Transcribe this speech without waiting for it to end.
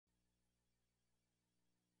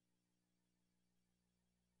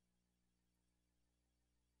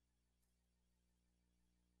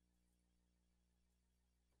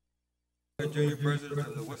Junior President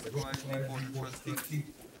of the Weslaco ISD Board of Trustees.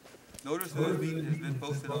 Notice of the meeting has been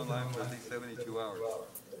posted online for at least 72 hours.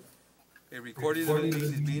 A recording of the meeting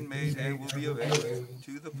is being made and will be available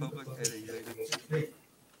to the public at a later date.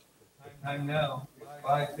 The time now is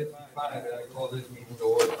 5:55, and I call this meeting to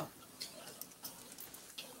order.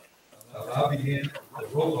 I'll begin the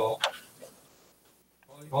roll call.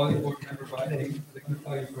 Calling board member by name,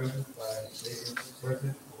 signify your presence by stating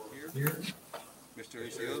present or here. Mr.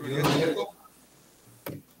 Isidro Villegas.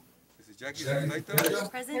 Mrs. Jackie Zaita.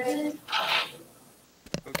 Present.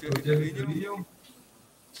 Coach Trevino.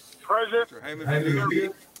 Present. Mr. Jaime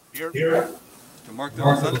Rodriguez. Here. Mr. Mark de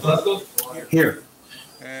los Santos. Here.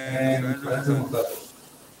 And Mr. Andrew Gonzalez.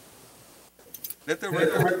 Let the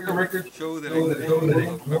record show that a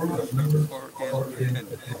quorum of members are in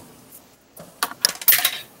attendance.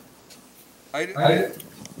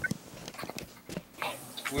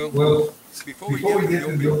 Well, before we get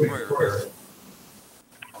to the opening prayer,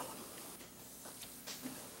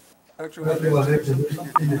 actually,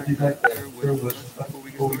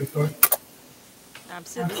 before we get started?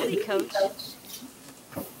 Absolutely, Coach.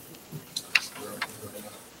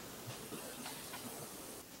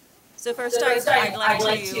 So first, I'd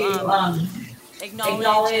like to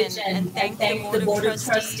acknowledge and thank the Board of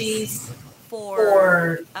Trustees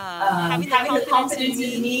for having the confidence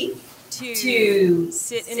in me to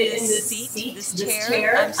sit in this seat, this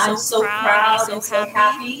chair. I'm so proud and so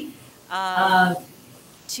happy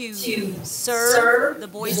to serve the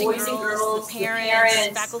boys and girls, the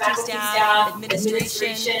parents, faculty, staff,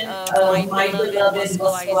 administration of my beloved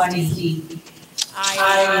Weslaco ISD.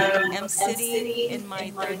 I am sitting in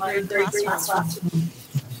my third grade classroom.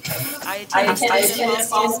 I attended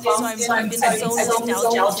Small so I've been so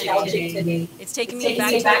nostalgic today. It's taken me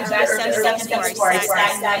back to the early 70s where I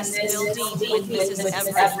sat in this building with Mrs.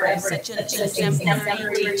 Everett, such an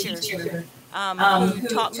exemplary teacher who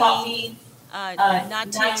taught me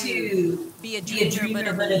not to be a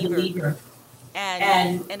dreamer but a believer.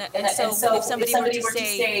 And so if somebody were to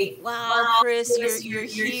say, wow, Chris, you're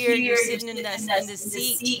here, you're sitting in this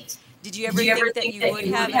seat, did you ever think that you would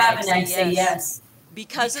have? And I'd say yes.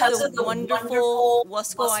 Because of the wonderful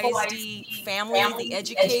Weslaco ISD family, the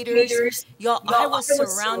educators, y'all, I was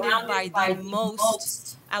surrounded by the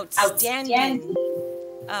most outstanding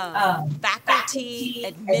faculty,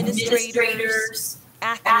 administrators,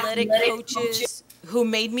 athletic coaches who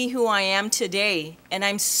made me who I am today. And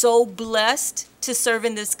I'm so blessed to serve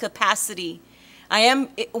in this capacity.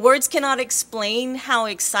 Words cannot explain how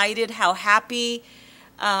excited, how happy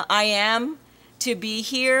I am to be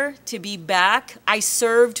here, to be back. I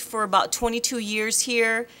served for about 22 years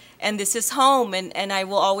here, and this is home, and I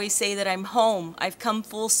will always say that I'm home. I've come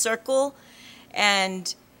full circle,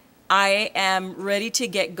 and I am ready to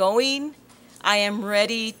get going. I am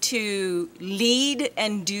ready to lead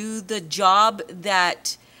and do the job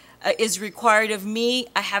that is required of me.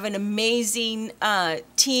 I have an amazing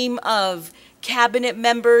team of cabinet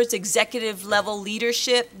members, executive level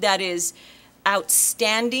leadership that is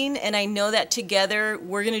outstanding, and I know that together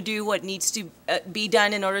we're going to do what needs to be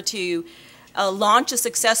done in order to launch a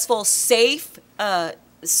successful, safe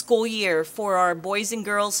school year for our boys and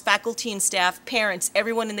girls, faculty and staff, parents,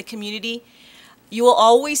 everyone in the community. You will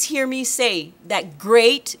always hear me say that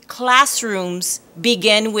great classrooms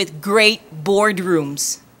begin with great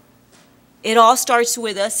boardrooms. It all starts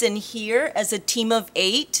with us in here as a team of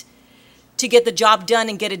 8 to get the job done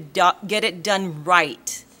and get it done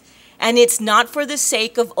right. And it's not for the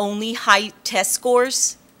sake of only high test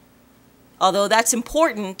scores, although that's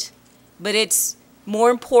important, but it's more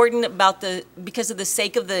important because of the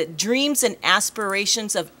sake of the dreams and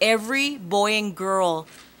aspirations of every boy and girl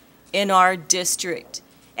in our district.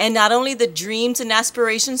 And not only the dreams and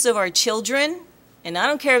aspirations of our children, and I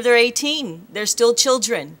don't care if they're 18, they're still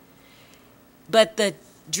children, but the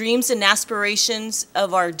dreams and aspirations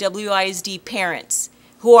of our WISD parents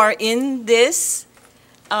who are in this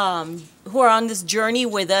who are on this journey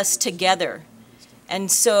with us together. And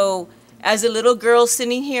so as a little girl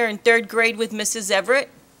sitting here in 3rd grade with Mrs. Everett,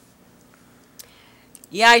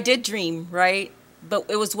 yeah, I did dream, right? But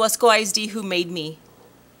it was Weslaco ISD who made me.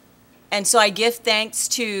 And so I give thanks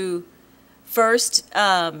to first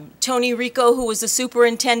Tony Rico, who was the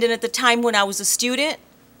superintendent at the time when I was a student,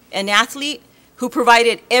 an athlete, who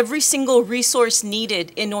provided every single resource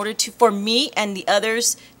needed in order for me and the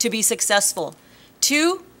others to be successful.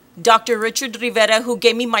 2, Dr. Richard Rivera, who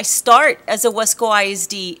gave me my start as a Weslaco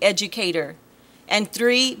ISD educator. And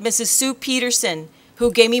 3, Mrs. Sue Peterson,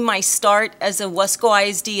 who gave me my start as a Weslaco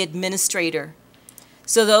ISD administrator.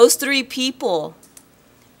 So those 3 people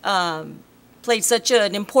played such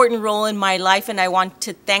an important role in my life, and I want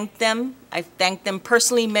to thank them. I've thanked them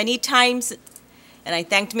personally many times, and I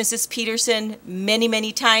thanked Mrs. Peterson many,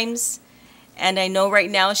 many times. And I know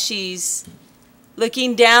right now she's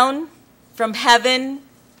looking down from heaven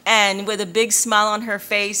and with a big smile on her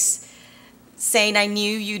face, saying, I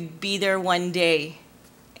knew you'd be there one day.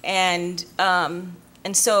 And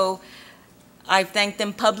so I've thanked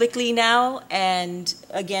them publicly now. And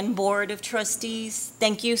again, Board of Trustees,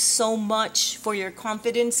 thank you so much for your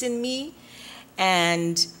confidence in me.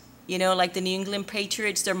 And, you know, like the New England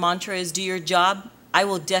Patriots, their mantra is do your job. I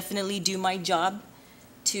will definitely do my job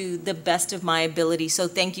to the best of my ability. So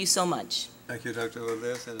thank you so much. Thank you, Dr.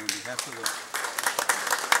 Valdez, and on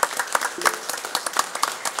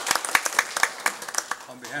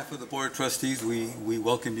behalf of the Board of Trustees, we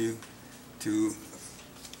welcome you to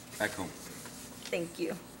back home. Thank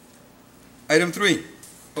you. Item 3,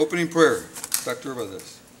 opening prayer. Dr.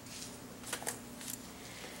 Valdez.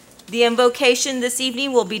 The invocation this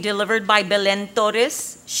evening will be delivered by Belen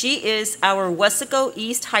Torres. She is our Weslaco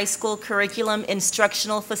East High School Curriculum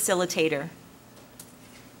Instructional Facilitator.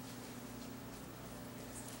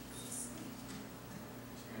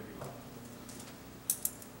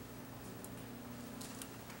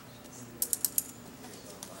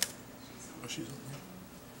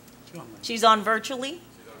 She's on virtually?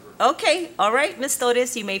 Okay, all right, Ms.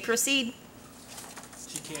 Torres, you may proceed.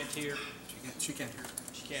 She can't hear. She can't hear.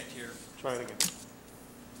 She can't hear. Try it again.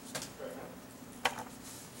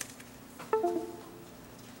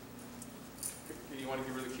 You want to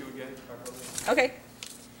give her the cue again? Okay.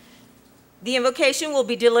 The invocation will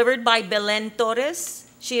be delivered by Belen Torres.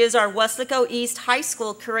 She is our Weslaco East High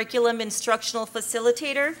School Curriculum Instructional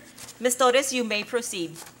Facilitator. Ms. Torres, you may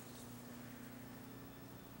proceed.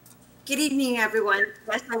 Good evening, everyone.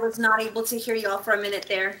 Yes, I was not able to hear you all for a minute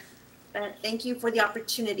there, but thank you for the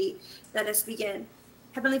opportunity. Let us begin.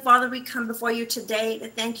 Heavenly Father, we come before you today to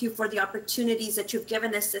thank you for the opportunities that you've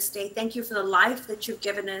given us this day. Thank you for the life that you've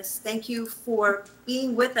given us. Thank you for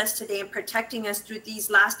being with us today and protecting us through these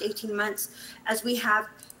last 18 months as we have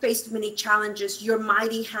faced many challenges. Your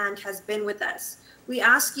mighty hand has been with us. We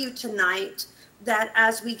ask you tonight that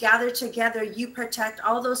as we gather together, you protect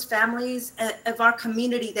all those families of our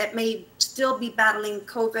community that may still be battling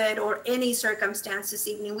COVID or any circumstance this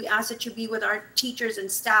evening. We ask that you be with our teachers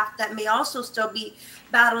and staff that may also still be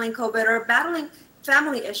battling COVID or battling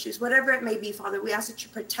family issues, whatever it may be, Father. We ask that you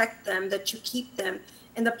protect them, that you keep them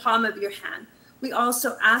in the palm of your hand. We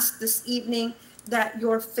also ask this evening that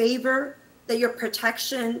your favor, that your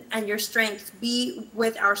protection and your strength be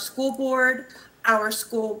with our school board, our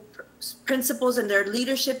school principals and their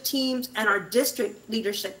leadership teams, and our district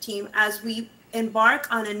leadership team as we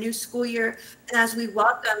embark on a new school year and as we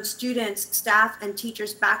welcome students, staff, and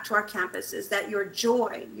teachers back to our campuses, that your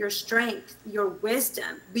joy, your strength, your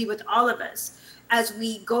wisdom be with all of us as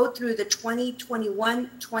we go through the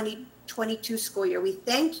 2021-2022 school year. We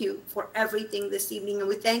thank you for everything this evening, and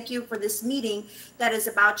we thank you for this meeting that is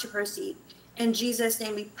about to proceed. In Jesus'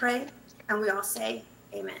 name we pray, and we all say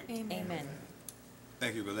amen. Amen.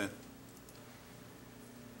 Thank you, Belen.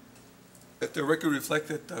 Let the record reflect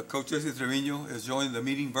that Coach Jesse Trevino is joining the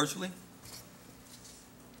meeting virtually.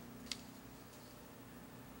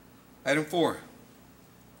 Item 4,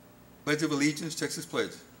 Pledge of Allegiance, Texas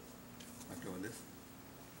Pledge.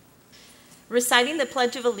 Reciting the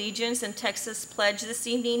Pledge of Allegiance and Texas Pledge this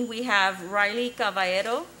evening, we have Riley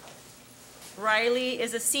Caballero. Riley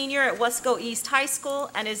is a senior at Weslaco East High School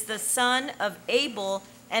and is the son of Abel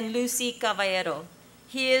and Lucy Caballero.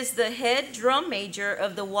 He is the head drum major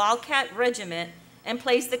of the Wildcat Regiment and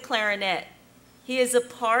plays the clarinet. He is a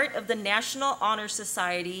part of the National Honor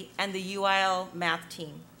Society and the UIL math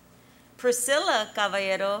team. Priscilla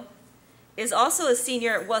Caballero is also a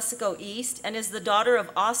senior at Weslaco East and is the daughter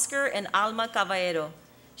of Oscar and Alma Caballero.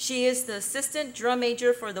 She is the assistant drum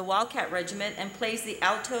major for the Wildcat Regiment and plays the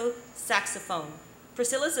alto saxophone.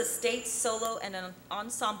 Priscilla is a state solo and an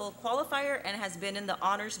ensemble qualifier and has been in the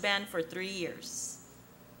honors band for 3 years.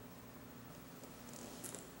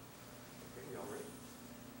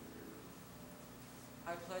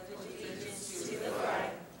 I pledge allegiance to the flag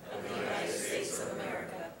of the United States of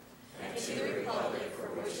America and to the republic for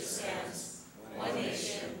which it stands, one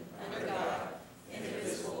nation, under God,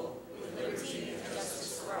 indivisible, with liberty and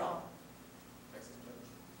justice for all.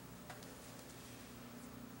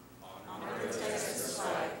 Honor the Texas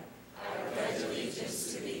flag. I pledge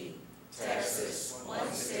allegiance to thee, Texas,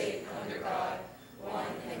 one state, under God,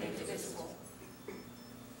 one and indivisible.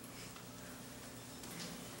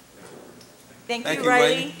 Thank you,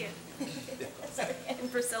 Riley. Sorry, and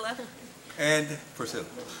Priscilla. And Priscilla.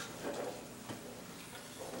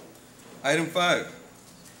 Item 5,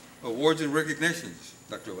 awards and recognitions.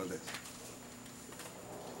 Dr. Valdez.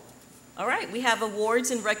 All right, we have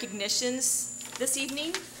awards and recognitions this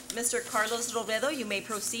evening. Mr. Carlos Robledo, you may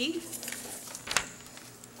proceed.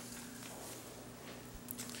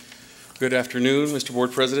 Good afternoon, Mr.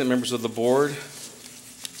 Board President, members of the board.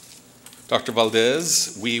 Dr.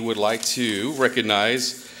 Valdez, we would like to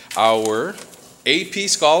recognize our AP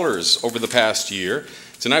scholars over the past year.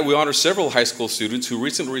 Tonight we honor several high school students who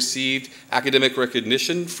recently received academic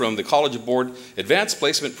recognition from the College Board Advanced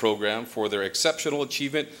Placement Program for their exceptional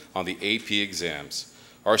achievement on the AP exams.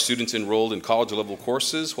 Our students enrolled in college-level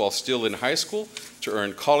courses while still in high school to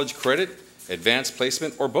earn college credit, advanced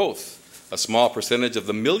placement, or both. A small percentage of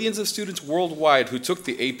the millions of students worldwide who took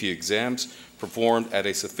the AP exams performed at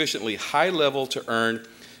a sufficiently high level to earn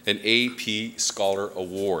an AP Scholar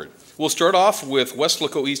Award. We'll start off with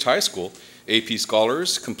Weslaco East High School. AP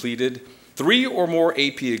scholars completed 3 or more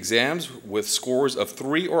AP exams with scores of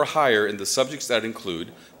 3 or higher in the subjects that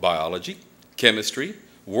include biology, chemistry,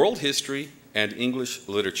 world history, and English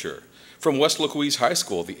literature. From Weslaco East High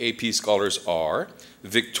School, the AP scholars are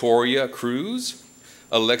Victoria Cruz,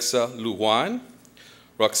 Alexa Lujuan,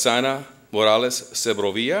 Roxana Morales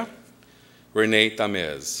Sebrovia, Renee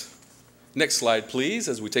Tamez. Next slide, please,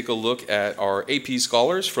 as we take a look at our AP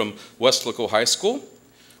scholars from Weslaco High School.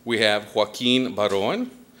 We have Joaquin Baron,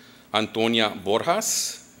 Antonia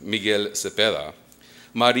Borjas, Miguel Cepeda,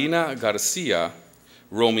 Marina Garcia,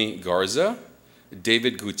 Romy Garza,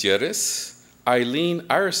 David Gutierrez, Eileen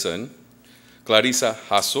Ireson, Clarissa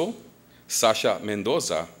Hasso, Sasha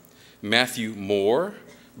Mendoza, Matthew Moore,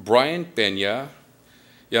 Brian Peña,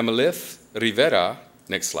 Yamalith Rivera.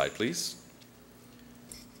 Next slide, please.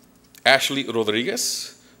 Ashley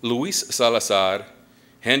Rodriguez, Luis Salazar,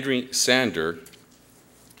 Henry Sander,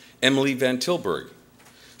 Emily Van Tilburg.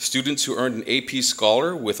 Students who earned an AP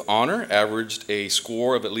Scholar with honor averaged a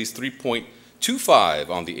score of at least 3.25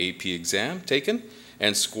 on the AP exam taken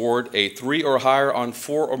and scored a 3 or higher on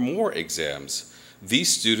 4 or more exams.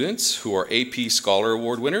 These students, who are AP Scholar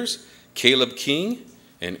Award winners, Caleb King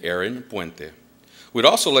and Aaron Puente. We'd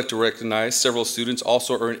also like to recognize several students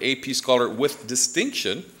also earned AP Scholar with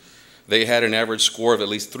distinction. They had an average score of at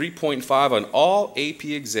least 3.5 on all AP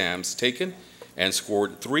exams taken and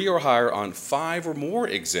scored 3 or higher on 5 or more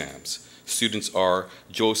exams. Students are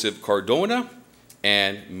Joseph Cardona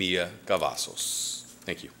and Mia Cavazos.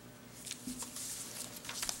 Thank you.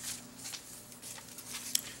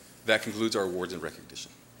 That concludes our awards and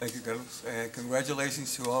recognition. Thank you, Carlos, and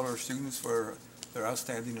congratulations to all our students for their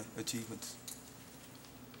outstanding achievements.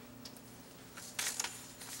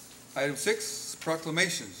 Item 6,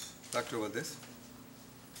 proclamations. Dr. Valdez.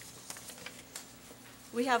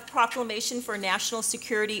 We have proclamation for National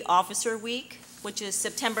Security Officer Week, which is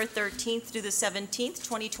September 13th through the 17th,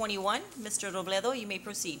 2021. Mr. Robledo, you may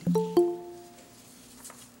proceed.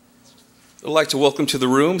 I'd like to welcome to the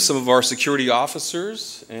room some of our security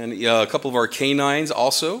officers and a couple of our canines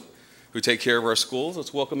also who take care of our schools.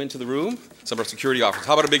 Let's welcome into the room some of our security officers.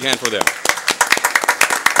 How about a big hand for them?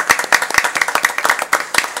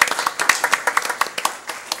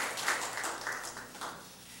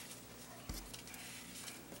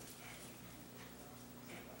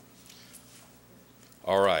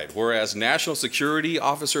 All right, whereas National Security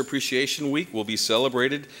Officer Appreciation Week will be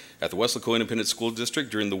celebrated at the Weslaco Independent School District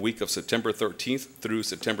during the week of September 13th through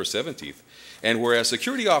September 17th. And whereas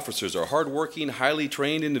security officers are hardworking, highly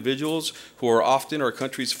trained individuals who are often our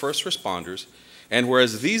country's first responders, and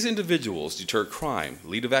whereas these individuals deter crime,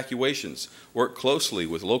 lead evacuations, work closely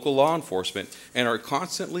with local law enforcement, and are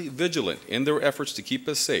constantly vigilant in their efforts to keep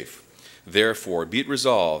us safe, therefore, be it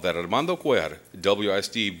resolved that Armando Cuellar,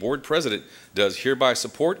 WISD Board President, does hereby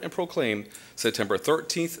support and proclaim September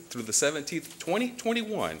 13th through the 17th,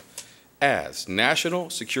 2021 as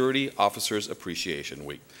National Security Officers Appreciation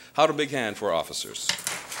Week. How about a big hand for our officers?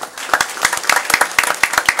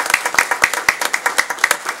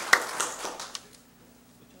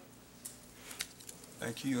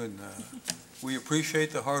 Thank you, and we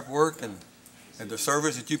appreciate the hard work and the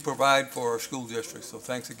service that you provide for our school district. So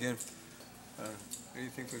thanks again.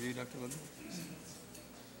 Anything for you, Dr. Linda?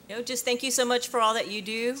 No, just thank you so much for all that you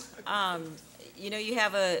do. You know, you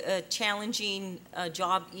have a challenging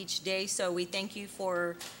job each day, so we thank you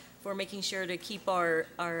for making sure to keep our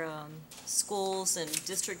schools and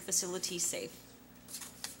district facilities safe.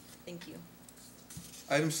 Thank you.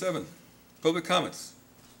 Item 7, public comments.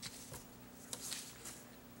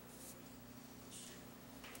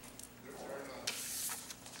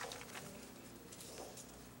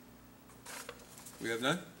 We have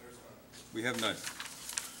none? We have none.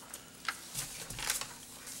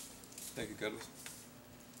 Thank you, Carlos.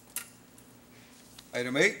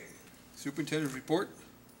 Item 8, Superintendent's Report.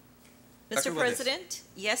 Dr. Mr. Valdez. President,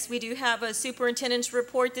 yes, we do have a superintendent's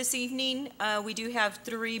report this evening. We do have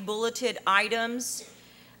 3 bulleted items.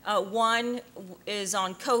 One is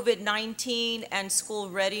on COVID-19 and school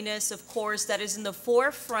readiness. Of course, that is in the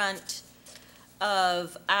forefront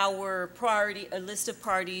of our priority, a list of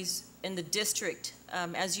priorities in the district.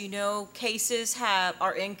 As you know, cases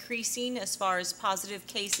are increasing as far as positive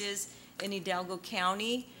cases in Hidalgo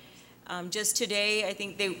County. Just today, I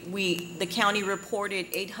think the county reported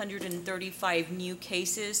 835 new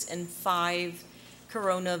cases and 5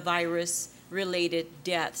 coronavirus-related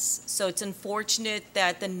deaths. So it's unfortunate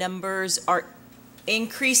that the numbers are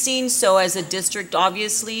increasing. So as a district,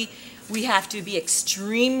 obviously, we have to be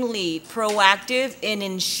extremely proactive in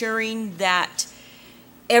ensuring that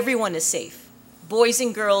everyone is safe. Boys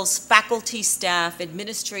and girls, faculty, staff,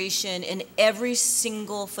 administration, in every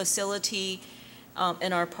single facility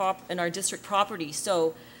in our district property.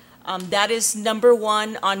 So that is number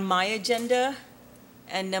 1 on my agenda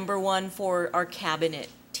and number 1 for our cabinet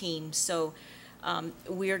team. So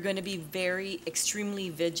we are going to be extremely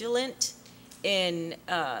vigilant in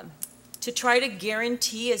to try to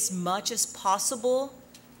guarantee as much as possible.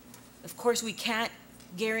 Of course, we can't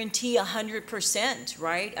guarantee 100%,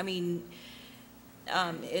 right? I mean,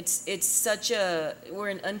 we're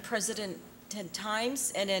in unprecedented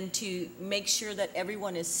times, and then to make sure that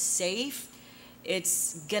everyone is safe,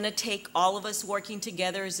 it's gonna take all of us working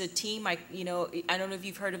together as a team. I don't know if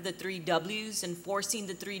you've heard of the 3 W's, enforcing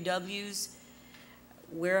the 3 W's.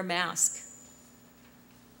 Wear a mask,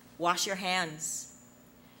 wash your hands,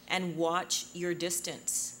 and watch your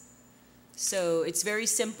distance. So it's very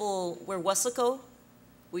simple. We're Weslaco.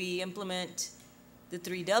 We implement the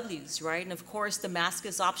 3 W's, right? And of course, the mask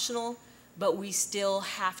is optional, but we still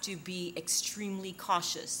have to be extremely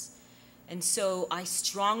cautious. And so I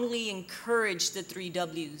strongly encourage the 3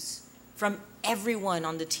 W's from everyone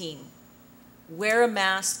on the team. Wear a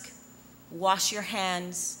mask, wash your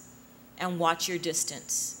hands, and watch your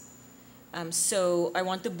distance. So I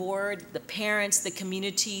want the board, the parents, the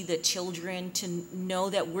community, the children to know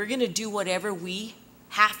that we're gonna do whatever we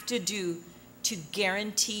have to do to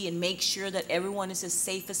guarantee and make sure that everyone is as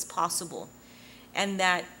safe as possible, and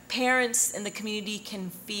that parents in the community can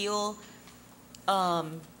feel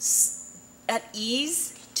at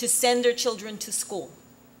ease to send their children to school.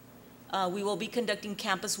 We will be conducting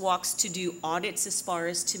campus walks to do audits as far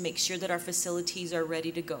as to make sure that our facilities are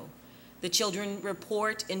ready to go. The children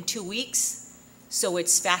report in 2 weeks, so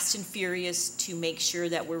it's fast and furious to make sure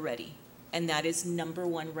that we're ready. And that is number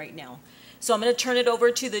 1 right now. So I'm gonna turn it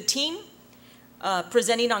over to the team.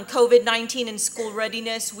 Presenting on COVID-19 and school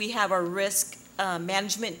readiness, we have our risk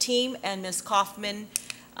management team and Ms. Kaufman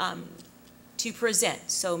to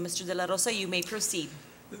present. So Mr. De La Rosa, you may proceed.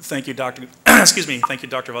 Thank you, Dr. Excuse me. Thank you,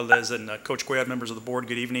 Dr. Valdez and Coach Cuellar, members of the board.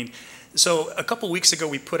 Good evening. So a couple weeks ago,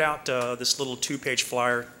 we put out this little 2-page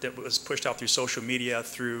flyer that was pushed out through social media,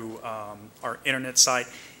 through our internet site.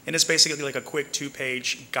 And it's basically like a quick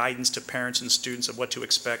 2-page guidance to parents and students of what to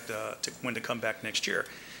expect when to come back next year.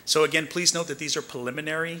 So again, please note that these are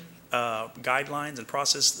preliminary guidelines and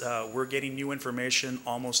process. We're getting new information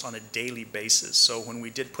almost on a daily basis. So when we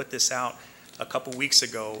did put this out a couple weeks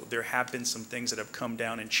ago, there have been some things that have come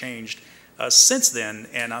down and changed since then,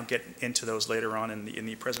 and I'll get into those later on in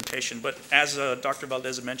the presentation. But as Dr.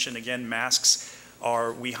 Valdez mentioned, again, masks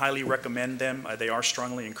we highly recommend them. They are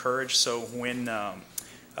strongly encouraged. So when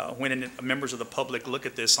members of the public look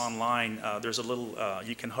at this online, there's a little,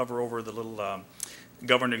 you can hover over the little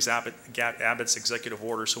Governor Abbott's executive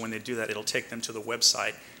order. So when they do that, it'll take them to the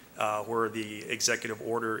website where the executive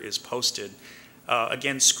order is posted.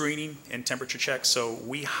 Again, screening and temperature checks. So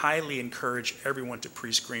we highly encourage everyone to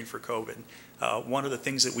pre-screen for COVID. One of the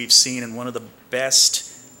things that we've seen, and one of the best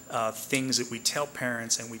things that we tell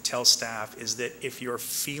parents and we tell staff, is that if you're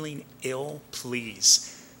feeling ill,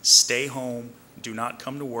 please stay home. Do not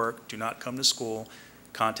come to work. Do not come to school.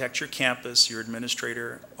 Contact your campus, your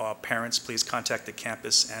administrator. Parents, please contact the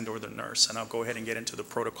campus and or the nurse. And I'll go ahead and get into the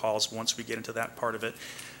protocols once we get into that part of it.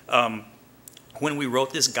 When we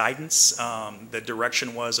wrote this guidance, the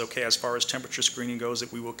direction was, okay, as far as temperature screening goes,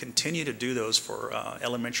 that we will continue to do those for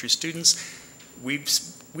elementary students. We've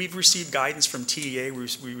received guidance from TEA,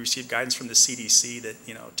 we received guidance from the CDC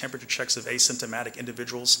that, temperature checks of asymptomatic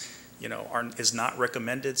individuals, is not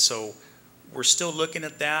recommended. So we're still looking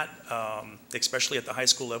at that, especially at the high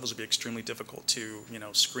school levels. It'd be extremely difficult to,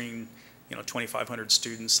 screen, 2,500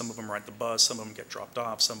 students. Some of them ride the bus, some of them get dropped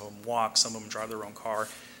off, some of them walk, some of them drive their own car.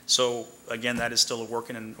 So again, that is still a work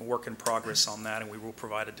in progress on that, and we will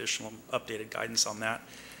provide additional updated guidance on that.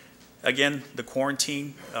 Again, the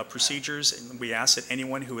quarantine procedures, we ask that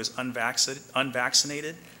anyone who is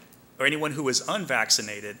unvaccinated or anyone who is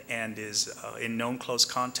unvaccinated and is in known close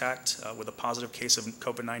contact with a positive case of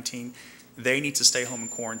COVID-19, they need to stay home in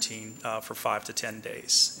quarantine for 5 to 10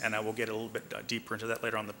 days. And I will get a little bit deeper into that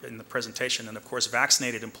later on in the presentation. And of course,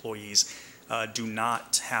 vaccinated employees do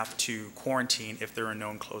not have to quarantine if they're in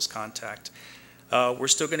known close contact. We're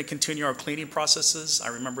still going to continue our cleaning processes. I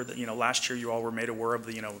remember that, last year you all were made aware of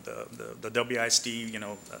the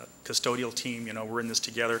WISD, custodial team, we're in this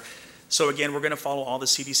together. So again, we're going to follow all the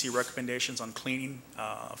CDC recommendations on cleaning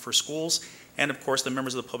for schools. And of course, the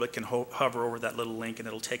members of the public can hover over that little link and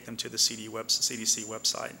it'll take them to the CDC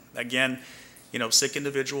website. Again, sick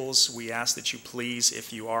individuals, we ask that you please,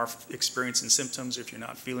 if you are experiencing symptoms, if you're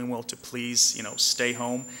not feeling well, to please, stay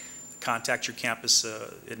home. Contact your campus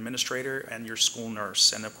administrator and your school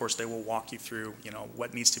nurse, and of course they will walk you through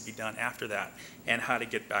what needs to be done after that and how to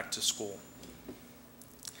get back to school.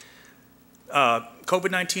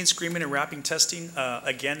 COVID-19 screening and rapid testing,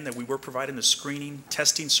 again, that we were providing the screening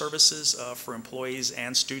testing services for employees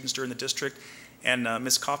and students during the district, and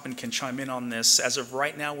Ms. Kaufman can chime in on this. As of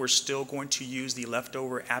right now, we're still going to use the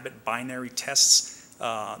leftover Abbott binary tests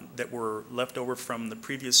that were left over from the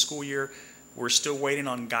previous school year. We're still waiting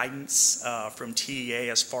on guidance from TEA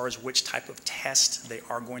as far as which type of test they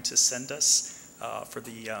are going to send us for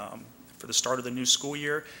the start of the new school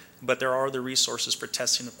year. But there are other resources for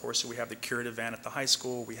testing, of course. So we have the curative van at the high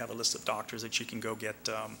school. We have a list of doctors that you can go get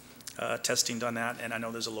testing done at. And I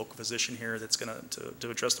know there's a local physician here that's going to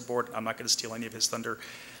address the board. I'm not going to steal any of his thunder.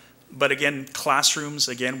 But again, classrooms,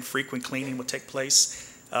 again, frequent cleaning will take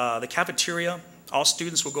place. The cafeteria, all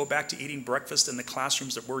students will go back to eating breakfast in the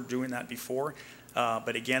classrooms that were doing that before.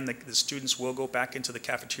 But again, the students will go back into the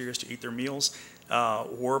cafeterias to eat their meals.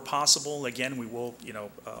 Where possible, again, we will,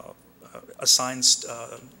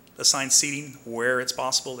 assign seating where it's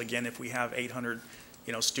possible. Again, if we have 800,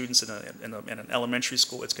 students in an elementary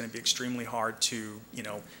school, it's going to be extremely hard to,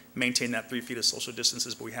 maintain that 3 feet of social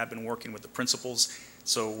distances. But we have been working with the principals,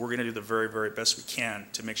 so we're going to do the very, very best we can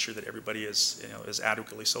to make sure that everybody is, is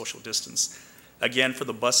adequately social distanced. Again, for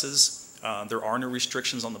the buses, there are no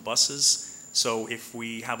restrictions on the buses. So if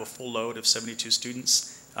we have a full load of 72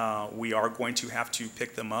 students, we are going to have to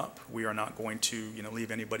pick them up. We are not going to,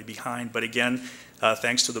 leave anybody behind. But again,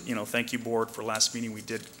 thanks to the, thank you board for last meeting. We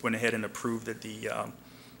went ahead and approved that the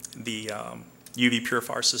UV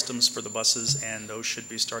purifier systems for the buses, and those should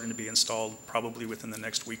be starting to be installed probably within the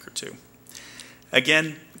next week or two.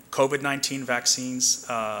 Again, COVID-19 vaccines,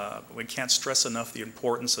 we can't stress enough the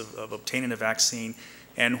importance of obtaining a vaccine.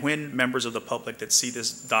 And when members of the public that see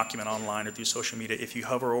this document online or through social media, if you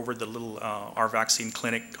hover over the little Our Vaccine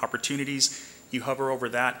Clinic opportunities, you hover over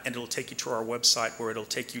that and it'll take you to our website where it'll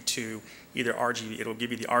take you to either RGV, it'll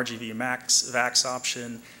give you the RGV Max Vax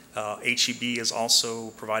option, HEB is also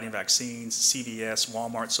providing vaccines, CVS,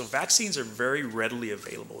 Walmart. So vaccines are very readily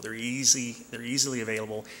available. They're easily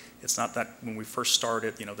available. It's not that when we first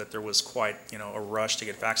started, that there was quite, a rush to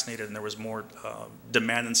get vaccinated and there was more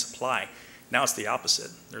demand than supply. Now it's the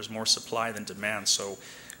opposite. There's more supply than demand. So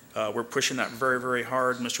we're pushing that very, very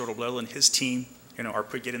hard. Mr. Robledo and his team, are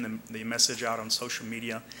getting the message out on social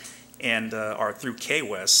media and are through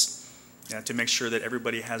KWES to make sure that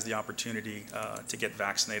everybody has the opportunity to get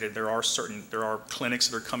vaccinated. There are clinics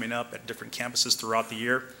that are coming up at different campuses throughout the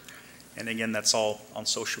year. And again, that's all on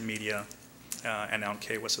social media and on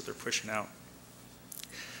KWES that they're pushing out.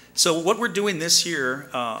 So what we're doing this year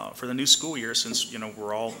for the new school year, since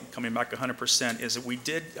we're all coming back 100%, is that we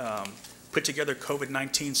did put together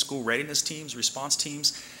COVID-19 school readiness teams, response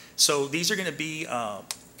teams. So these are going to be the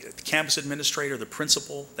campus administrator, the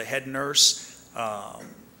principal, the head nurse,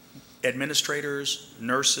 administrators,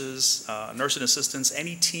 nurses, nursing assistants,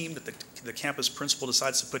 any team that the campus principal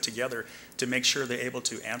decides to put together to make sure they're able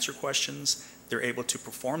to answer questions, they're able to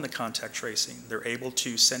perform the contact tracing, they're able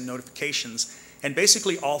to send notifications, and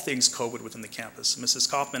basically all things COVID within the campus. Mrs.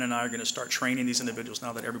 Kaufman and I are going to start training these individuals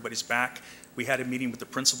now that everybody's back. We had a meeting with the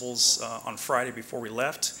principals on Friday before we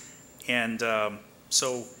left, and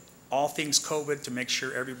so all things COVID to make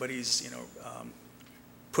sure everybody's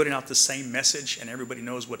putting out the same message and everybody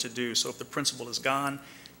knows what to do. So if the principal is gone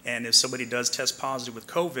and if somebody does test positive with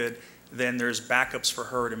COVID, then there's backups for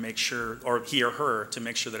her to make sure, or he or her, to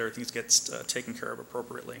make sure that everything gets taken care of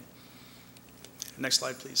appropriately. Next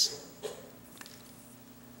slide, please.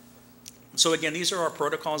 So again, these are our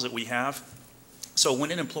protocols that we have. So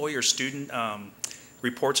when an employee or student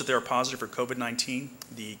reports that they are positive for COVID-19,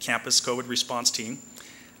 the campus COVID response team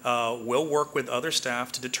will work with other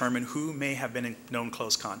staff to determine who may have been in known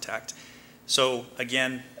close contact. So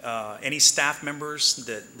again, any staff members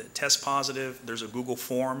that test positive, there's a Google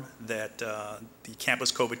form that the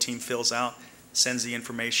campus COVID team fills out, sends the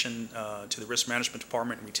information to the risk management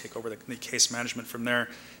department, and we take over the case management from there.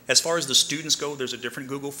 As far as the students go, there's a different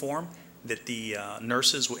Google form that the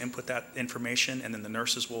nurses will input that information, and then the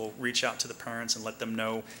nurses will reach out to the parents and let them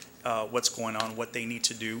know what's going on, what they need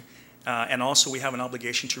to do. And also we have an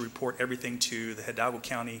obligation to report everything to the Hidalgo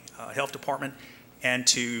County Health Department and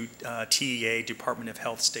to TEA, Department of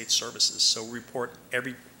Health State Services. So we report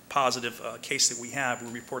every positive case that we have,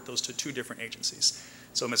 we report those to 2 different agencies.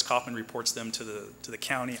 So Ms. Kaufman reports them to the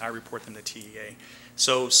county, I report them to TEA.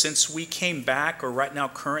 So since we came back, or right now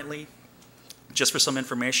currently, just for some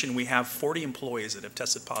information, we have 40 employees that have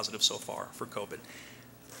tested positive so far for COVID.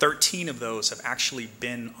 13 of those have actually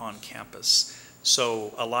been on campus.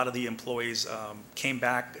 So a lot of the employees came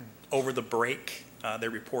back over the break. They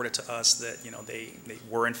reported to us that they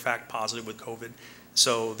were in fact positive with COVID.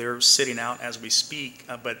 So they're sitting out as we speak,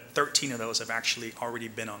 but 13 of those have actually already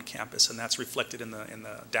been on campus, and that's reflected in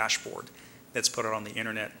the dashboard that's put out on the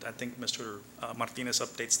internet. I think Mr. Martinez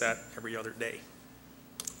updates that every other day.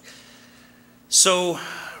 So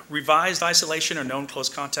revised isolation or known close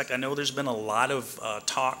contact, I know there's been a lot of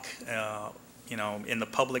talk in the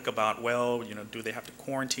public about, well, do they have to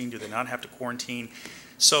quarantine, do they not have to quarantine?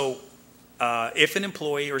 So if an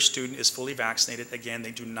employee or student is fully vaccinated, again,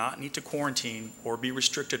 they do not need to quarantine or be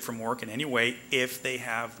restricted from work in any way if they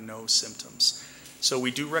have no symptoms. So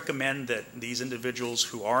we do recommend that these individuals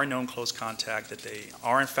who are a known close contact, that they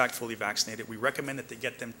are in fact fully vaccinated, we recommend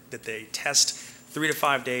that they test 3 to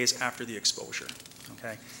 5 days after the exposure,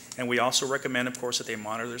 okay? And we also recommend, of course, that they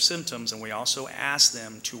monitor their symptoms, and we also ask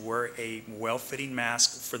them to wear a well-fitting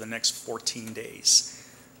mask for the next 14 days.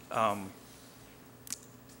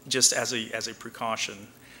 Just as a precaution.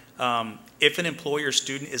 If an employee or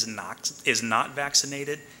student is not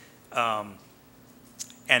vaccinated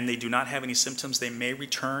and they do not have any symptoms, they may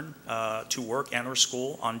return to work and or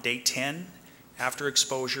school on day 10 after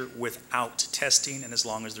exposure without testing and as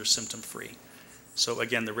long as they're symptom-free. So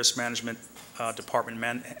again, the risk management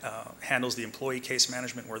department handles the employee case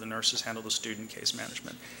management, where the nurses handle the student case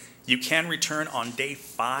management. You can return on day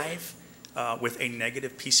 5 with a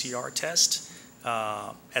negative PCR test.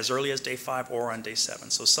 As early as day 5 or on day 7.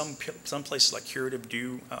 So some places like Curative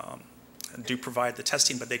do provide the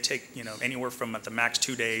testing, but they take anywhere from at the max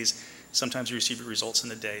 2 days. Sometimes you receive your results in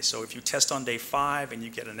the day. So if you test on day 5 and you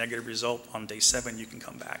get a negative result on day 7, you can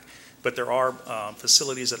come back. But there are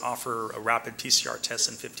facilities that offer a rapid PCR test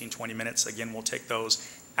in 15-20 minutes. Again, we'll take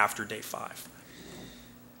those after day 5.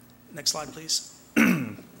 Next slide, please.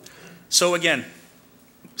 So again,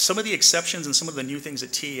 some of the exceptions and some of the new things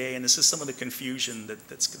at TEA, and this is some of the confusion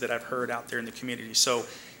that I've heard out there in the community. So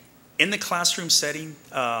in the classroom setting,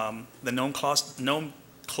 the known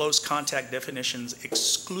close contact definitions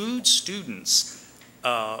exclude students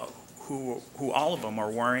who all of them are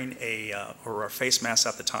wearing a face mask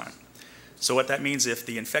at the time. So what that means, if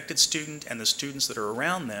the infected student and the students that are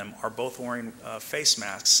around them are both wearing face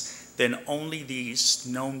masks, then only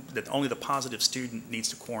the positive student needs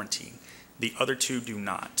to quarantine. The other 2 do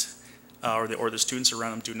not, or the students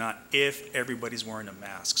around them do not, if everybody's wearing a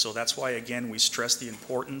mask. So that's why, again, we stress the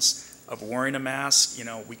importance of wearing a mask.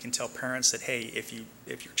 We can tell parents that, hey, if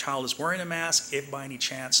your child is wearing a mask, if by any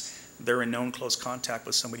chance they're in known close contact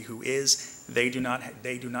with somebody who is, they do not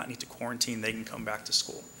need to quarantine. They can come back to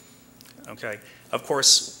school. Okay, of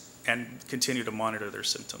course, and continue to monitor their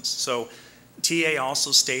symptoms. So TA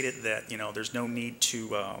also stated that there's no need to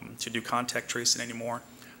do contact tracing anymore.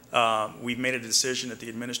 We've made a decision at the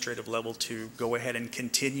administrative level to go ahead and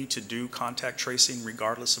continue to do contact tracing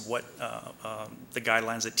regardless of what the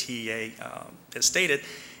guidelines that TEA has stated.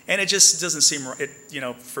 And it just doesn't seem right.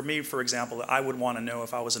 For me, for example, I would want to know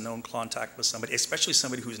if I was a known contact with somebody, especially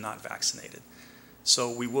somebody who's not vaccinated.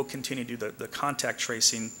 So we will continue to do the contact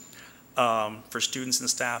tracing for students and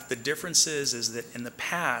staff. The difference is that in the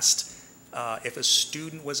past, if a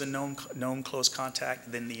student was a known close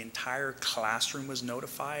contact, then the entire classroom was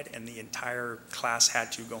notified and the entire class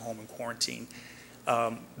had to go home and quarantine.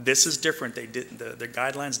 This is different. The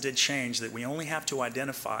guidelines did change, that we only have to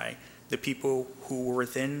identify the people who were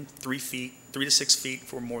within 3 to 6 feet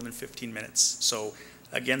for more than 15 minutes. So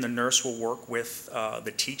again, the nurse will work with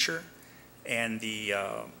the teacher and the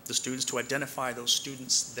students to identify those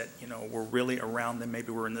students that were really around them.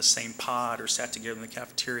 Maybe were in the same pod or sat together in the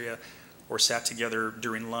cafeteria, or sat together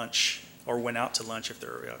during lunch, or went out to lunch if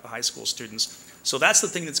they're high school students. So that's the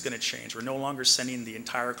thing that's going to change. We're no longer sending the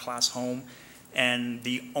entire class home, and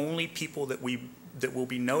the only people that will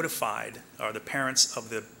be notified are the parents of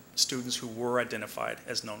the students who were identified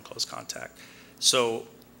as known close contact. So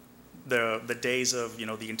the days of,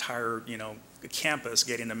 the entire, campus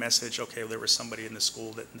getting the message, okay, there was somebody in the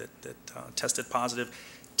school that tested positive,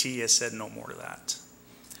 TA has said no more to that.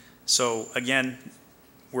 So again,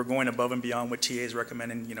 we're going above and beyond what TA is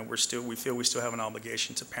recommending. We feel we still have an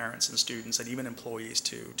obligation to parents and students and even employees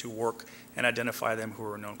to work and identify them who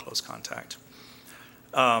are known close contact.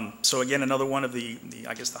 So again, another one of the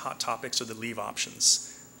I guess the hot topics are the leave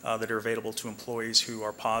options that are available to employees who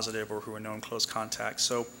are positive or who are known close contact.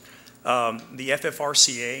 So the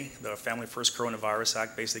FFRCA, the Family First Coronavirus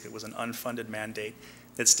Act, basically was an unfunded mandate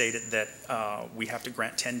that stated that we have to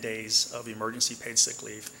grant 10 days of emergency paid sick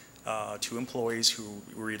leave to employees who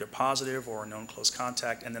were either positive or known close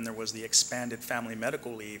contact, and then there was the expanded family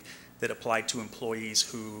medical leave that applied to employees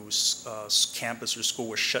whose campus or school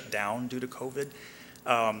was shut down due to COVID.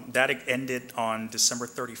 That ended on December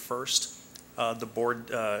 31st. The board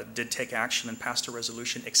did take action and passed a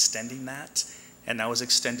resolution extending that, and that was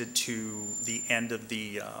extended to the end of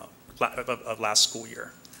the of last school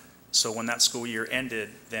year. So when that school year ended,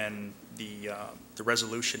 then the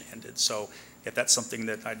resolution ended. So if that's something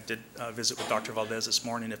that I did visit with Dr. Valdez this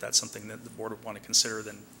morning, if that's something that the board would want to consider,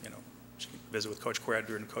 then she can visit with Coach Correa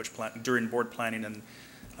during board planning, and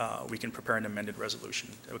we can prepare an amended resolution.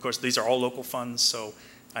 Of course, these are all local funds, so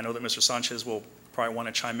I know that Mr. Sanchez will probably want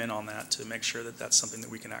to chime in on that to make sure that that's something that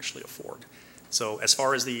we can actually afford. So as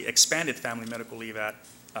far as the expanded Family Medical Leave Act,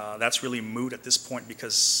 that's really moot at this point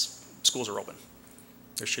because schools are open.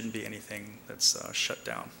 There shouldn't be anything that's shut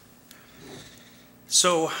down.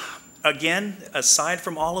 So again, aside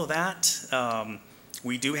from all of that,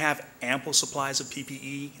 we do have ample supplies of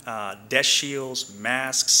PPE, desk shields,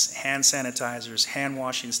 masks, hand sanitizers, hand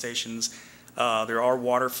washing stations. There are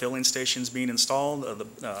water filling stations being installed.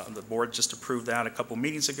 The board just approved that a couple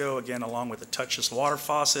meetings ago, again, along with the touchless water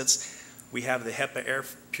faucets. We have the HEPA air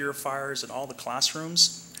purifiers in all the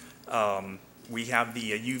classrooms. We have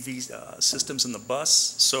the UV systems in the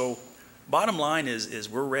bus. So bottom line is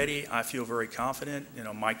we're ready. I feel very confident.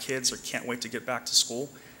 My kids can't wait to get back to school.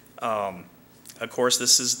 Of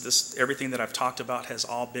course, everything that I've talked about has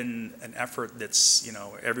all been an effort that's,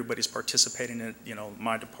 everybody's participating in it,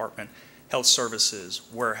 my department, health services,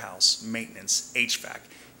 warehouse, maintenance, HVAC.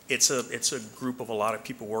 It's a group of a lot of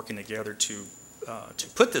people working together to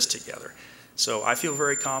put this together. So I feel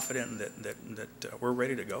very confident that we're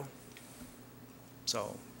ready to go.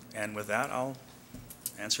 So, and with that, I'll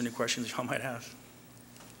answer any questions y'all might have.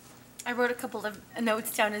 I wrote a couple of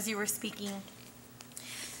notes down as you were speaking.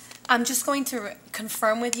 I'm just going to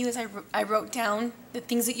confirm with you as I wrote down the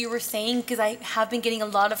things that you were saying, because I have been getting a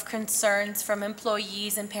lot of concerns from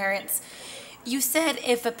employees and parents. You said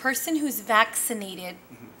if a person who's vaccinated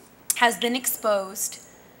has been exposed,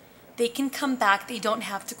 they can come back, they don't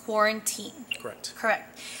have to quarantine. Correct.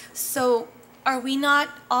 Correct. So are we not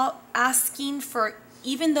all asking for,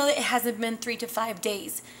 even though it hasn't been 3 to 5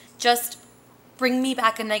 days, just bring me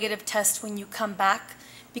back a negative test when you come back?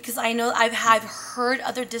 Because I know I've heard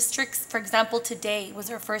other districts, for example, today was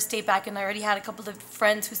our first day back, and I already had a couple of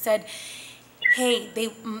friends who said, hey,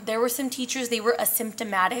 there were some teachers, they were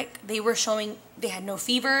asymptomatic. They were showing, they had no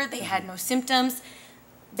fever, they had no symptoms.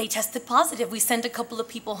 They tested positive. We sent a couple of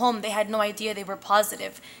people home. They had no idea they were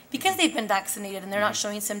positive because they've been vaccinated and they're not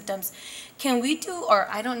showing symptoms. Can we do, or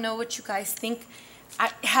I don't know what you guys think,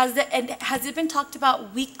 has it been talked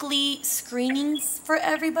about weekly screenings for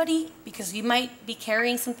everybody? Because we might be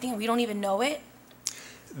carrying something and we don't even know it.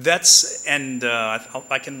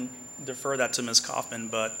 I can defer that to Ms. Kaufman,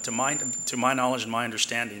 but to my knowledge and my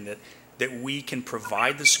understanding that we can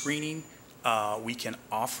provide the screening, we can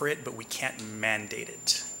offer it, but we can't mandate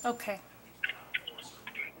it. Okay.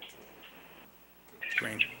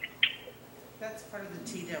 Green. That's part of the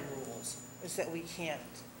TDEM rules, is that we can't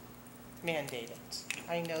mandate it.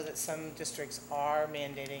 I know that some districts are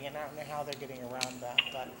mandating, and I don't know how they're getting around that,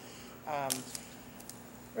 but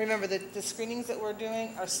remember that the screenings that we're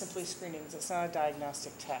doing are simply screenings. It's not a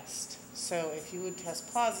diagnostic test. So if you would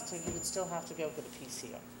test positive, you would still have to go get a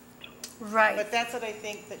PCR. Right. But that's what I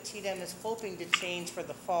think that TDEM is hoping to change for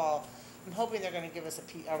the fall. I'm hoping they're going to give us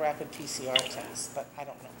a rapid PCR test, but I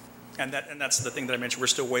don't know. And that's the thing that I mentioned. We're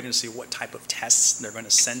still waiting to see what type of tests they're going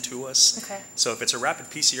to send to us. Okay. So if it's a rapid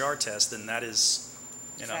PCR test, then that is,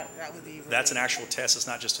 That would be really, that's an actual test. It's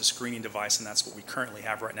not just a screening device, and that's what we currently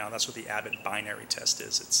have right now. That's what the Abbott binary test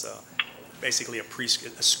is. It's basically a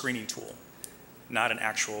screening tool, not an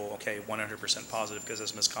actual, 100% positive, because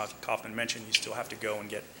as Ms. Kaufman mentioned, you still have to go and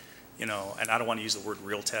get, and I don't want to use the word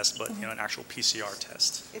real test, but, an actual PCR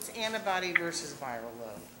test. it's antibody versus viral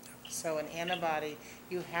load. So an antibody,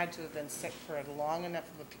 you had to have been sick for a long enough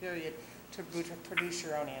of a period to produce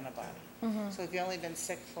your own antibody. So if you've only been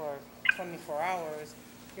sick for 24 hours,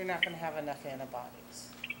 you're not going to have enough antibodies.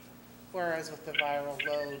 Whereas with the viral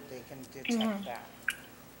load, they can detect that.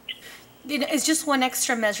 It's just one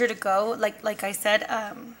extra measure to go. Like I said,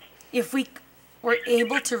 if we were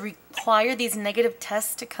able to require these negative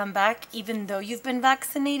tests to come back, even though you've been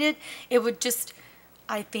vaccinated, it would just,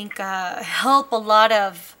 I think, help a lot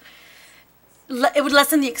of. It would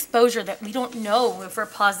lessen the exposure that we don't know if we're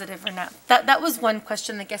positive or not. That was one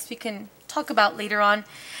question I guess we can talk about later on.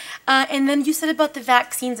 And then you said about the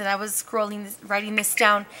vaccines, and I was writing this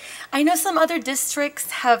down. I know some other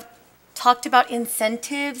districts have talked about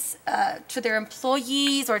incentives to their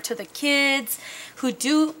employees or to the kids who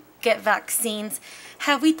do get vaccines.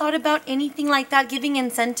 Have we thought about anything like that, giving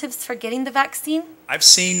incentives for getting the vaccine? I've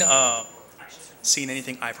seen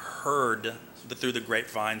anything. I've heard through the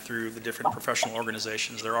grapevine, through the different professional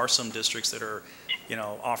organizations. There are some districts that are,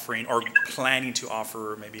 offering or planning to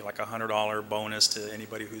offer maybe like $100 bonus to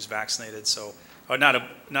anybody who's vaccinated. So, or not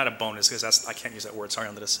a bonus, because I can't use that word. Sorry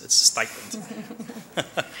on this. It's stipend.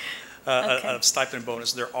 A stipend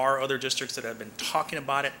bonus. There are other districts that have been talking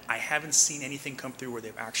about it. I haven't seen anything come through where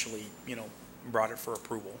they've actually, brought it for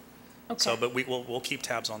approval. Okay. So, but we'll keep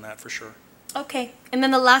tabs on that for sure. Okay, and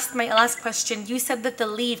then my last question, you said that the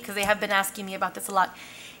leave, because they have been asking me about this a lot.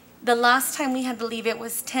 The last time we had the leave, it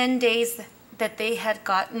was 10 days that they had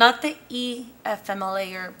got, not the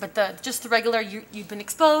EFMLA, but just the regular, you've been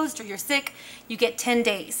exposed or you're sick, you get 10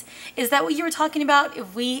 days. Is that what you were talking about?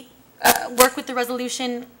 If we work with the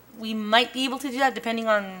resolution, we might be able to do that depending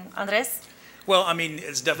on Andres? Well, I mean,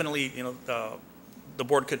 it's definitely, the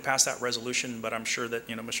board could pass that resolution, but I'm sure that,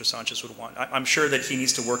 Mr. Sanchez would want, I'm sure that he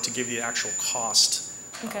needs to work to give you the actual cost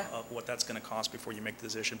of what that's going to cost before you make the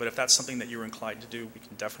decision. But if that's something that you're inclined to do, we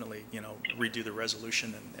can definitely, redo the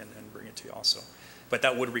resolution and bring it to you also. But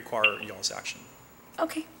that would require y'all's action.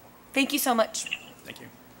 Okay. Thank you so much. Thank you.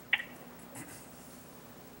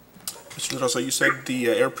 Mr. Rosa, you said the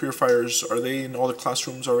air purifiers, are they in all the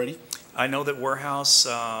classrooms already? I know that warehouse,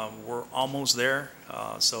 we're almost there.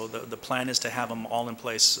 So the plan is to have them all in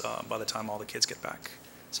place by the time all the kids get back.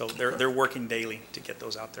 So they're working daily to get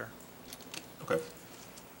those out there. Okay.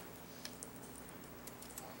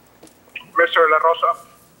 Mr. La Rosa,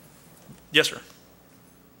 Yes, sir.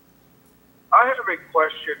 I have a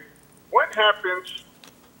question. What happens,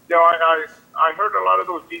 I heard a lot of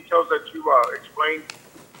those details that you explained.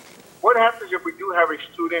 What happens if we do have a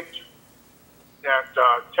student that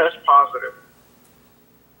tests positive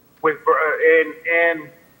with and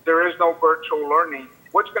there is no virtual learning?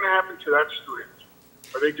 What's going to happen to that student?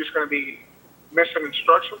 Are they just going to be missing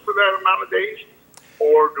instruction for that amount of days,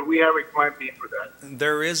 or do we have a plan B for that?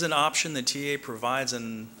 There is an option that TA provides,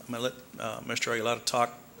 and I'm going to let Mr. Aguilar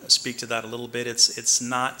speak to that a little bit. It's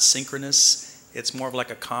not synchronous. It's more of like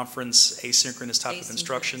a conference, asynchronous type of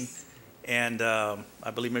instruction. And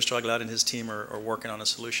I believe Mr. Aguilar and his team are working on a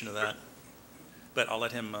solution to that. But I'll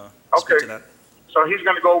let him speak to that. So he's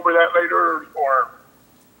going to go over that later, or?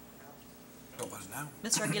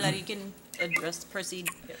 Mr. Aguilar, you can proceed.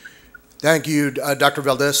 Thank you, Dr.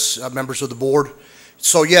 Valdez, members of the board.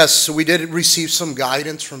 So yes, we did receive some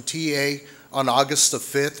guidance from TA on August the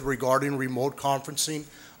 5th regarding remote conferencing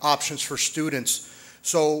options for students.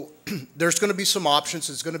 So there's going to be some options.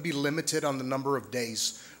 It's going to be limited on the number of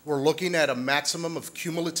days. We're looking at a maximum of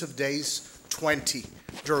cumulative days, 20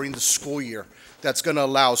 during the school year. That's going to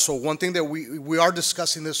allow. So one thing that we are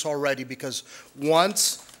discussing this already, because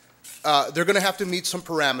once they're going to have to meet some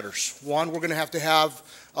parameters. One, we're going to have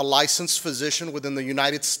a licensed physician within the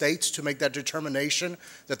United States to make that determination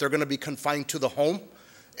that they're going to be confined to the home.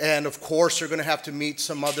 And of course, they're going to have to meet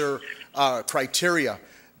some other criteria.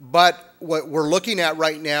 But what we're looking at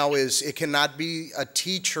right now is it cannot be a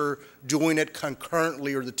teacher doing it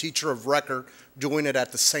concurrently or the teacher of record doing it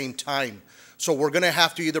at the same time. So we're going to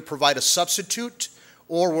have to either provide a substitute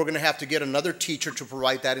or we're going to have to get another teacher to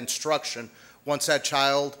provide that instruction once that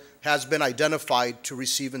child has been identified to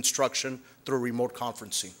receive instruction through remote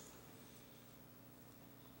conferencing.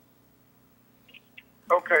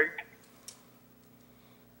 Okay.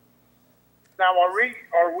 Now, are we,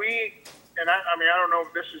 and I mean, I don't know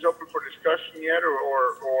if this is open for discussion yet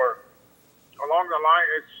or along the line,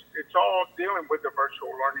 it's all dealing with the virtual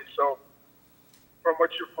learning. So from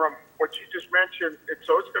what you just mentioned, it's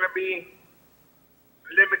going to be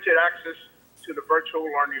limited access to the virtual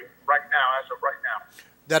learning right now, as of right now.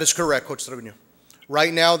 That is correct, Coach Trevino.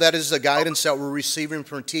 Right now, that is the guidance that we're receiving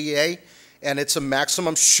from TA, and it's a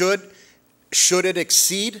maximum. Should it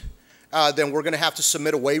exceed, then we're going to have to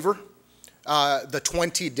submit a waiver the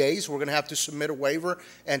 20 days, we're going to have to submit a waiver,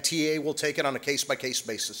 and TA will take it on a case-by-case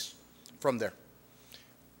basis from there.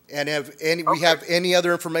 And if we have any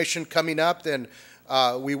other information coming up, then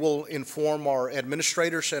we will inform our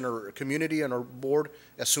administrators and our community and our board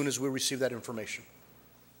as soon as we receive that information.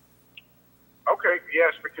 Okay,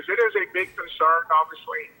 yes, because it is a big concern,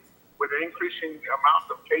 obviously, with the increasing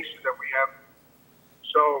amount of cases that we have.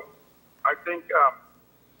 So I think,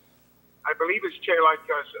 I believe it's like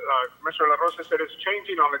Mr. La Rosa said, it's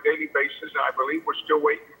changing on a daily basis, and I believe we're still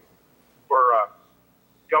waiting for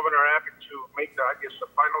Governor Abbott to make, the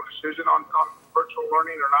final decision on virtual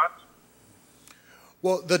learning or not.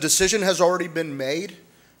 Well, the decision has already been made.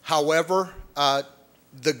 However,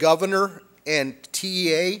 the governor and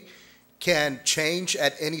TEA can change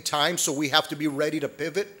at any time, so we have to be ready to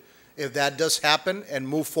pivot if that does happen and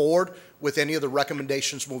move forward with any of the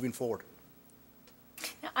recommendations moving forward.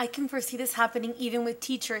 Now, I can foresee this happening even with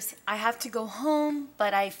teachers. I have to go home,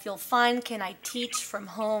 but I feel fine. Can I teach from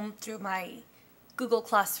home through my Google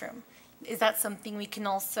Classroom? Is that something we can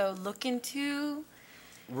also look into?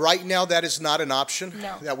 Right now, that is not an option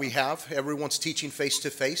No. that we have. Everyone's teaching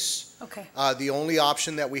face-to-face. Okay. The only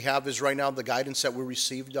option that we have is right now the guidance that we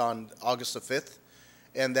received on August the 5th.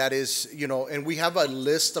 And that is, and we have a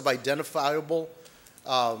list of identifiable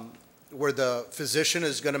where the physician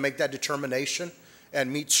is going to make that determination and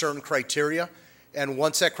meet certain criteria. And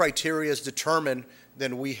once that criteria is determined,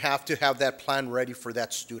 then we have to have that plan ready for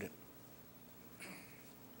that student.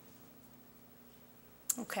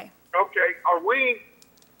 Okay. Okay,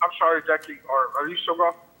 I'm sorry, Jackie, are you still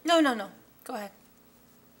going? No. Go ahead.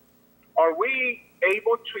 Are we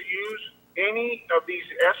able to use any of these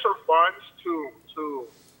ESSER funds to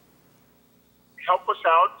help us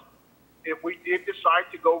out if we did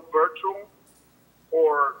decide to go virtual?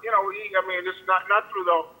 Or, it's not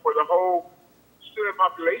for the whole student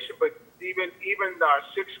population, but even the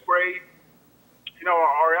sixth grade,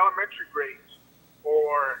 our elementary grades,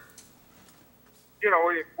 or,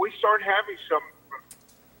 if we start having some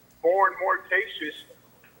more and more cases,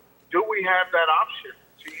 do we have that option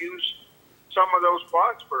to use some of those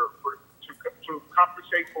funds to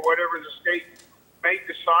compensate for whatever the state may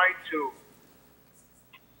decide to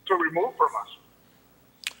remove from us?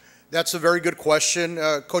 That's a very good question,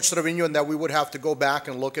 Coach Trevino, and that we would have to go back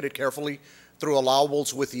and look at it carefully through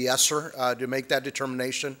allowables with the ESSER to make that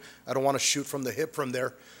determination. I don't want to shoot from the hip from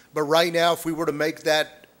there. But right now, if we were to make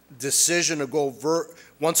that decision to go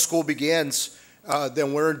once school begins,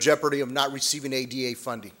 then we're in jeopardy of not receiving ADA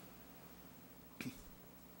funding.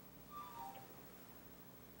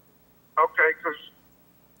 Okay, because,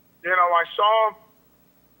 I saw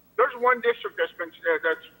there's one district that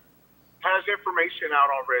has information out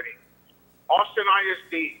already, Austin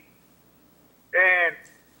ISD, and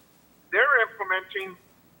they're implementing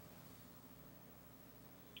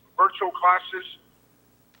virtual classes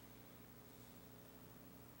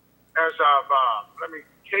as of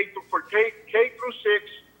K through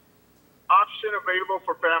 6 option available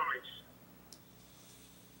for families.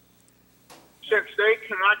 Since they're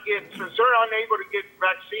unable to get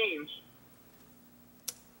vaccines,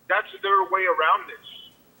 that's their way around this.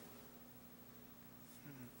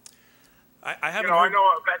 I haven't. I know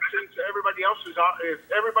vaccines. Everybody else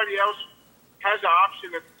has an option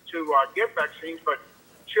to get vaccines, but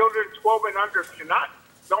children 12 and under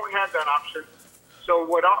don't have that option. So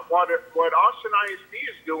what Austin ISD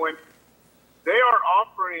is doing, they are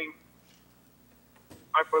offering,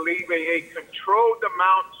 I believe, a controlled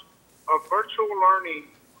amount of virtual learning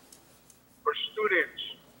for students.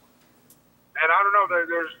 And I don't know,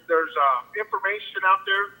 there's information out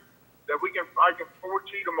there that I can forward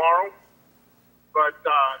to you tomorrow. But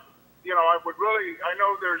I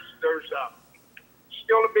know there's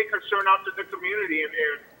still a big concern out in the community, and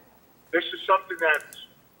this is something that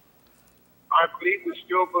I believe we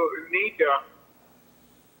still need to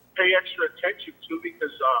pay extra attention to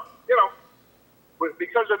because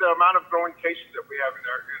because of the amount of growing cases that we have in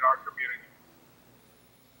our community.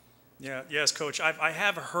 Yeah, yes, Coach. I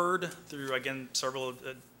have heard through, again, several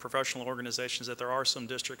professional organizations that there are some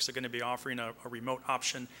districts that are going to be offering a remote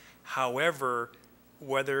option. However,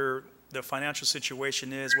 whether the financial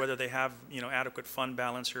situation is, whether they have, adequate fund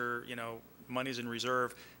balance or, monies in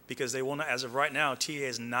reserve, because they will not, as of right now, TA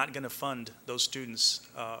is not going to fund those students,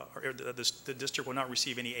 or the district will not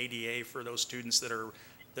receive any ADA for those students that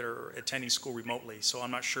are attending school remotely. So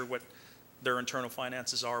I'm not sure what their internal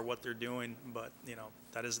finances are, what they're doing, but,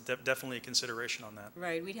 that is definitely a consideration on that.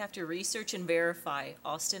 Right, we'd have to research and verify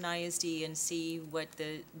Austin ISD and see what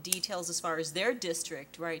the details as far as their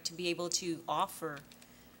district, right, to be able to offer.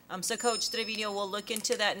 So Coach Trevino will look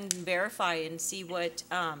into that and verify and see what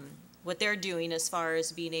what they're doing as far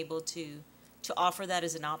as being able to offer that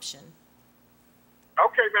as an option.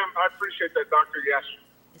 Okay, ma'am, I appreciate that, Doctor, yes.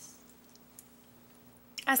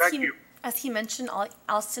 Thank you. As he mentioned,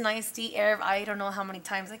 Alston ISD, I don't know how many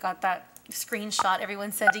times I got that screenshot,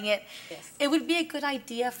 everyone sending it. Yes. It would be a good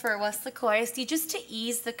idea for Weslaco ISD just to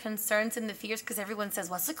ease the concerns and the fears, because everyone says,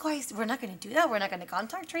 Weslaco ISD, we're not going to do that, we're not going to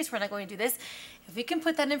contact trace, we're not going to do this. If we can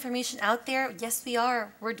put that information out there, yes, we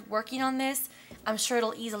are. We're working on this. I'm sure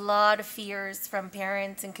it'll ease a lot of fears from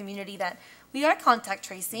parents and community that we are contact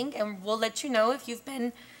tracing, and we'll let you know if you've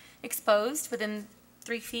been exposed within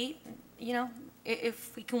 3 feet. You know,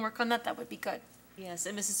 if we can work on that, that would be good. Yes,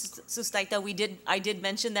 and Mrs. Sustaita, I did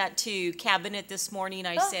mention that to Cabinet this morning.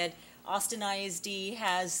 I said, Austin ISD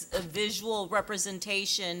has a visual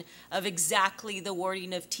representation of exactly the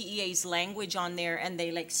wording of TEA's language on there, and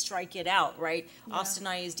they like strike it out, right? Yeah. Austin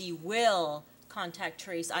ISD will contact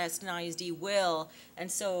trace, Austin ISD will.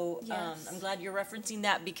 And so yes. I'm glad you're referencing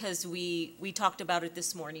that, because we talked about it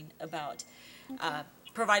this morning about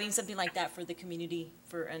providing something like that for the community,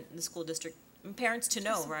 for the school district, and parents to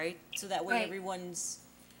know, right? So that way everyone's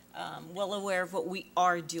well aware of what we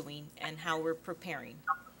are doing and how we're preparing.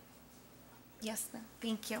 Yes, ma'am.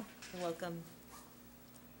 Thank you. You're welcome.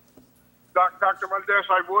 Dr. Valdez,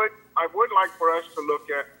 I would like for us to look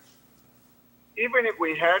at, even if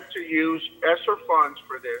we had to use ESSER funds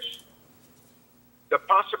for this, the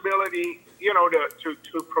possibility, you know,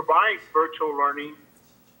 to provide virtual learning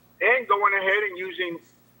and going ahead and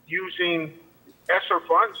using ESSER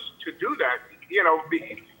funds to do that, you know,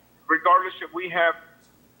 regardless if we have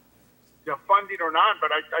the funding or not.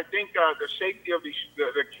 But I think the safety of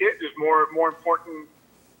the kids is more important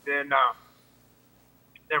than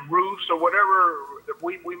roofs or whatever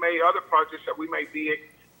we may, other projects that we may be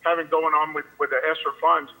having going on with the ESSER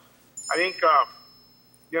funds. I think,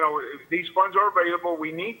 you know, if these funds are available,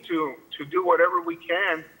 we need to do whatever we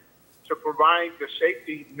can to provide the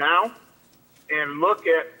safety now and look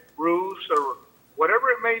at roofs or whatever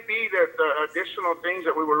it may be, that additional things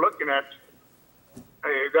that we were looking at,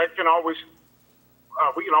 that can always,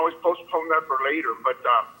 we can always postpone that for later. But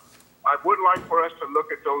I would like for us to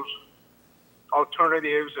look at those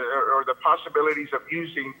alternatives or the possibilities of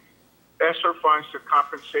using ESSER funds to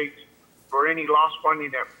compensate for any lost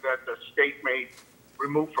funding that the state may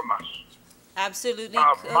remove from us. Absolutely,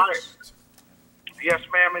 yes,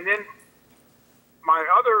 ma'am. And then my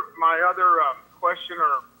other question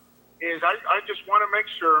is I just want to make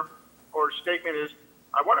sure, or statement is,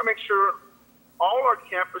 I want to make sure all our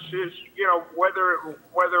campuses, you know, whether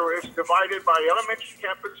it's divided by elementary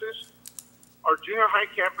campuses, our junior high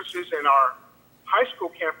campuses, and our high school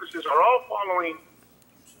campuses are all following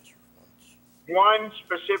one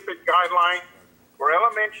specific guideline for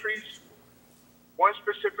elementaries, one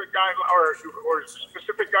specific guideline or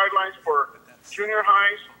specific guidelines for junior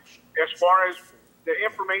highs as far as the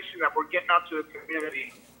information that we're getting out to the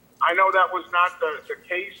community. I know that was not the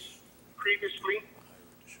case previously,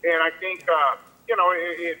 and I think you know,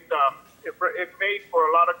 it made for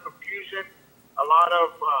a lot of confusion, a lot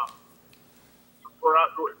of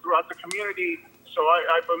throughout the community. So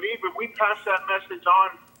I believe if we pass that message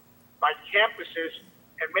on by campuses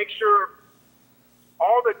and make sure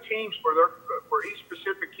all the teams for each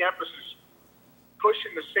specific campuses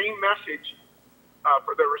pushing the same message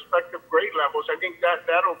for their respective grade levels, I think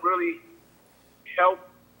that'll really help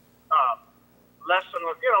lessen,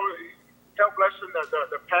 you know, help lessen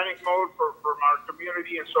the panic mode for our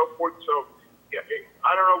community and so forth. So yeah,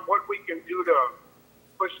 I don't know what we can do to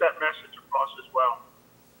push that message across as well,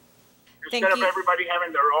 instead of everybody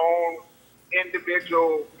having their own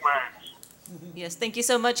individual plans. Yes, thank you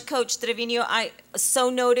so much, Coach Trevino. I so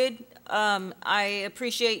noted. I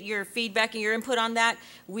appreciate your feedback and your input on that.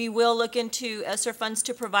 We will look into ESSER funds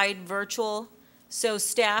to provide virtual, so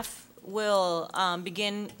staff will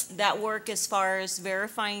begin that work as far as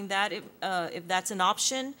verifying that if that's an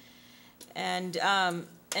option. And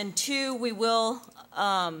two, we will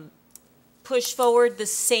push forward the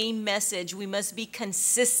same message. We must be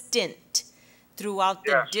consistent throughout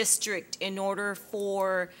the district in order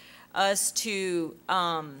for us to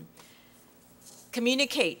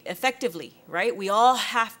communicate effectively, right? We all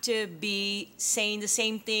have to be saying the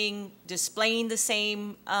same thing, displaying the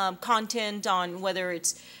same content on whether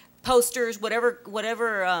it's posters, whatever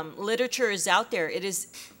literature is out there. It is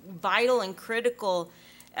vital and critical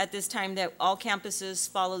at this time that all campuses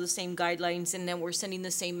follow the same guidelines and then we're sending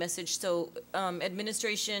the same message. So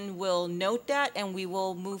administration will note that, and we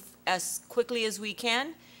will move as quickly as we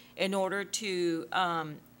can in order to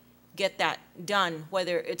get that done,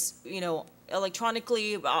 whether it's, you know,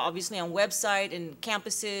 electronically, obviously on website and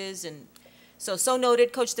campuses and So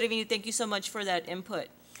noted, Coach Trevino. Thank you so much for that input.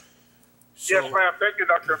 Yes, ma'am. Thank you,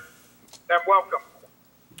 doctor. And welcome.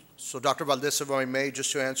 So Dr. Valdez, if I may,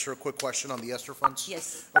 just to answer a quick question on the ESSER funds.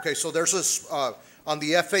 Yes. Okay, so there's this, on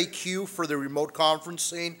the FAQ for the remote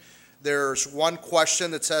conferencing, there's one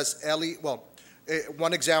question that says,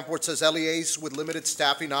 one example, it says LEAs with limited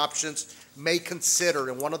staffing options may consider,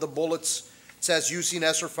 and one of the bullets says using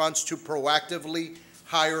ESSER funds to proactively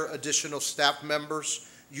hire additional staff members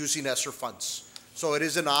using ESSER funds. So it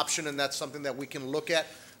is an option, and that's something that we can look at.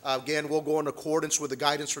 Again, we'll go in accordance with the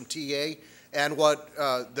guidance from TA and what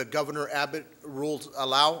the Governor Abbott rules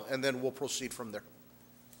allow, and then we'll proceed from there.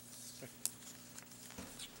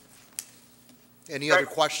 Any other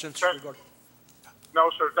questions? No,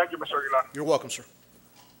 sir. Thank you, Mr. Aguilar. You're welcome, sir.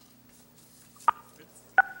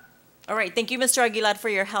 All right, thank you, Mr. Aguilar, for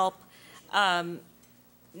your help.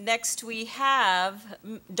 Next, we have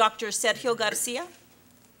Dr. Sergio Garcia.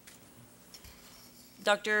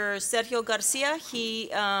 Dr. Sergio Garcia, he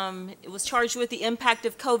was charged with the impact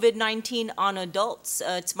of COVID-19 on adults.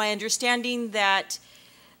 It's my understanding that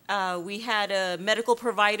we had a medical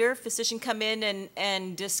provider, physician, come in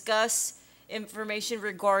and discuss information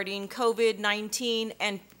regarding COVID-19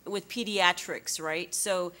 and with pediatrics, right?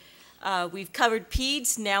 So we've covered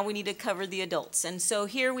peds, now we need to cover the adults. And so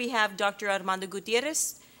here we have Dr. Armando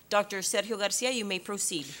Gutierrez. Dr. Sergio Garcia, you may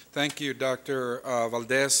proceed. Thank you, Dr.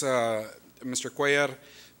 Valdez. Mr. Cuellar,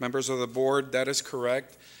 members of the board, that is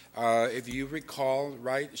correct. If you recall,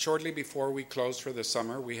 right, shortly before we closed for the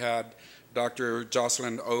summer, we had Dr.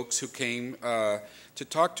 Jocelyn Oakes who came to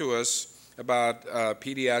talk to us about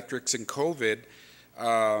pediatrics and COVID,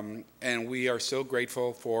 and we are so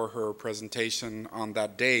grateful for her presentation on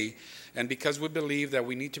that day. And because we believe that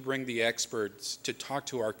we need to bring the experts to talk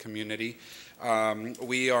to our community,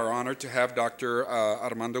 we are honored to have Dr.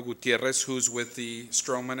 Armando Gutierrez, who's with the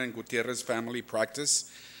Stroman and Gutierrez family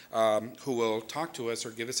practice, who will talk to us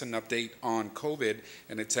or give us an update on COVID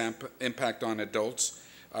and its impact on adults.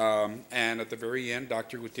 And at the very end,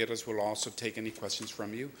 Dr. Gutierrez will also take any questions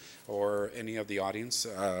from you or any of the audience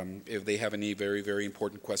if they have any very, very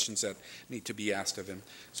important questions that need to be asked of him.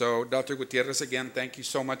 So, Dr. Gutierrez, again, thank you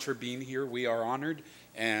so much for being here. We are honored,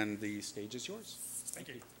 and the stage is yours. Thank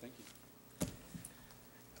you. Thank you.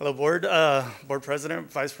 Hello, board, board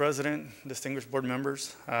president, vice president, distinguished board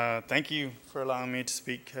members. Thank you for allowing me to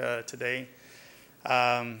speak today.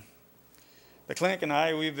 The clinic and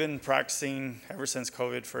I, we've been practicing ever since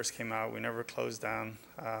COVID first came out. We never closed down.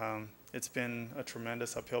 It's been a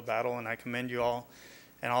tremendous uphill battle, and I commend you all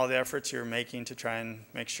and all the efforts you're making to try and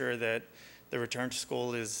make sure that the return to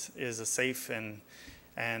school is a safe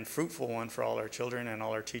and fruitful one for all our children and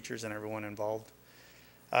all our teachers and everyone involved.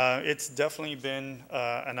 It's definitely been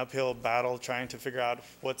an uphill battle trying to figure out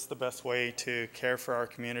what's the best way to care for our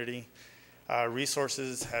community.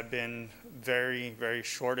 Resources have been very, very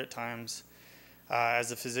short at times.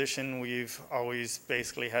 As a physician, we've always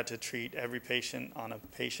basically had to treat every patient on a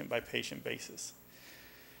patient-by-patient basis.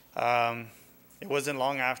 It wasn't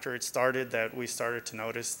long after it started that we started to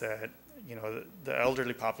notice that, you know, the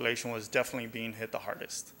elderly population was definitely being hit the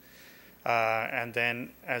hardest. And then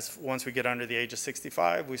once we get under the age of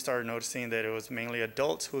 65, we started noticing that it was mainly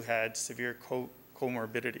adults who had severe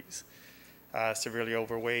comorbidities, severely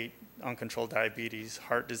overweight, uncontrolled diabetes,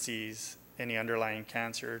 heart disease, any underlying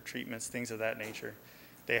cancer, treatments, things of that nature.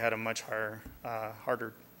 They had a much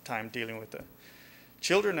harder time dealing with it.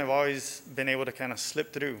 Children have always been able to kind of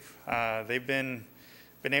slip through. They've been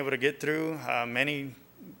able to get through. Many,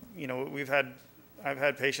 you know, I've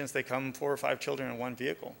had patients, they come 4 or 5 children in one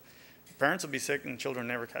vehicle. Parents will be sick and children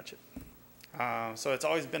never catch it. So it's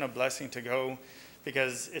always been a blessing to go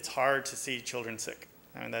because it's hard to see children sick.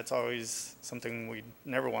 And that's always something we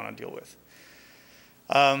never want to deal with.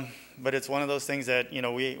 But it's one of those things that, you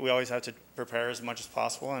know, we always have to prepare as much as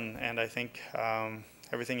possible. And I think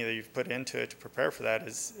everything that you've put into it to prepare for that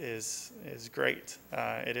is great.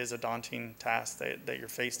 It is a daunting task that you're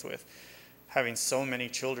faced with, having so many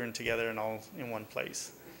children together and all in one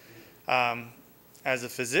place. As a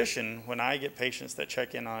physician, when I get patients that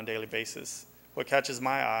check in on a daily basis, what catches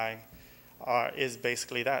my eye is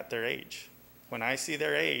basically their age. When I see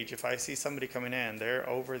their age, if I see somebody coming in, they're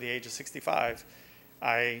over the age of 65,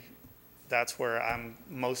 that's where I'm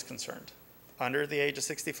most concerned. Under the age of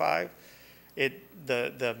 65,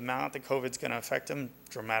 the amount that COVID's going to affect them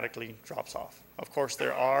dramatically drops off. Of course,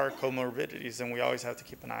 there are comorbidities, and we always have to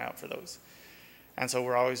keep an eye out for those. And so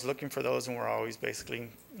we're always looking for those, and we're always basically,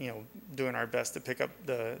 you know, doing our best to pick up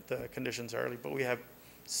the conditions early. But we have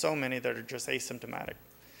so many that are just asymptomatic,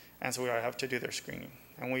 and so we have to do their screening.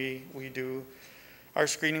 And we do our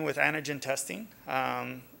screening with antigen testing,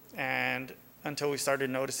 and until we started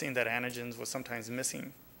noticing that antigens was sometimes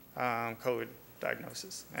missing COVID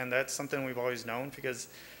diagnosis. And that's something we've always known, because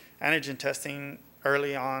antigen testing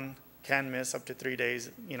early on can miss up to 3 days,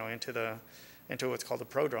 into what's called the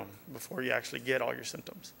prodrome before you actually get all your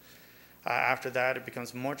symptoms. After that, it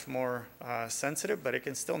becomes much more sensitive, but it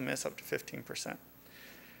can still miss up to 15%.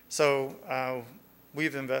 So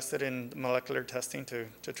we've invested in molecular testing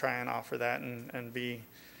to try and offer that and be,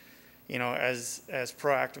 as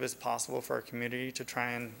proactive as possible for our community, to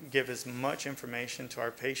try and give as much information to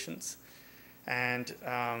our patients and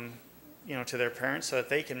to their parents, so that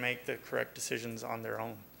they can make the correct decisions on their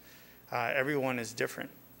own. Everyone is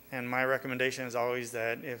different, and my recommendation is always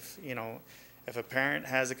that if a parent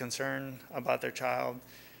has a concern about their child,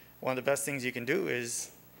 one of the best things you can do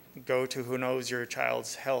is go to who knows your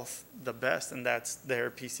child's health the best, and that's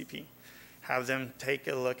their PCP. Have them take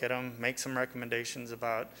a look at them, make some recommendations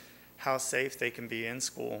about how safe they can be in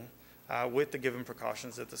school with the given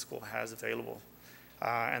precautions that the school has available.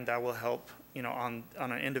 And that will help, on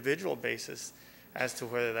an individual basis as to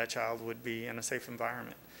whether that child would be in a safe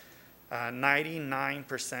environment.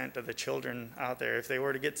 99% of the children out there, if they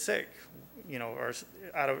were to get sick, or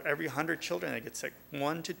out of every 100 children that get sick,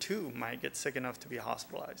 1 to 2 might get sick enough to be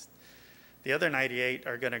hospitalized. The other 98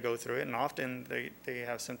 are going to go through it, and often they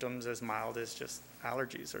have symptoms as mild as just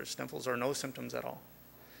allergies or sniffles, or no symptoms at all.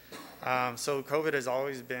 So COVID has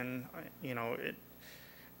always been,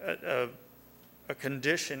 a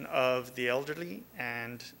condition of the elderly,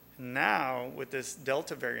 and now with this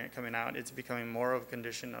Delta variant coming out, it's becoming more of a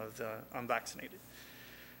condition of the unvaccinated.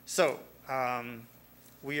 So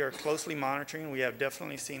we are closely monitoring. We have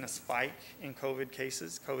definitely seen a spike in COVID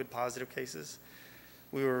cases, COVID positive cases.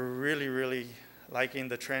 We were really, really liking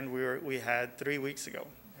the trend we had 3 weeks ago.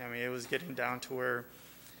 I mean, it was getting down to where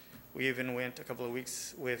we even went a couple of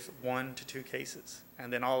weeks with 1 to 2 cases.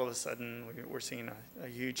 And then all of a sudden, we're seeing a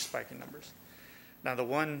huge spike in numbers. Now, the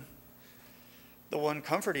one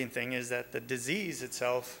comforting thing is that the disease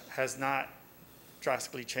itself has not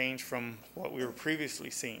drastically changed from what we were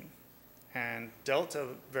previously seeing. And Delta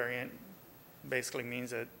variant basically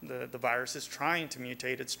means that the virus is trying to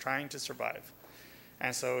mutate, it's trying to survive.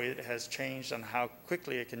 And so it has changed on how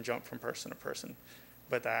quickly it can jump from person to person.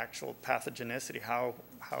 But the actual pathogenicity, how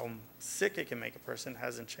sick it can make a person,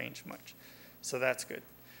 hasn't changed much. So that's good.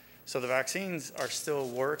 So the vaccines are still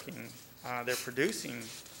working. They're producing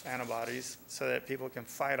antibodies so that people can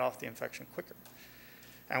fight off the infection quicker.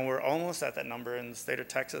 And we're almost at that number in the state of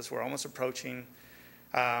Texas. We're almost approaching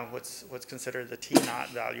what's considered the T0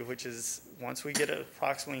 value, which is once we get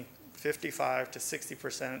approximately 55 to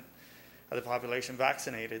 60% of the population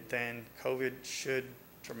vaccinated, then COVID should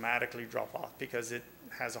dramatically drop off because it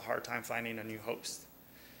has a hard time finding a new host.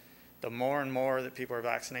 The more and more that people are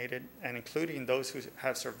vaccinated, and including those who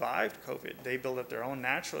have survived COVID, they build up their own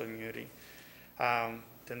natural immunity,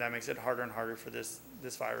 then that makes it harder and harder for this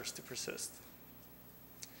virus to persist.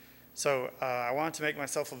 So I wanted to make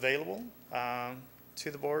myself available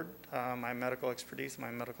to the board, my medical expertise, my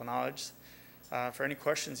medical knowledge, for any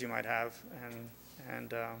questions you might have.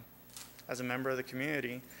 And as a member of the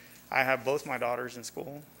community, I have both my daughters in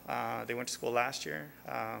school. They went to school last year.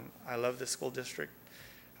 I love this school district.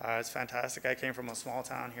 It's fantastic. I came from a small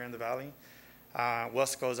town here in the valley.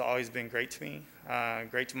 Weslaco has always been great to me,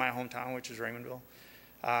 great to my hometown, which is Raymondville.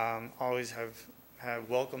 Always have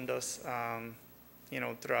welcomed us,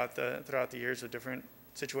 throughout the years of different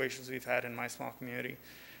situations we've had in my small community.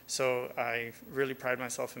 So I really pride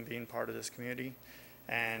myself in being part of this community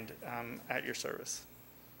and at your service.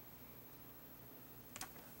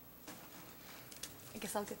 I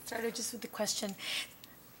guess I'll get started just with the question.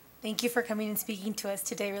 Thank you for coming and speaking to us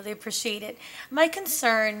today. Really appreciate it. My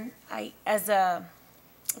concern, as a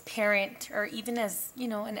parent or even as,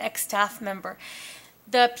 an ex-staff member,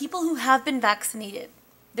 the people who have been vaccinated,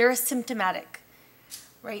 they're asymptomatic,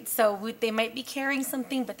 right? So they might be carrying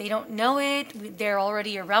something, but they don't know it. They're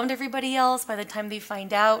already around everybody else by the time they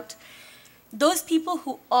find out. Those people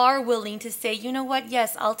who are willing to say, you know what,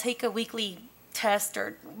 yes, I'll take a weekly test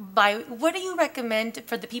what do you recommend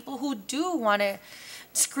for the people who do want to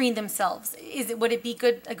screen themselves? Would it be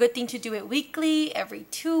a good thing to do it weekly, every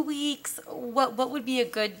 2 weeks? What would be a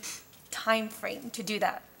good time frame to do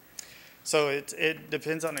that? So it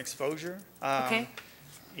depends on exposure. Okay.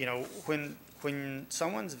 When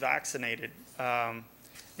someone's vaccinated,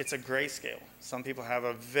 it's a gray scale. Some people have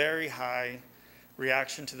a very high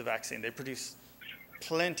reaction to the vaccine. They produce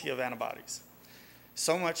plenty of antibodies.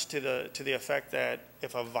 So much to the effect that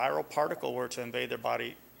if a viral particle were to invade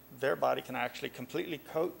their body can actually completely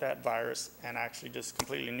coat that virus and actually just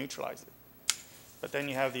completely neutralize it. But then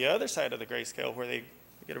you have the other side of the gray scale where they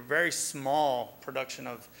get a very small production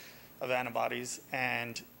of antibodies,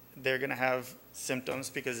 and they're going to have symptoms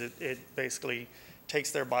because it basically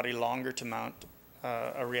takes their body longer to mount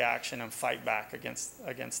a reaction and fight back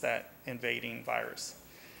against that invading virus.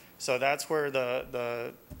 So that's where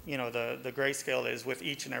the grayscale is with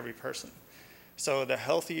each and every person. So the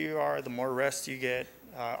healthier you are, the more rest you get,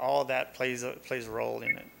 all of that plays a role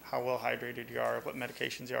in it. How well hydrated you are, what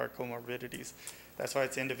medications you are, comorbidities. That's why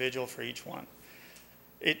it's individual for each one.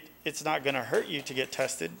 It's not going to hurt you to get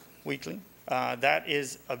tested weekly. That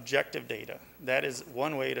is objective data. That is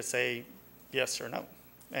one way to say yes or no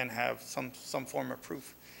and have some form of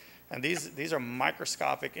proof. And these are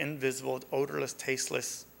microscopic, invisible, odorless,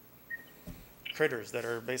 tasteless critters that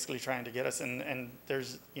are basically trying to get us. And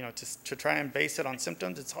there's, to try and base it on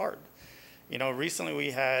symptoms, it's hard. Recently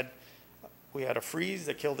we had a freeze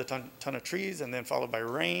that killed a ton of trees, and then followed by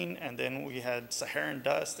rain, and then we had Saharan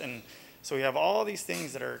dust. And so we have all these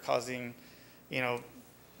things that are causing,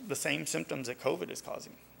 the same symptoms that COVID is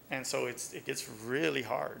causing. And so it gets really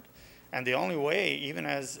hard. And the only way, even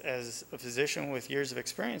as a physician with years of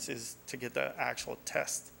experience, is to get the actual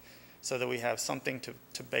test so that we have something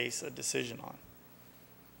to base a decision on.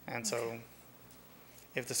 And so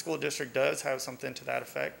if the school district does have something to that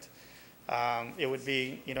effect, it would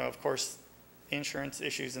be, of course, insurance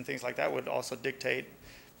issues and things like that would also dictate,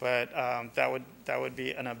 but that would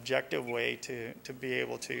be an objective way to be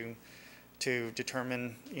able to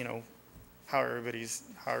determine, how everybody's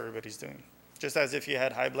doing. Just as if you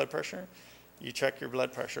had high blood pressure, you check your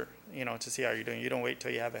blood pressure, to see how you're doing. You don't wait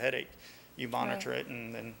till you have a headache. You monitor it,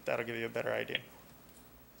 and then that'll give you a better idea.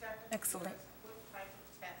 Excellent. What type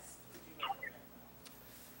of test would you recommend?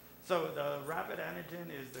 So the rapid antigen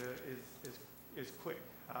is quick.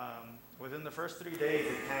 Within the first 3 days,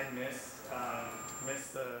 it can miss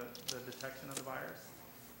the detection of the virus.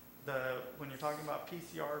 When you're talking about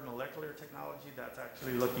PCR molecular technology, that's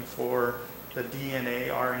actually looking for the DNA,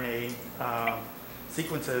 RNA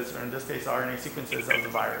sequences, or in this case, RNA sequences of the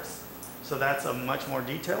virus. So that's a much more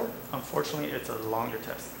detailed. Unfortunately, it's a longer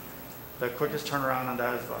test. The quickest turnaround on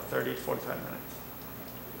that is about 30 to 45 minutes.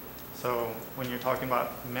 So when you're talking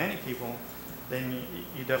about many people, then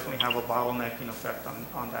you definitely have a bottlenecking effect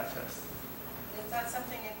on that test. Is that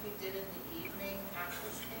something if we did in the evening after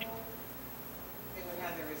school, they would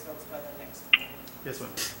have the results by the next morning? Yes,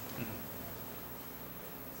 ma'am.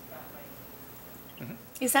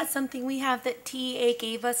 Is that something we have that TEA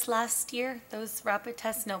gave us last year, those rapid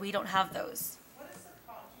tests? No, we don't have those. What is the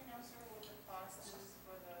cost, do you know, sir, what the cost is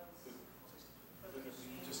for those, for the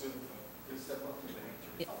machines?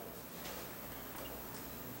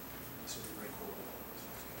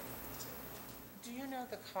 Do you know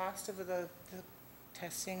the cost of the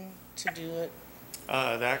testing to do it?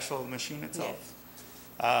 The actual machine itself?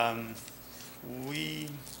 Yes.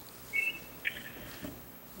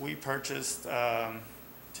 We purchased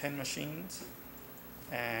 10 machines,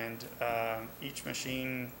 and each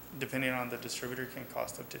machine, depending on the distributor, can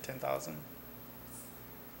cost up to $10,000.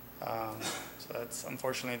 So that's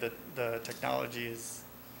unfortunately the technology is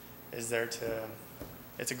there to.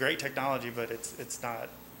 It's a great technology, but it's not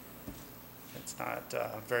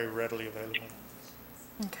very readily available.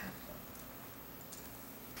 Okay.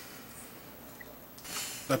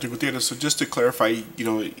 Dr. Gutierrez, so just to clarify,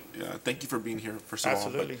 thank you for being here, first of all.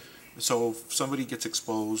 Absolutely. So if somebody gets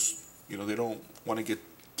exposed, they don't want to get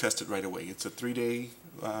tested right away. It's a 3-day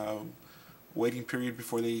waiting period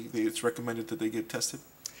before it's recommended that they get tested?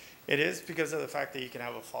 It is because of the fact that you can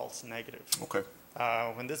have a false negative. Okay.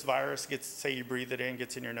 When this virus gets, say you breathe it in,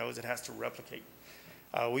 gets in your nose, it has to replicate.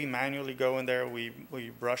 We manually go in there, we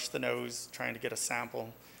brush the nose trying to get a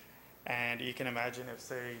sample. And you can imagine if,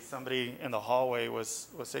 say, somebody in the hallway was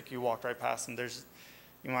sick, you walked right past them,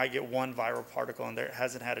 you might get one viral particle in there. It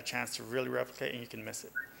hasn't had a chance to really replicate, and you can miss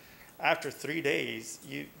it. After 3 days,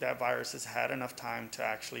 that virus has had enough time to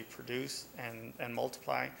actually produce and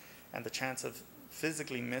multiply, and the chance of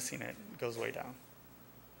physically missing it goes way down.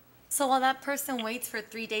 So while that person waits for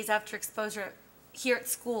 3 days after exposure here at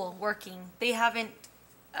school working, they haven't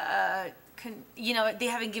they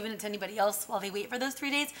haven't given it to anybody else while they wait for those 3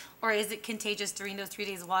 days, or is it contagious during those 3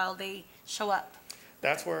 days while they show up?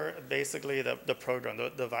 That's where basically the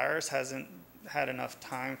prodrome, the virus hasn't had enough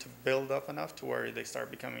time to build up enough to where they start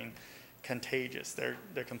becoming contagious.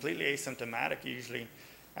 They're completely asymptomatic usually,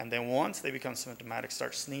 and then once they become symptomatic,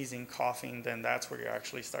 start sneezing, coughing, then that's where you're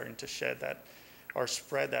actually starting to shed that or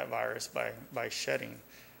spread that virus by shedding.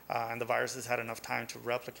 And the virus has had enough time to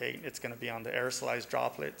replicate. It's going to be on the aerosolized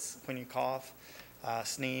droplets when you cough,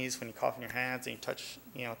 sneeze, when you cough in your hands and you touch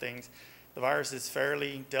things. The virus is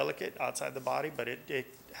fairly delicate outside the body, but it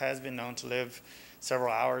has been known to live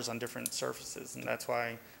several hours on different surfaces, and that's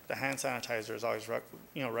why the hand sanitizer is always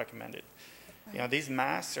recommended. These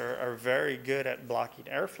masks are very good at blocking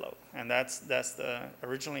airflow, and that's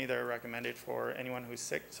originally they're recommended for anyone who's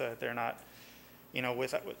sick, so that they're not,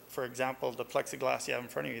 for example, the plexiglass you have in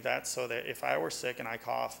front of you, that's so that if I were sick and I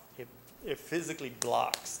cough, it physically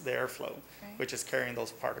blocks the airflow, which is carrying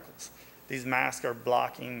those particles. These masks are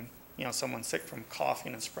blocking, someone sick from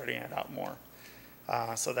coughing and spreading it out more.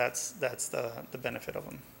 So that's the benefit of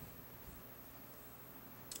them.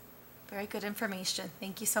 Very good information.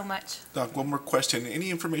 Thank you so much. Doc, one more question. Any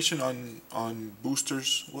information on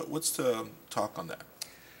boosters? What's the talk on that?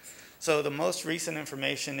 So the most recent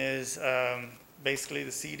information is basically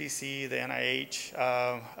the CDC, the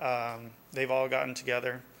NIH, they've all gotten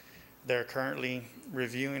together. They're currently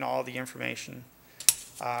reviewing all the information.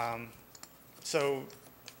 So,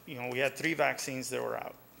 we had 3 vaccines that were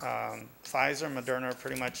out. Pfizer and Moderna are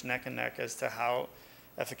pretty much neck and neck as to how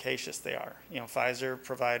efficacious they are. Pfizer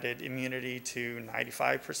provided immunity to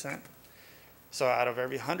 95%. So out of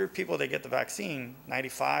every 100 people that get the vaccine,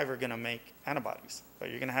 95 are going to make antibodies, but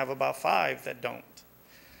you're going to have about 5 that don't.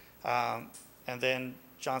 And then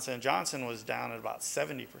Johnson & Johnson was down at about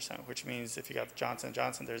 70%, which means if you got Johnson &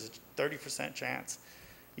 Johnson, there's a 30% chance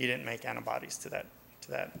you didn't make antibodies to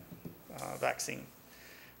that vaccine.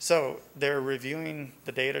 So they're reviewing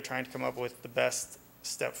the data, trying to come up with the best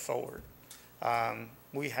step forward.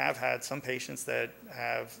 We have had some patients that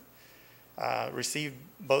have received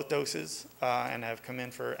both doses and have come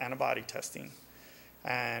in for antibody testing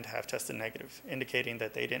and have tested negative, indicating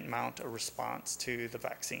that they didn't mount a response to the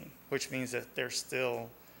vaccine, which means that they're still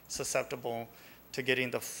susceptible to getting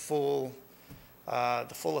the full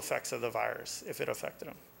effects of the virus if it affected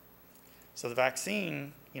them. So the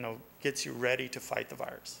vaccine, gets you ready to fight the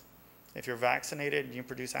virus. If you're vaccinated and you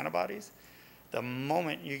produce antibodies, the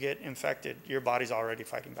moment you get infected, your body's already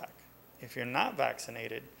fighting back. If you're not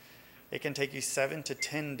vaccinated, it can take you 7 to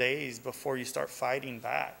 10 days before you start fighting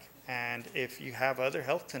back. And if you have other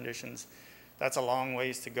health conditions, that's a long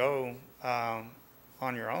ways to go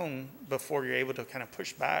on your own before you're able to kind of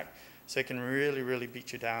push back. So it can really, really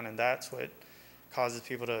beat you down. And that's what causes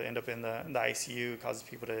people to end up in the ICU, causes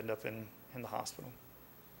people to end up in the hospital.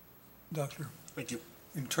 Doctor. Thank you.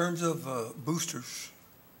 In terms of boosters,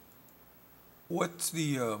 what's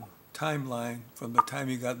the timeline from the time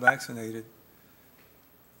you got vaccinated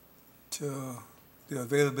to the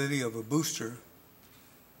availability of a booster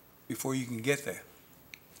before you can get there?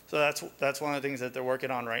 So that's one of the things that they're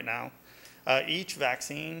working on right now. Each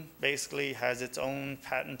vaccine basically has its own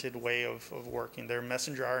patented way of working. They're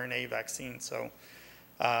messenger RNA vaccines, so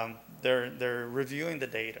they're reviewing the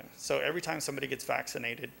data. So every time somebody gets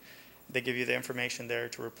vaccinated, they give you the information there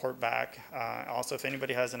to report back. Also, if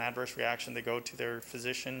anybody has an adverse reaction, they go to their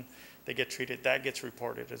physician, they get treated, that gets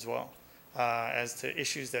reported as well as to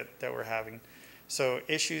issues that we're having. So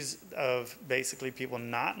issues of basically people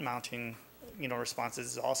not mounting, responses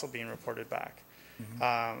is also being reported back.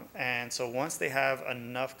 Mm-hmm. And so once they have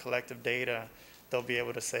enough collective data, they'll be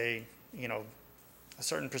able to say, a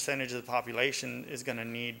certain percentage of the population is going to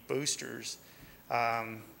need boosters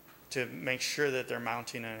to make sure that they're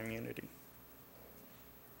mounting an immunity.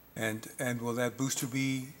 And will that booster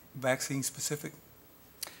be vaccine specific?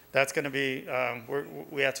 That's going to be,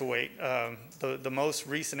 we have to wait. The most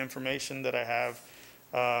recent information that I have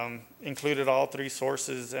included all 3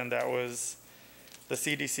 sources, and that was the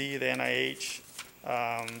CDC, the NIH,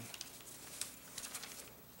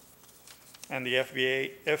 and the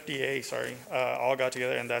FDA, all got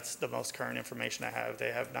together, and that's the most current information I have.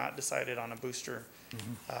 They have not decided on a booster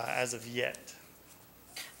as of yet.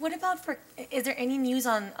 What about is there any news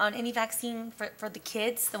on any vaccine for the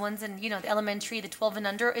kids, the ones in, the elementary, the 12 and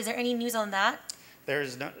under? Is there any news on that?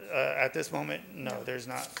 There's no, at this moment, no, there's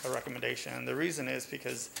not a recommendation. And the reason is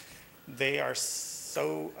because they are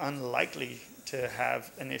so unlikely to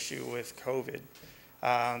have an issue with COVID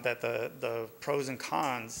that the pros and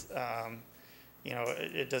cons,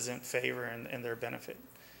 it doesn't favor in their benefit.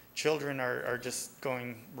 Children are just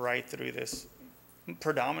going right through this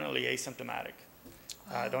predominantly asymptomatic.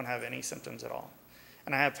 Don't have any symptoms at all.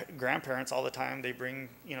 And I have grandparents all the time. They bring,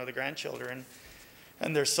 the grandchildren,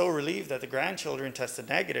 and they're so relieved that the grandchildren tested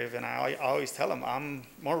negative. And I always tell them, I'm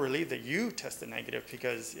more relieved that you tested negative,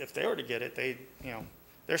 because if they were to get it,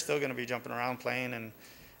 they're still going to be jumping around playing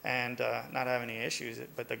and not have any issues.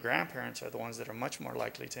 But the grandparents are the ones that are much more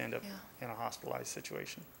likely to end up in a hospitalized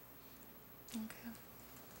situation. Okay.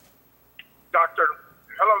 Doctor,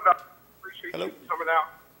 hello, Doctor. Appreciate you coming out.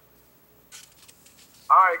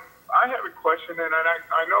 I have a question, and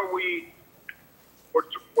I know we're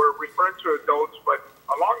referring to adults, but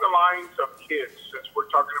along the lines of kids, since we're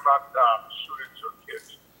talking about students or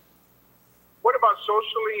kids. What about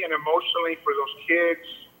socially and emotionally for those kids?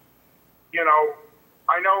 You know,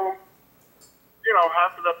 I know, you know,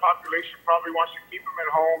 half of the population probably wants to keep them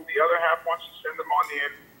at home. The other half wants to send them on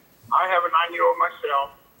in. I have a 9-year-old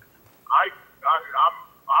myself.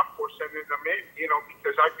 I'm for sending them in, you know,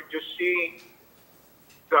 because I could just see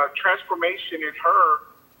the transformation in her.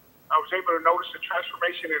 I was able to notice the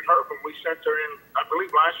transformation in her when we sent her in, I believe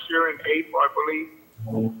last year in April, I believe,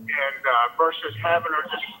 and versus having her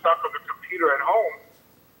just stuck on the computer at home,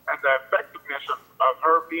 and the effectiveness of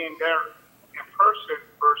her being there in person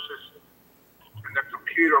versus in the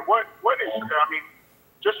computer. What is, I mean,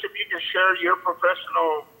 just if you can share your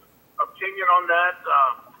professional opinion on that,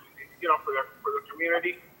 you know, for the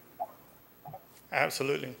community.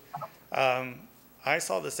 Absolutely. I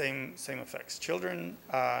saw the same effects. Children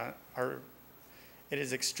it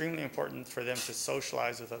is extremely important for them to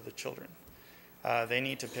socialize with other children. They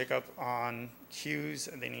need to pick up on cues,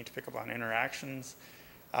 and they need to pick up on interactions.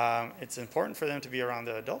 It's important for them to be around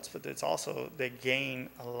the adults, but it's also, they gain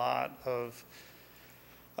a lot of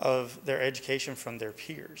their education from their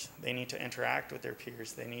peers. They need to interact with their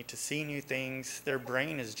peers. They need to see new things. Their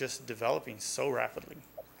brain is just developing so rapidly,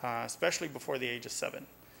 especially before the age of 7.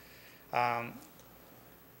 And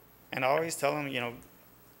I always tell them, you know,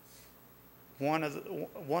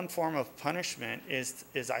 one form of punishment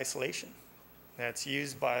is isolation. That's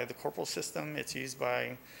used by the corporal system. It's used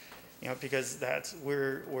by, you know, because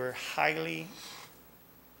we're highly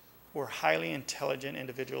intelligent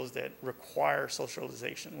individuals that require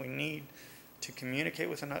socialization. We need to communicate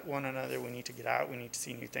with one another. We need to get out. We need to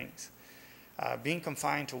see new things. Being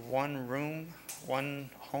confined to one room, one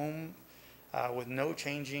home, with no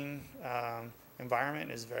changing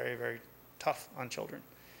environment is very, very tough on children.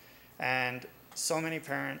 And so many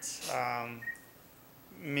parents,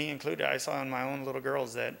 me included, I saw in my own little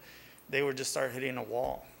girls that they would just start hitting a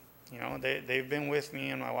wall. You know, they've been with me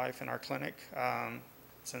and my wife in our clinic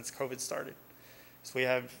since COVID started. So we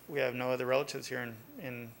have no other relatives here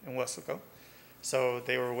in Weslaco. So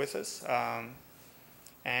they were with us.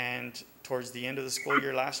 And towards the end of the school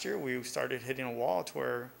year last year, we started hitting a wall to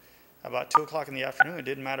where about 2 o'clock in the afternoon, it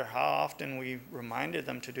didn't matter how often we reminded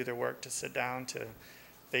them to do their work, to sit down,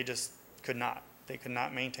 they just could not. They could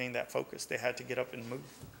not maintain that focus. They had to get up and move.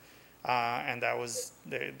 And that was,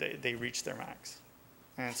 they reached their max.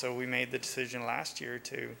 And so we made the decision last year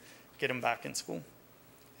to get them back in school.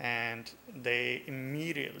 And they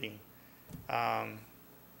immediately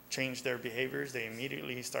changed their behaviors. They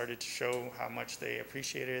immediately started to show how much they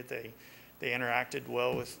appreciated it. They interacted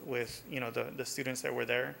well with you know, the students that were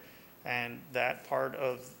there. And that part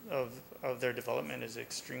of their development is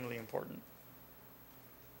extremely important.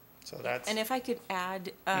 So that's. And if I could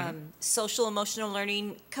add, social emotional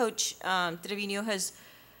learning, Coach Trevino has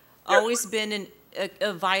always been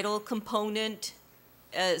a vital component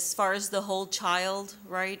as far as the whole child,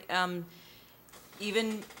 right?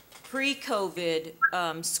 Even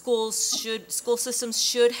pre-COVID, school systems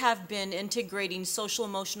should have been integrating social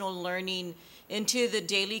emotional learning into the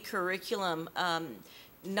daily curriculum.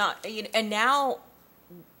 And now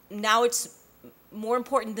it's more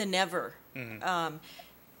important than ever. Mm-hmm.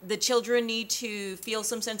 The children need to feel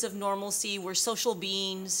some sense of normalcy. We're social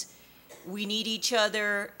beings. We need each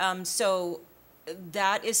other. So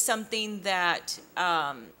that is something that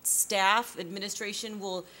staff, administration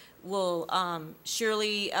will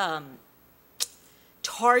surely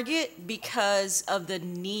target because of the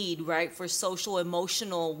need, right, for social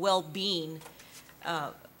emotional well-being,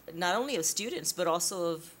 not only of students, but also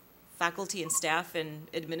of faculty and staff and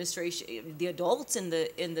administration, the adults in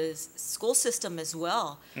the school system as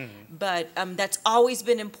well. Mm-hmm. But that's always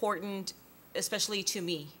been important, especially to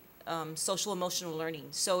me, social emotional learning.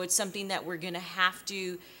 So it's something that we're going to have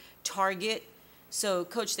to target. So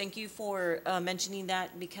Coach, thank you for mentioning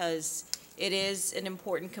that, because it is an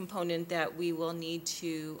important component that we will need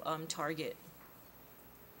to target.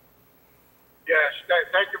 Yes,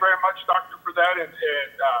 thank you very much, Doctor, for that, and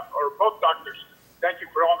or both doctors. Thank you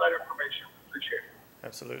for all that information. Appreciate it.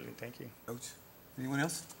 Absolutely. Thank you. Coach, anyone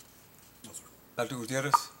else? No, sir. Dr.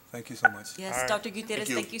 Gutierrez, thank you so much. Yes, right. Dr. Gutierrez,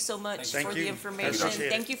 thank you so much for the information.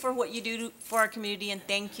 Thank you for what you do for our community, and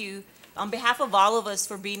thank you on behalf of all of us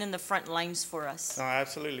for being in the front lines for us. No,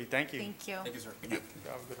 absolutely. Thank you. Thank you. Thank you, sir. Thank you.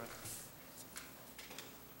 Have a good one.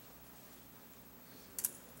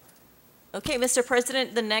 Okay, Mr.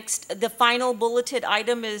 President, the final bulleted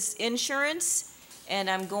item is insurance, and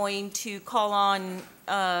I'm going to call on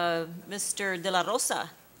Mr. De La Rosa.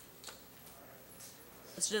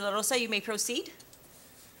 Mr. De La Rosa, you may proceed.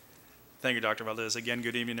 Thank you, Dr. Valdez. Again,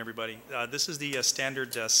 good evening, everybody. This is the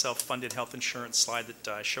standard self-funded health insurance slide that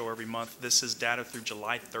I show every month. This is data through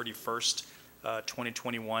July 31st,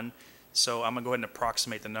 2021. So I'm going to go ahead and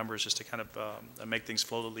approximate the numbers just to kind of make things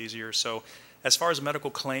flow a little easier. So as far as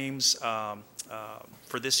medical claims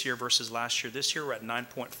for this year versus last year, this year we're at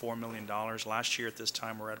 $9.4 million. Last year at this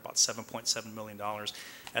time we're at about $7.7 million.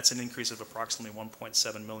 That's an increase of approximately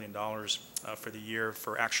 $1.7 million for the year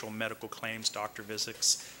for actual medical claims, doctor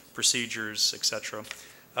visits, procedures, etc.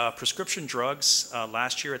 Prescription drugs,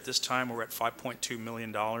 last year at this time we're at $5.2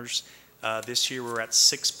 million. This year we're at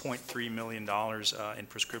 $6.3 million in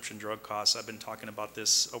prescription drug costs. I've been talking about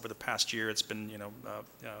this over the past year. It's been,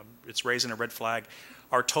 it's raising a red flag.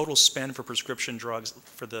 Our total spend for prescription drugs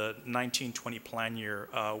for the 19-20 plan year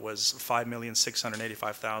was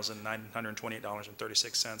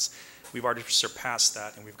 $5,685,928.36. We've already surpassed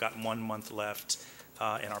that, and we've got 1 month left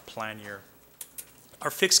in our plan year. Our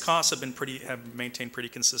fixed costs have maintained pretty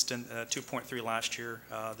consistent. 2.3 last year.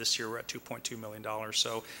 This year we're at $2.2 million.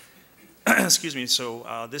 So, excuse me.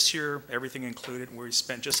 So this year, everything included, we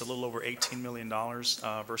spent just a little over $18 million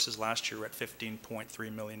versus last year we're at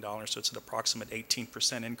 $15.3 million. So it's an approximate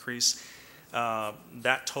 18% increase.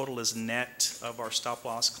 That total is net of our stop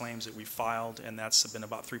loss claims that we filed, and that's been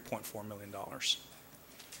about $3.4 million.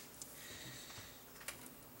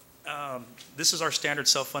 This is our standard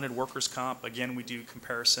self-funded workers' comp. Again, we do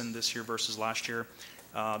comparison this year versus last year.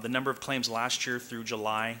 The number of claims last year through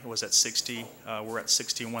July was at 60. We're at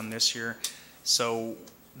 61 this year. So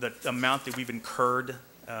the amount that we've incurred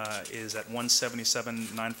is at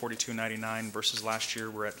 $177,942.99 versus last year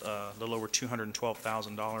we're at a little over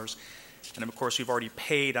 $212,000. And of course, we've already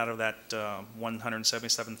paid out of that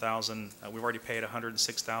 $177,000. We've already paid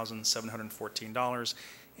 $106,714.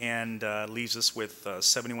 And leaves us with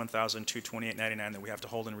 $71,228.99 that we have to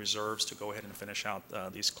hold in reserves to go ahead and finish out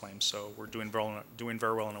these claims. So we're doing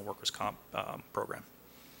very well in a workers' comp program.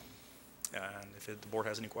 And if the board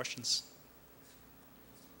has any questions.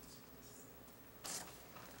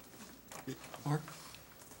 Mark?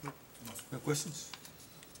 No questions?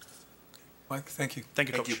 Mike, thank you. Thank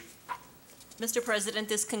you, Coach. Mr. President,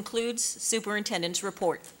 this concludes Superintendent's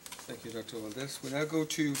report. Thank you, Dr. Valdez. We now go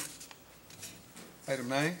to Item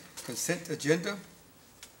 9, consent agenda.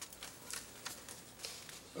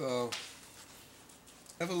 Have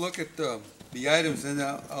a look at the items, and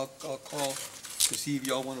I'll call to see if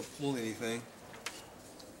y'all want to pull anything.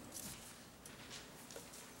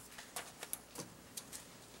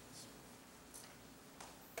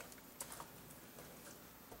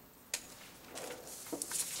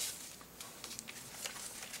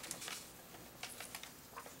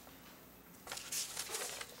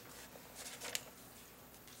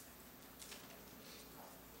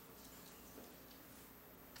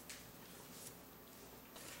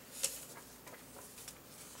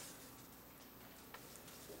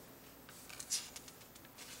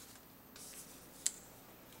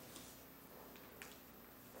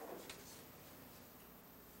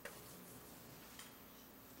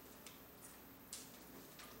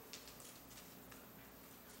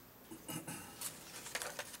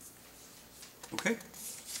 Okay.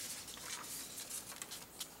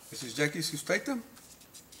 Mrs. Jackie Sustaita?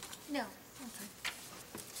 No. Okay.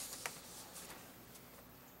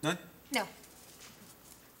 None? No.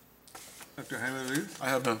 Dr. Jaime Rodriguez? I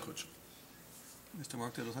have none, Coach. Mr.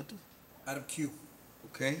 Mark de los Santos? Item Q.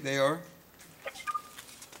 Okay, they are?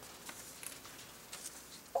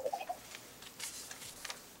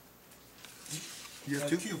 You have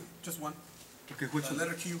two? Q, just one. Okay, which one?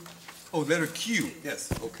 Letter Q. Oh, letter Q.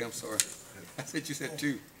 Yes. Okay, I'm sorry. I said you said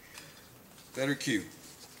two. Letter Q.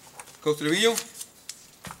 Coach Trevino?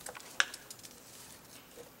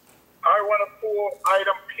 I want to pull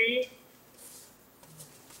item P,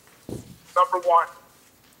 number 1.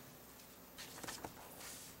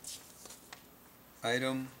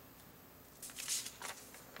 Item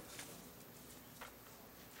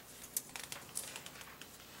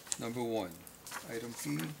number 1. Item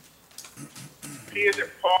P. P is in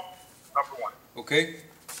Paul, number 1. Okay.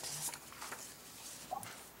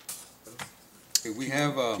 Okay, we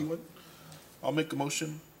have, I'll make a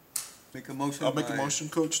motion. make a motion. I'll make a by- motion,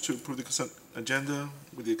 Coach, to approve the consent agenda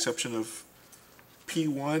with the exception of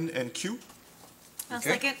P1 and Q. I'll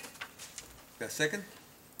Okay. second. Got a second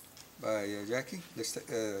by Jackie. Let's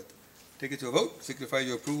take it to a vote. Signify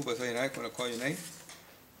your approval by saying aye when I call your name.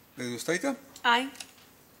 Mrs. Ustaita? Aye.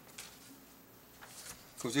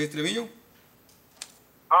 Jose Trevino?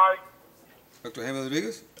 Aye. Dr. Jaime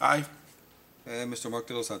Rodriguez? Aye. And Mr. Mark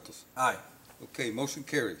de los Santos? Aye. Okay, motion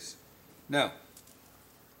carries. Now,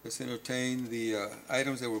 let's entertain the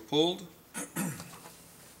items that were pulled.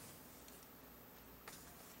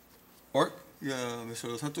 Yeah, Mr.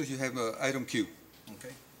 Dos Santos, you have item Q.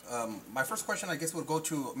 Okay. My first question, I guess, would go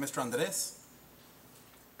to Mr. Andres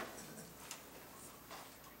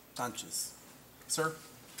Sanchez. Sir,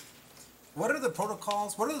 what are the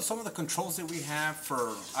protocols, what are some of the controls that we have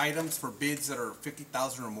for items, for bids that are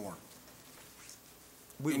 50,000 or more?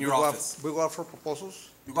 In your office? We go out for proposals?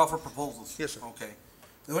 You go out for proposals? Yes, sir. Okay.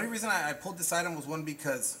 The only reason I pulled this item was one,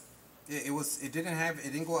 because it didn't have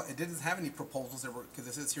any proposals that were, because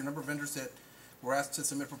it says here, number of vendors that were asked to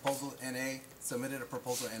submit proposal NA, submitted a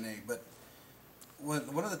proposal NA. But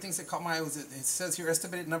one of the things that caught my eye was it says here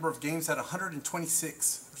estimated number of games at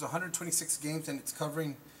 126. There's 126 games, and it's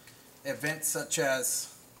covering events such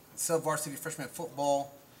as sub-varsity freshman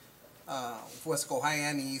football, Weslaco High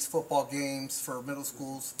and East football games for middle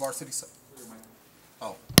schools,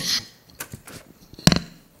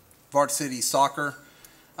 varsity soccer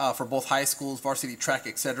for both high schools, varsity track,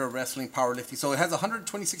 etc., wrestling, powerlifting. So it has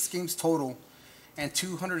 126 games total and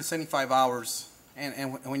 275 hours.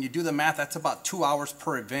 And when you do the math, that's about 2 hours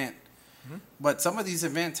per event. Mm-hmm. But some of these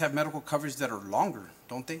events have medical coverage that are longer,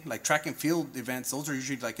 don't they? Like track and field events, those are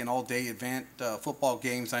usually like an all-day event. Football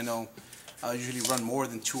games, I know, usually run more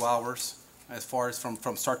than 2 hours as far as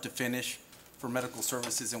from start to finish for medical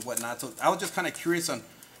services and whatnot. So I was just kind of curious on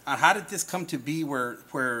how did this come to be where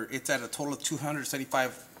it's at a total of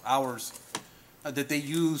 275 hours? Did they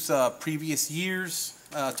use previous years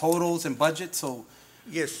totals and budgets? So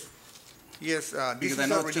yes. Yes, because I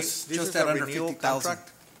know it's just at under 50,000.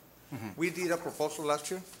 Mm-hmm. We did a proposal last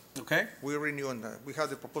year. Okay. We renewed, we have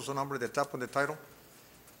the proposal number at the top of the title.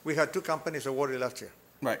 We had 2 companies awarded last year.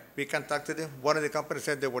 Right. We contacted them. One of the companies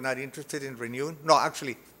said they were not interested in renewing. No,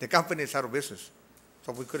 actually, the company is out of business.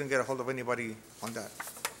 So we couldn't get a hold of anybody on that.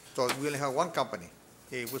 So we only have one company.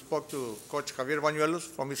 We spoke to Coach Javier Bañuelos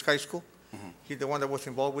from his high school. Mm-hmm. He's the one that was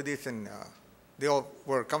involved with this, and they all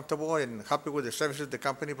were comfortable and happy with the services the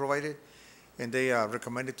company provided, and they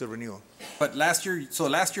recommended to renew. But last year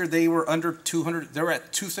they were under 200, they were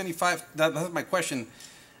at 275, that's my question.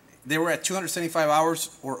 They were at 275 hours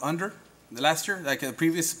or under the last year, like the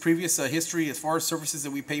previous history as far as services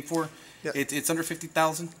that we paid for, yeah. It's under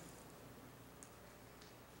 50,000?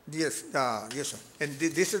 Yes, yes, sir. And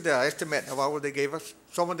this is the estimate of hours they gave us.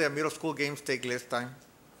 Some of the middle school games take less time.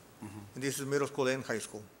 Mm-hmm. And this is middle school and high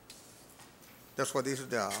school. That's why this is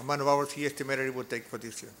the amount of hours he estimated it would take for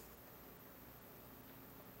this year.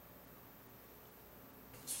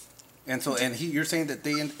 And so, you're saying that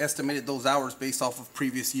they estimated those hours based off of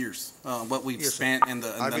previous years, what we've spent and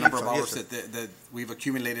the number of hours that we've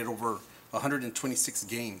accumulated over 126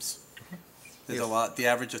 games. There's a lot, the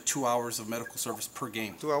average of 2 hours of medical service per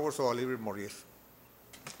game. 2 hours or a little bit more, yes.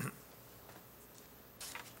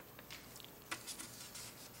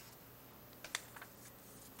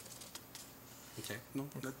 Okay, no,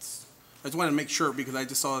 I just wanted to make sure because I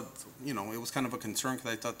just saw, it was kind of a concern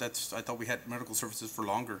because I thought we had medical services for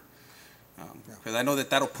longer. Because I know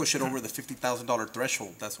that'll push it over the $50,000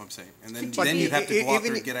 threshold. That's what I'm saying. And then you'd have to go out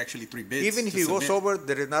there and get actually 3 bids. Even if it goes over,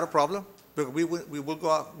 there is not a problem. But we will go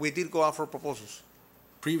out. We did go out for proposals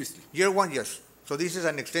previously. Year 1, yes. So this is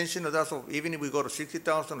an extension of that. So even if we go to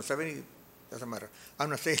 60,000 or 70, doesn't matter. I'm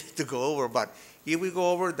not saying to go over, but if we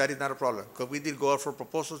go over, that is not a problem because we did go out for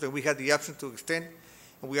proposals and we had the option to extend,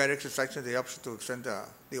 and we are exercising the option to extend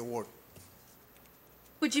the award.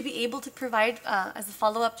 Would you be able to provide, as a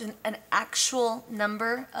follow-up, an actual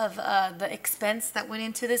number of the expense that went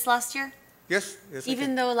into this last year? Yes.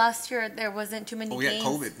 Even though last year there wasn't too many games,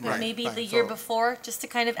 COVID, but right. maybe the year before, just to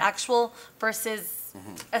kind of actual versus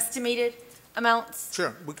estimated amounts?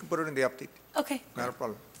 Sure, we can put it in the update. Okay. Not a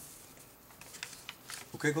problem.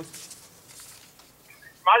 Okay, good.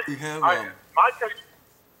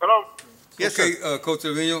 Hello? Yes, okay, sir. Coach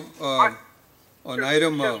Trevino, on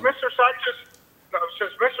item...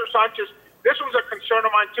 Since Mr. Sanchez, this was a concern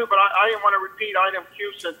of mine too, but I didn't want to repeat item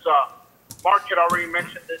Q since Mark had already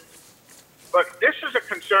mentioned it. But this is a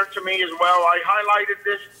concern to me as well. I highlighted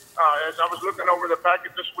this as I was looking over the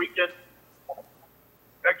packet this weekend.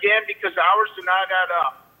 Again, because the hours do not add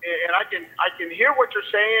up. And I can hear what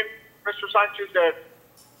you're saying, Mr. Sanchez, that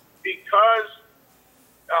because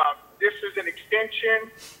this is an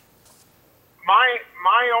extension,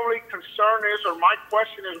 my only concern is, or my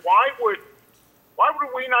question is, why would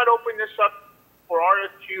we not open this up for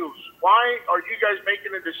RFQs? Why are you guys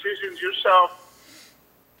making the decisions yourself?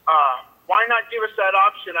 Why not give us that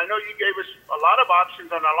option? I know you gave us a lot of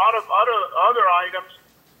options on a lot of other items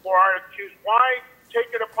for RFQs. Why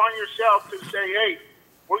take it upon yourself to say, hey,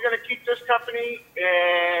 we're going to keep this company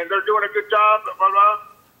and they're doing a good job, blah, blah, blah.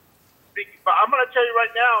 But I'm going to tell you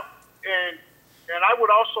right now, and I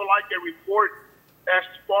would also like a report as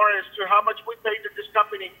far as to how much we paid to this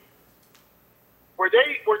company. Were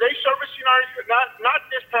they servicing our, not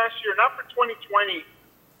this past year, not for 2020,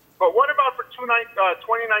 but what about for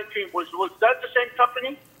 2019? Was that the same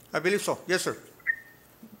company? I believe so. Yes, sir.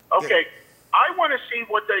 Okay. I want to see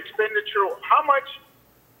what the expenditure, how much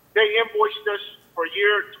they invoiced us for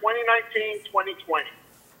year 2019, 2020.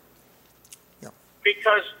 Yeah.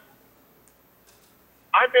 Because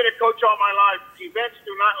I've been a coach all my life. Events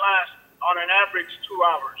do not last on an average 2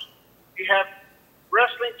 hours. You have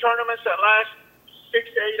wrestling tournaments that last 6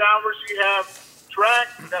 to 8 hours. You have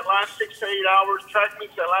track that lasts 6 to 8 hours, track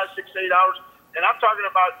meets that last 6 to 8 hours. And I'm talking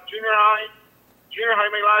about junior high. Junior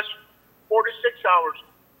high may last 4 to 6 hours.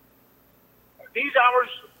 These hours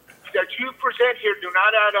that you present here do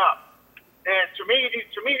not add up. And to me,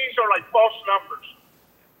 these are like false numbers.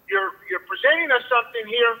 You're presenting us something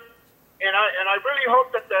here, and I really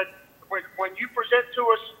hope that when you present to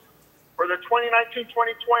us for the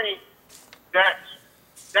 2019-2020, that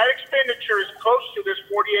expenditure is close to this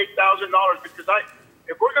 $48,000, because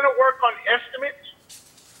if we're going to work on estimates,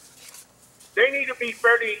 they need to be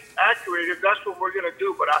fairly accurate if that's what we're going to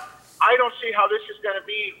do. But I don't see how this is going to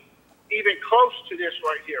be even close to this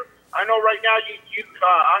right here. I know right now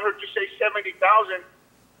I heard you say 70,000.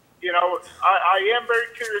 You know, I am very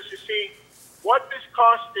curious to see what this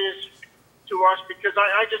cost is to us, because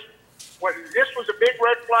this was a big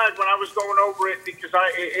red flag when I was going over it, because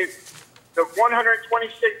the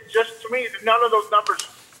 126, just to me, none of those numbers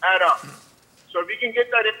add up. So if you can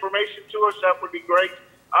get that information to us, that would be great.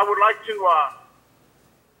 I would like to,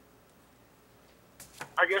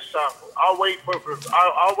 I guess I'll wait for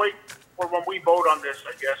when we vote on this,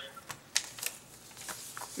 I guess.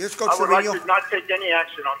 Yes, Coach I would like Trevino. to not take any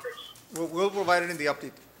action on this. We'll provide it in the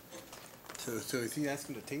update. So is he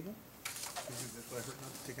asking to table? That's what I heard,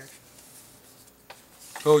 not to take action.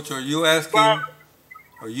 Coach, are you asking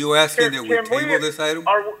that we table this item?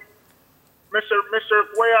 Mr.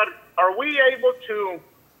 Cuellar, are we able to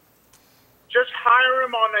just hire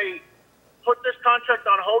him put this contract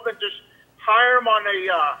on hold and just hire him on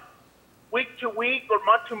a week-to-week or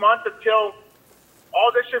month-to-month until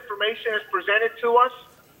all this information is presented to us?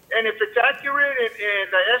 And if it's accurate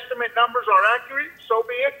and the estimate numbers are accurate, so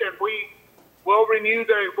be it. Then we'll renew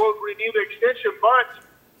the extension. But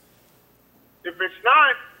if it's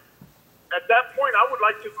not, at that point, I would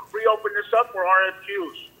like to reopen this up for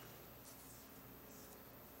RFQs.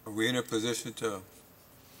 Are we in a position to,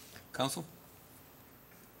 counsel?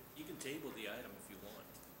 You can table the item if you want.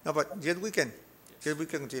 No, but yet we can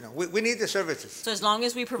continue. We need the services. So as long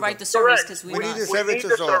as we provide the service, because We need the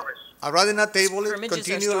services, so I'd rather not table it, Scrimmages are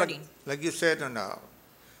continue starting. like you said, and,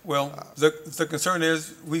 Well, the concern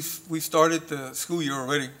is, we started the school year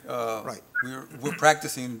already. Right. We're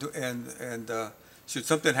practicing, and should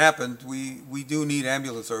something happen, we do need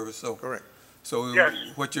ambulance service, so. Correct. So Yes.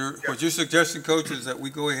 what you're suggesting, Coach, is that we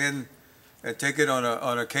go ahead and take it on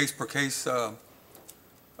a case-per-case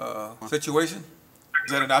situation? Is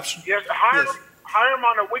that an option? Yes, hire them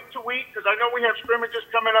on a week-to-week, because I know we have scrimmages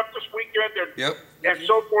coming up this weekend and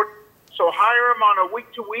so forth. So hire them on a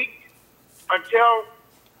week-to-week until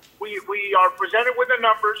we are presented with the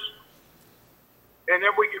numbers, and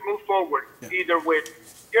then we can move forward, either with,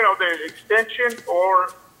 the extension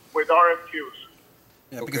or with RFQs.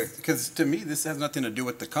 Yeah, because to me, this has nothing to do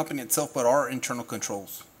with the company itself, but our internal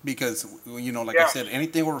controls. Because, I said,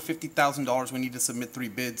 anything over $50,000, we need to submit 3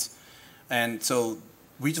 bids. And so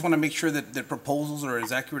we just want to make sure that the proposals are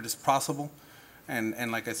as accurate as possible.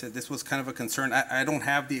 And like I said, this was kind of a concern. I don't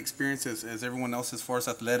have the experience as everyone else as far as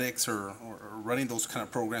athletics or running those kind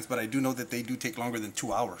of programs, but I do know that they do take longer than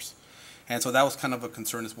 2 hours. And so that was kind of a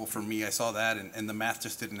concern as well for me. I saw that, and the math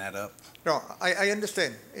just didn't add up. no, I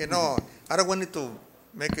understand. I don't want it to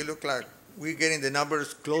make it look like we're getting the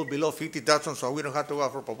numbers close below 50,000, so we don't have to go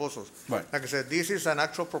out for proposals. Right. Like I said, this is an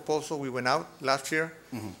actual proposal. We went out last year.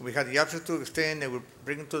 Mm-hmm. We had the option to extend, and we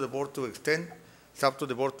bring it to the board to extend. It's up to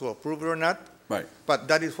the board to approve it or not. Right. But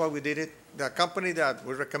that is why we did it. The company that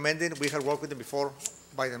we recommended, we had worked with them before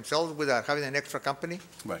by themselves without having an extra company.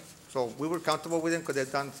 Right. So we were comfortable with them because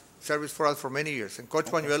they've done service for us for many years. And Coach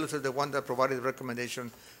Bañuelos is the one that provided the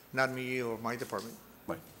recommendation, not me or my department.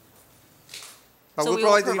 Right. But So we'll we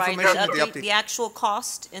will provide the provide information in the update. the actual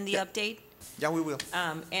cost in the update. Yeah, we will.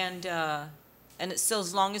 And it's still,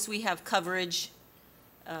 as long as we have coverage.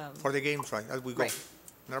 For the games, right, as we go. Right.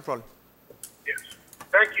 Not a problem. Yes.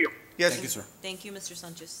 Thank you. Yes. Thank you, sir. Thank you, Mr.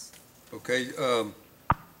 Sanchez. Okay,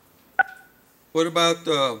 what about,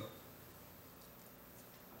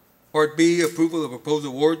 Part B, approval of proposed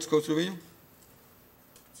awards, Coach Trevino?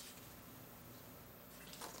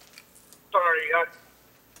 Sorry,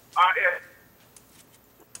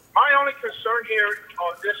 My only concern here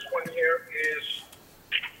on this one here is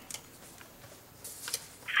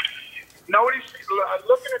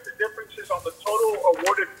looking at the differences on the total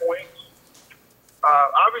awarded points.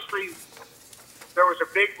 Obviously, there was a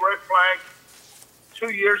big red flag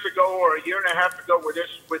 2 years ago or a year and a half ago with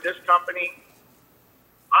this company.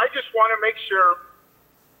 I just want to make sure.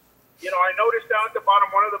 I noticed down at the bottom,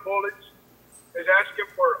 one of the bullets is asking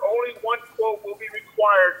for only one quote will be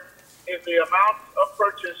required if the amount of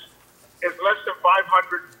purchase is less than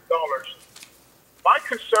 $500. My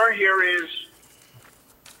concern here is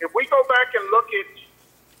if we go back and look at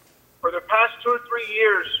for the past 2 or 3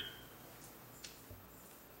 years,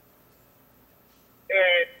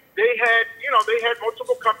 and they had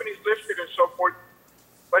multiple companies listed and so forth,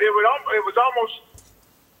 but it was almost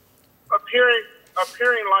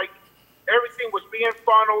appearing like everything was being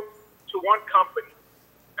funneled to one company.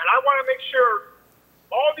 And I want to make sure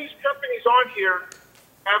all these companies on here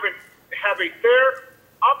have a fair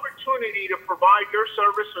opportunity to provide their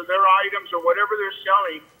service or their items or whatever they're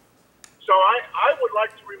selling. So I would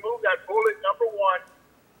like to remove that bullet number 1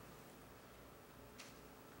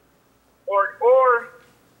 or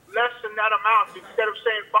less than that amount. Instead of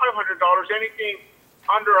saying $500, anything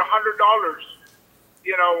under $100,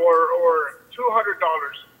 or $200,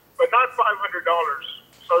 but not $500.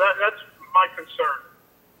 So that's my concern.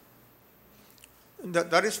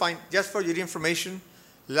 That is fine. Just for your information,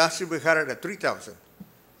 last year we had it at $3,000.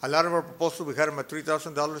 A lot of our proposals, we had them at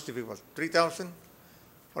 $3,000. If it was $3,000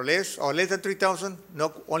 or less than $3,000,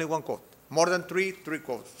 no, only one quote. More than three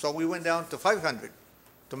quotes. So we went down to $500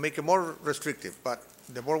 to make it more restrictive. But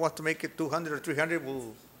the board wants to make it $200 or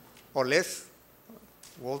 $300 or less,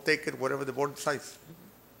 we'll take it whatever the board decides.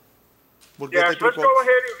 We'll get Let's go ahead,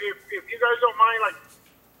 if you guys don't mind,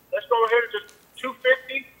 let's go ahead and just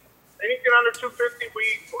 250. Anything under 250,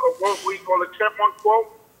 we will accept one quote.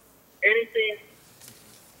 Anything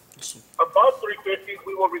above 350,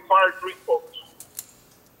 we will require 3 quotes.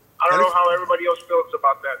 I don't know how everybody else feels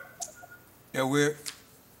about that. Yeah,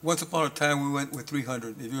 once upon a time, we went with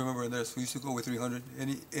 300. If you remember this, we used to go with 300.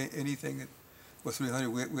 Anything that was 300,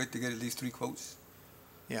 we had to get at least 3 quotes.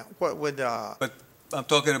 Yeah, but I'm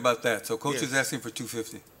talking about that. So Coach is asking for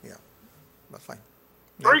 250. Yeah, that's fine.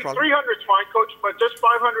 300 is fine, Coach, but just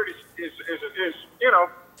 500 is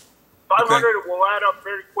 500 will add up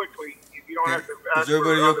very quickly if you don't have to ask. Is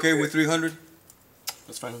everybody okay with 300?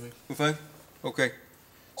 That's fine with me. We're fine? Okay.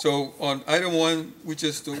 So on item 1, we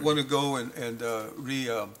just want to go and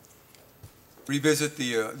revisit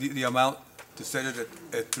the amount to set it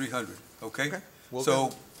at 300. Okay?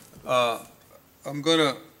 So I'm going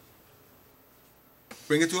to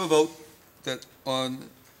bring it to a vote that on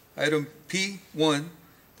item P1,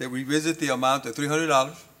 that we revisit the amount of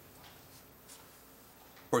 $300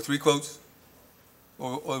 for 3 quotes,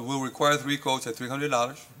 or will require 3 quotes at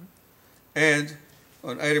 $300. And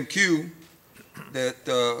on item Q,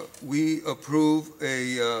 that we approve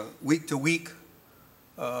a week-to-week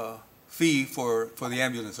fee for the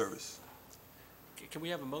ambulance service. Can we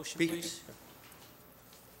have a motion, please?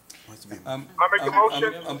 I make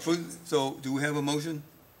a motion. So do we have a motion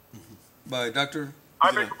by Dr.?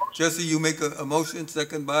 I make a motion. Jesse, you make a motion,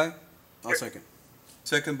 second by? I'll second.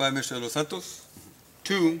 Second by Mr. Los Santos.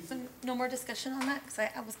 2. So no more discussion on that? Because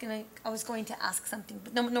I was going to ask something,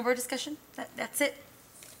 but no more discussion? That's it?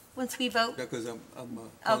 Once we vote? Yeah, because I'm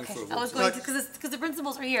calling Okay, for a vote. I was going to, because the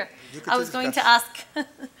principals are here. You could I was going to discuss. ask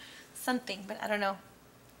something, but I don't know.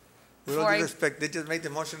 We don't expect, they just made the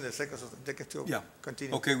motion in the second, so they can still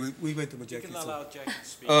continue. Okay, we went to You Jackie. can allow Jackie to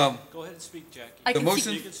speak. Um, Go ahead and speak, Jackie. I can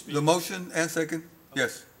motion, speak. the motion and second,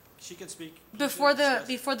 yes. She can speak. Before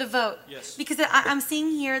the vote. Yes. Because I'm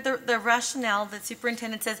seeing here the rationale, the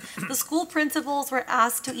superintendent says, the school principals were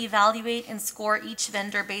asked to evaluate and score each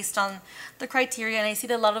vendor based on the criteria, and I see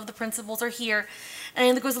that a lot of the principals are here,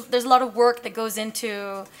 and there's a lot of work that goes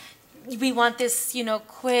into, we want this,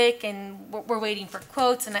 quick, and we're waiting for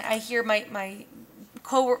quotes, and I hear my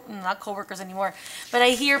not coworkers anymore, but I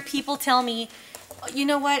hear people tell me, you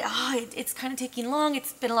know what, it's kind of taking long,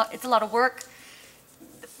 it's a lot of work.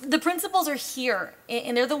 The principals are here,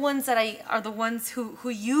 and they're the ones that are the ones who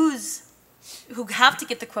have to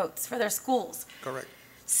get the quotes for their schools. Correct.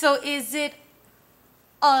 So does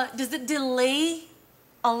it delay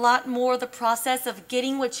a lot more the process of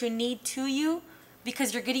getting what you need to you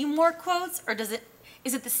because you're getting more quotes, or is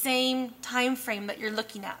it the same time frame that you're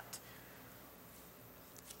looking at?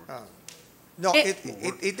 No,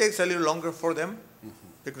 it takes a little longer for them.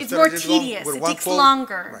 Because It's more tedious. It takes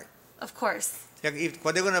longer. Right. Of course. Yeah, if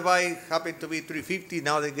what they're gonna buy happen to be 350,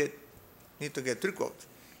 now they need to get 3 quotes.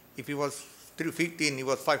 If it was 350 and it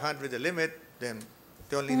was 500 the limit, then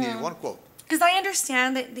They only needed one quote. Because I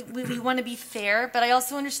understand that we want to be fair, but I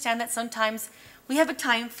also understand that sometimes we have a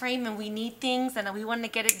time frame and we need things and we want to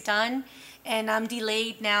get it done. And I'm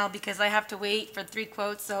delayed now because I have to wait for 3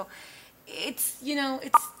 quotes. So it's,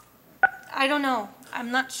 I don't know.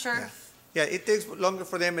 I'm not sure. Yeah, it takes longer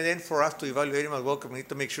for them and then for us to evaluate them as well, 'cause we need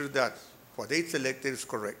to make sure that what they selected is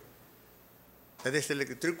correct. That they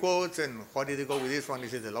selected 3 quotes, and why did they go with this one?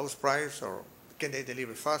 Is it the lowest price, or can they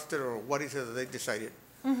deliver faster, or what is it that they decided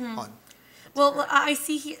on? Well, I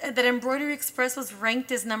see here that Embroidery Express was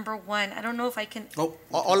ranked as #1. I don't know if I can. Oh,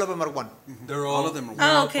 all of them are 1. They're all of them are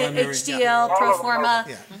Oh, okay, HDL, pro forma.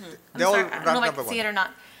 Yeah. I'm They're all sorry, I don't know if I ranked can number see it 1. or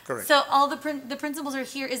not. Correct. So all the principals are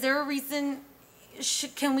here. Is there a reason,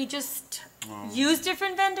 can we just use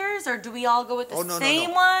different vendors, or do we all go with the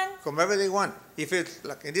same one? Whomever they want. If it's,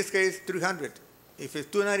 like in this case, 300. If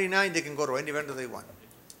it's 299, they can go to any vendor they want.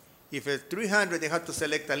 If it's 300, they have to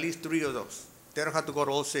select at least 3 of those. They don't have to go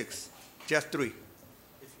to all 6, just 3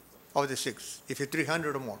 of the 6. If it's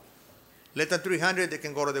 300 or more. Less than 300, they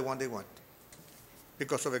can go to the one they want.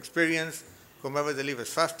 Because of experience, whomever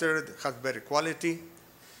delivers faster, has better quality.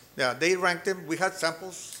 Yeah, they ranked them. We had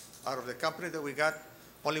samples out of the company that we got.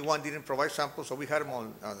 Only one didn't provide samples, so we had them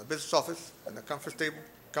on the business office and the conference table,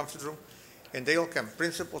 conference room, and they all came.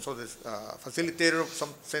 Principals of this facilitator,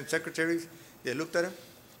 some sent secretaries. They looked at them.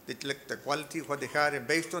 They looked at the quality, what they had, and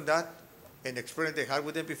based on that, and the experience they had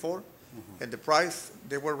with them before, and the price,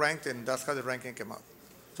 they were ranked, and that's how the ranking came out.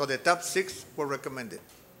 So the top 6 were recommended.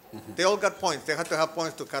 They all got points. They had to have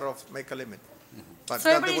points to cut off, make a limit. But So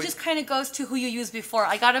everybody just kind of goes to who you used before.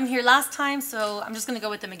 I got them here last time, so I'm just going to go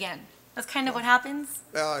with them again. That's kind of what happens.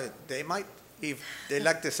 They might, if they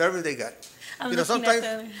like the service they got. I'm You know, looking at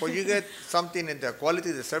sometimes when you get something and the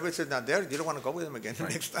quality, the service is not there, you don't want to go with them again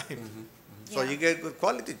next time. So you get good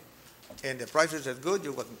quality, and the price is as good,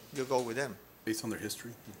 you go with them. Based on their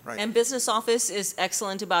history. Right. And business office is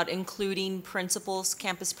excellent about including principals,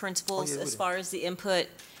 campus principals, Oh, yeah, as we far as the input,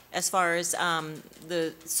 as far as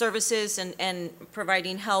the services and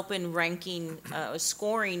providing help in ranking,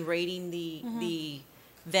 scoring, rating the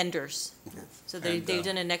vendors. So they've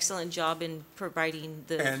done an excellent job in providing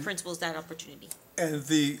the And- principals that opportunity. And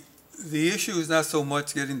the issue is not so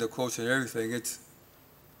much getting the quotes and everything, it's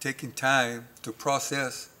taking time to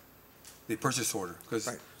process the purchase order, because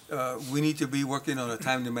we need to be working on a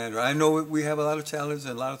timely manner. I know we have a lot of challenges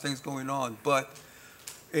and a lot of things going on, but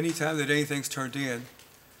anytime that anything's turned in,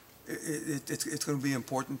 it's going to be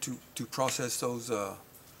important to process those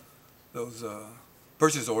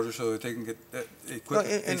purchase orders so that they can get that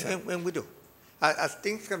equipment. And we do. As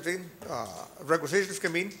things come in, requisitions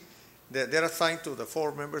come in, they're assigned to the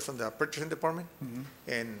 4 members on the purchasing department,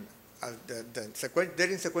 and they're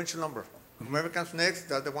in sequential number. Whoever comes next,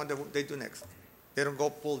 that's the one that they do next. They don't go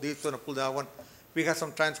pull this one or pull that one. We have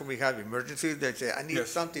some times when we have emergencies, they say, I need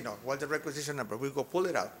something, or what's the requisition number? We go pull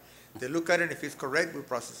it out. They look at it, and if it's correct, we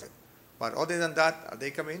process it. But other than that, they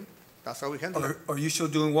come in, that's how we handle it. Are you still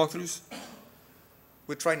doing walkthroughs?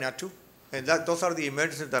 We try not to, and those are the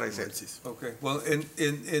emergencies that I said. Okay, well,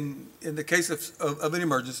 in the case of an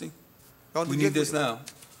emergency, we need this now.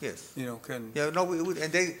 Yes. You know, can. Yeah, no,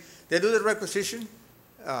 and they do the requisition,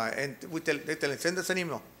 and they tell them, send us an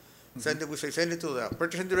email. Send it to the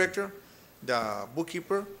purchasing director, the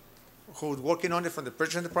bookkeeper, who's working on it from the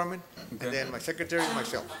purchasing department, and then my secretary and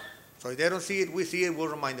myself. So if they don't see it, we see it, we'll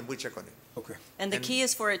remind them, we check on it. Okay. And the key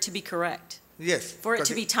is for it to be correct. Yes. For it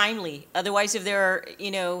to be timely. Otherwise, if there are,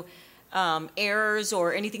 errors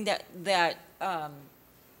or anything that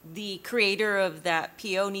the creator of that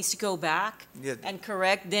PO needs to go back and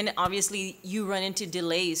correct, then obviously you run into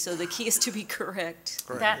delays. So the key is to be correct.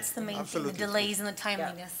 That's the main thing, the delays and the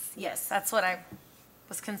timeliness. Yes, that's what I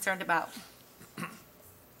was concerned about.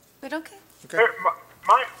 But okay.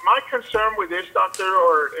 My concern with this, Doctor,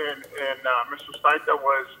 and Mr. Staita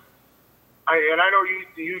was, and I know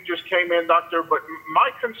you just came in, Doctor, but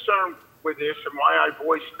my concern with this and why I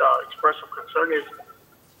voiced expressed some concern is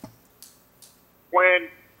when,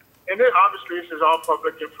 and then obviously this is all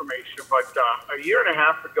public information, but a year and a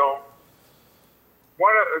half ago,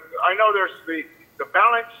 I know there's the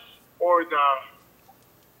balance or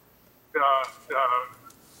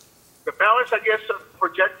the balance, I guess,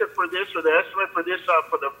 projected for this, or the estimate for this,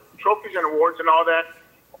 for the trophies and awards and all that,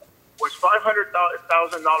 was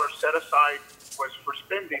 $500,000 set aside, was for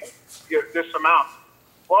spending this amount.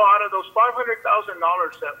 Well, out of those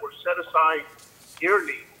 $500,000 that were set aside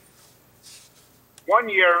yearly, 1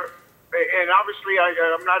 year, and obviously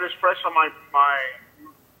I'm not as fresh on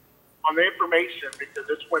on the information because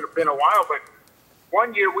it's been a while, but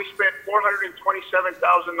 1 year we spent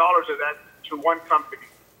 $427,000 of that to one company.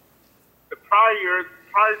 The prior year,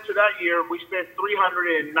 prior to that year, we spent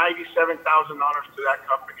 $397,000 to that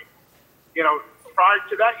company. You know, prior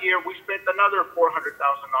to that year, we spent another $400,000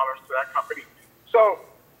 to that company. So,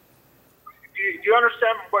 do you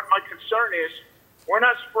understand what my concern is? We're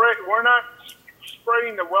not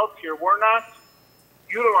spreading the wealth here. We're not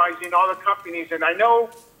utilizing all the companies, and I know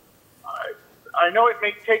it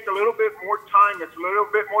may take a little bit more time. It's a little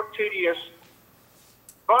bit more tedious,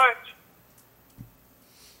 but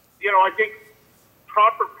you know, I think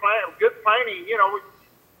good planning. You know,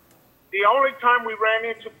 the only time we ran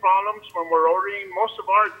into problems when we're ordering most of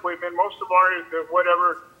our equipment, most of our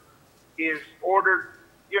whatever is ordered,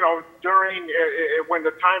 you know, during when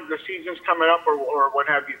the season's coming up or what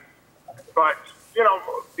have you. But you know,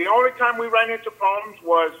 the only time we ran into problems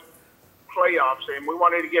was playoffs, and we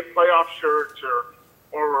wanted to get playoff shirts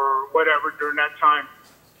or whatever during that time.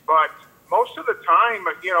 But most of the time,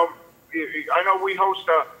 you know, I know we host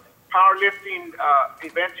powerlifting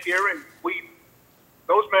events here, and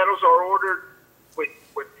those medals are ordered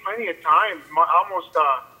with plenty of time, almost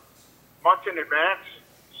a month in advance.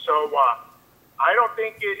 So I don't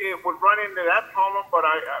think it would run into that problem. But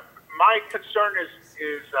my concern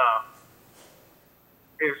is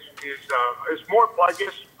more, I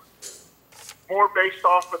guess, more based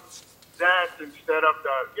off of that instead of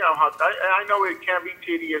the, you know, how I know it can be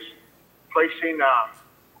tedious placing,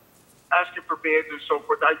 asking for bids and so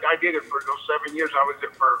forth. I did it for those 7 years. I was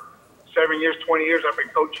it for 7 years, 20 years. I've been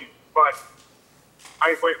coaching, but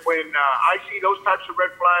when I see those types of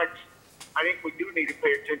red flags, I think we do need to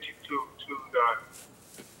pay attention to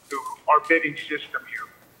our bidding system here.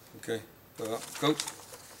 Okay, Coach.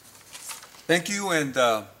 Thank you, and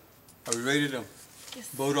are we ready to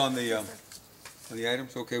vote on the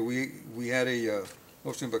items? Okay, we had a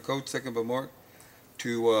motion by Coach, second by Mark,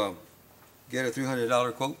 to get a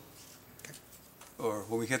 $300 quote, or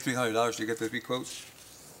when we get $300, you get the 3 quotes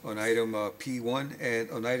on item P1 and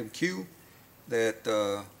on item Q. That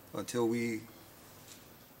until we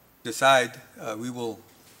decide, we will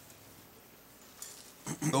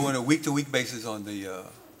go on a week-to-week basis on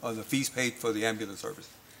the fees paid for the ambulance service.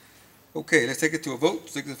 Okay, let's take it to a vote.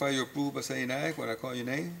 Signify your approval by saying aye when I call your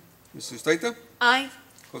name. Mr. Staita? Aye.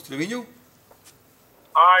 Coach Trevino?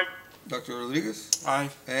 Aye. Dr. Rodriguez? Aye.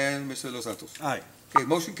 And Mr. Los Santos? Aye. Okay,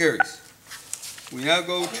 motion carries. We now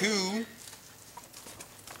go to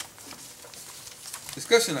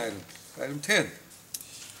discussion items. Item 10,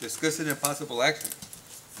 discussion and possible action.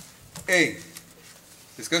 A,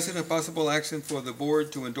 discussion and possible action for the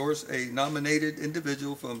board to endorse a nominated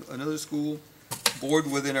individual from another school board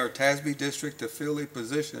within our TASB district to fill a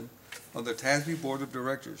position on the TASB Board of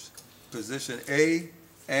Directors, position A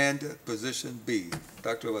and position B.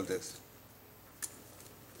 Dr. Valdez.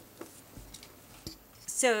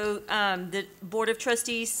 So the Board of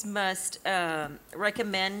Trustees must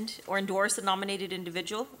recommend or endorse a nominated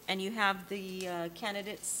individual, and you have the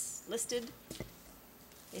candidates listed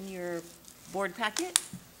in your board packet.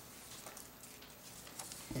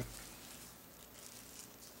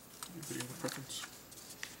 Anybody have a preference?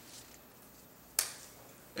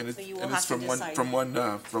 And So you will have to decide.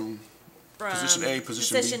 from position A,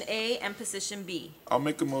 position B. Position A and position B. I'll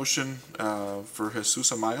make a motion for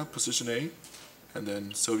Jesus Amaya, position A, and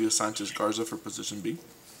then Sylvia Sanchez Garza for position B.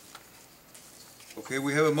 Okay,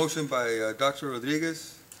 we have a motion by Dr.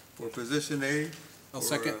 Rodriguez for position A. I'll for,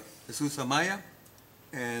 second. Jesus Amaya,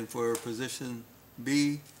 and for position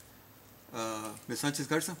B, Ms. Sanchez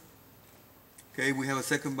Garza. Okay, we have a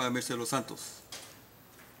second by Mr. Los Santos.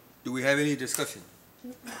 Do we have any discussion?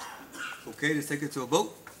 Okay, let's take it to a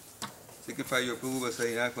vote. Signify your approval by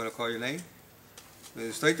saying aye when I call your name.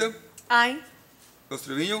 Ms. Staita? Aye. Coach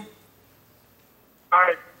Trevino?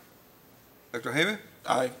 Aye. Dr. Jaime?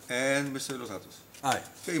 Aye. And Mr. Los Santos? Aye.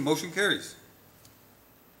 Okay, motion carries.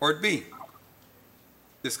 Part B,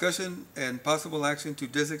 discussion and possible action to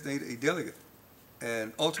designate a delegate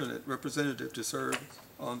and alternate representative to serve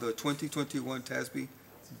on the 2021 TASB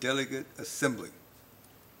Delegate Assembly.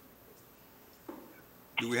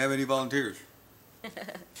 Do we have any volunteers?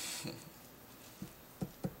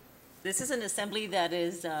 This is an assembly that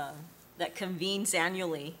is, that convenes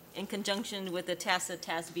annually in conjunction with the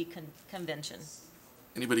TASB convention.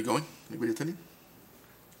 Anybody going? Anybody attending?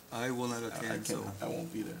 I will not attend, so. I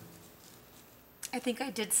won't be there. I think I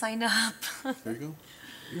did sign up. There you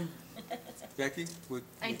go. Jackie, would,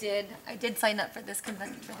 I did sign up for this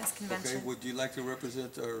convention. okay, would you like to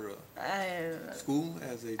represent our school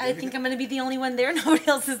as a delegate? I think I'm gonna be the only one there. Nobody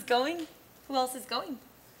else is going. Who else is going?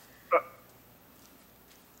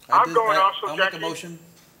 I'm going also, I'll Jackie. make a motion,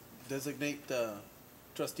 designate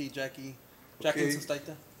trustee Jackie Okay.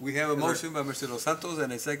 Staita. We have a motion by Mr. Los Santos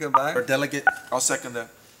and a second by? Our delegate, I'll second that.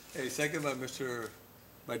 A second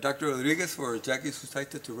by Dr. Rodriguez for Jackie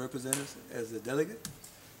Sustaita to represent us as the delegate.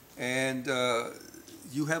 And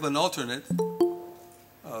you have an alternate.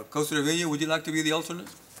 Costa Riveño, would you like to be the alternate?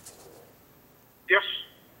 Yes,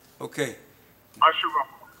 Okay, I should go.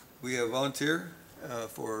 we have volunteer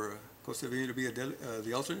for Costa Riveño to be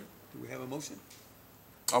the alternate. Do we have a motion?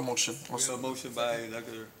 I'll motion. We have a motion by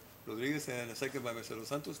Dr. Rodriguez and a second by Mr. Los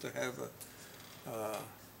Santos to have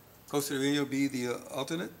Costa Riveño be the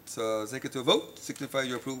alternate. So take it to a vote. Signify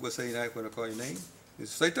your approval by saying aye when I call your name.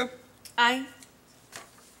 Mr. Sustaita? Aye.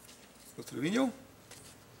 Costa Riveño?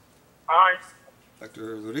 Aye.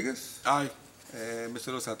 Dr. Rodriguez? Aye. And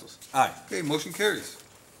Mr. Los Santos? Aye. Okay, motion carries.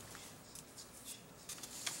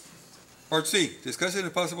 Part C, discussion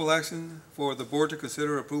and possible action for the board to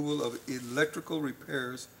consider approval of electrical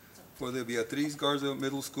repairs for the Beatriz Garza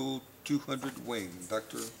Middle School 200 wing.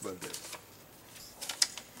 Dr. Valdez.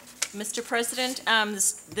 Mr. President,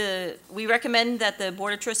 we recommend that the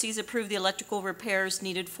Board of Trustees approve the electrical repairs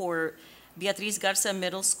needed for Beatriz Garza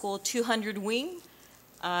Middle School 200 wing.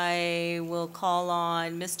 I will call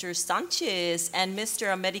on Mr. Sanchez and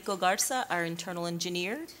Mr. Americo Garza, our internal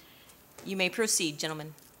engineer. You may proceed,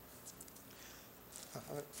 gentlemen.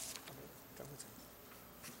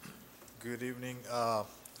 Good evening,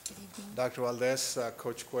 Dr. Valdez,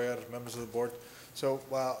 Coach Cuellar, members of the board. So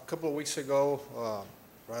a couple of weeks ago,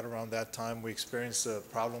 right around that time, we experienced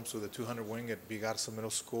problems with the 200 wing at Garza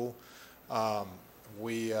Middle School.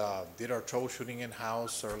 We did our troubleshooting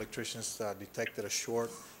in-house. Our electricians detected a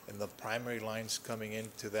short in the primary lines coming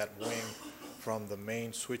into that wing from the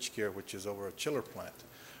main switchgear, which is over a chiller plant.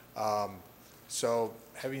 So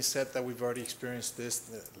having said that, we've already experienced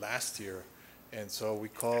this last year. And so we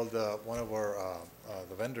called one of our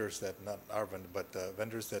the vendors that, not our vendor, but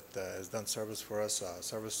vendors that has done service for us,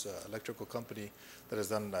 service electrical company that has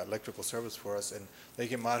done electrical service for us. And they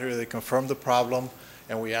came out here, they confirmed the problem,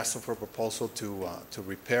 and we asked them for a proposal to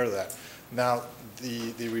repair that. Now,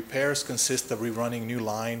 the repairs consist of rerunning new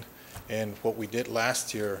line, and what we did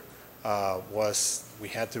last year was we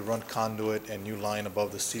had to run conduit and new line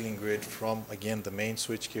above the ceiling grid from, again, the main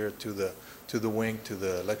switchgear to the wing, to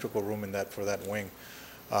the electrical room in that, for that wing.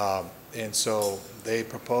 And so they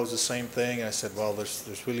proposed the same thing, and I said, well,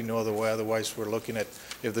 there's really no other way. Otherwise, we're looking at,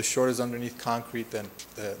 if the short is underneath concrete, then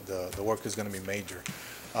the work is going to be major.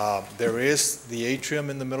 There is the atrium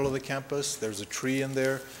in the middle of the campus. There's a tree in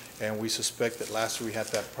there, and we suspect that last year we had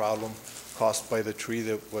that problem caused by the tree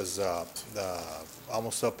that was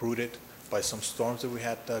almost uprooted by some storms that we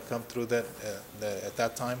had come through that at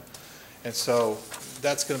that time. And so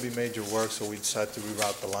that's going to be major work, so we decided to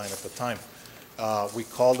reroute the line at the time. We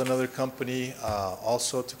called another company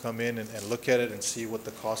also to come in and look at it and see what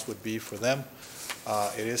the cost would be for them.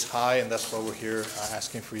 It is high, and that's why we're here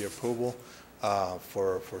asking for your approval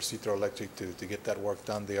for Citro Electric to get that work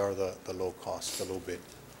done. They are the low cost, the low bid.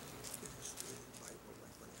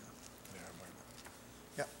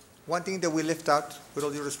 Yeah. One thing that we left out, with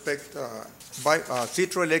all due respect,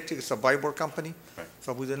 Citro Electric is a buy-board company, right.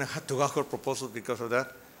 So we didn't have to go for proposals because of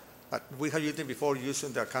that. But we have used it before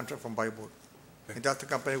using the contract from buy-board. Okay. And that's the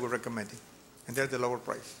company we're recommending. And they're the lower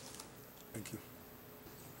price. Thank you.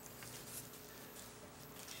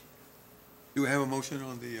 Do we have a motion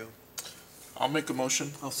on the? I'll make a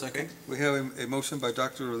motion. I'll second. Okay. We have a motion by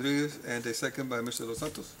Dr. Rodriguez and a second by Mr. Los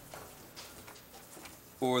Santos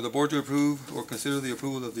for the board to approve or consider the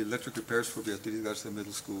approval of the electric repairs for Beatriz Garza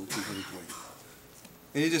Middle School 220.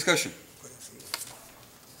 Any discussion?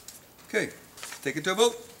 Okay, take it to a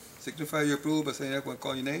vote. Signify your approval by saying aye when I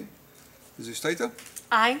call your name. Mrs. Sustaita?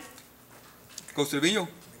 Aye. Costa Riveño?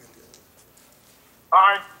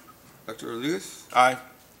 Aye. Dr. Rodriguez? Aye.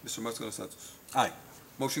 Mr. Mascaro Santos? Aye.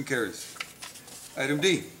 Motion carries. Item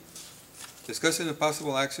D, discussion and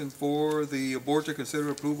possible action for the board to consider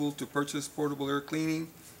approval to purchase portable air cleaning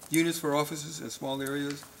units for offices in small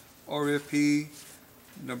areas, RFP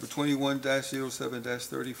number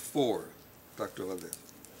 21-07-34. Dr. Valdez.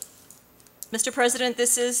 Mr. President,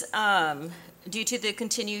 this is due to the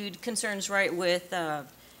continued concerns, right, with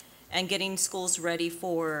and getting schools ready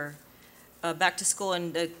for back to school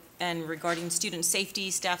and regarding student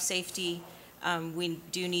safety, staff safety. We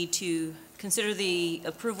do need to consider the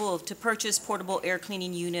approval to purchase portable air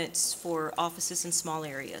cleaning units for offices in small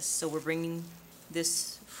areas. So we're bringing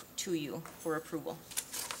this to you for approval.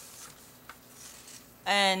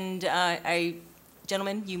 And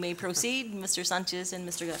gentlemen, you may proceed, Mr. Sanchez and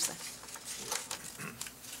Mr. Garza.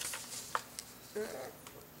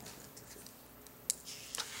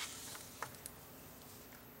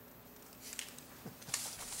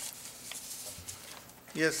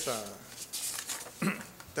 Yes,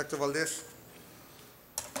 Dr. Valdez.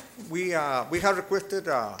 We have requested,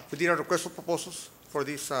 we did a request for proposals for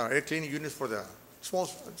these air cleaning units for the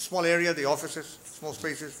small area, the offices, small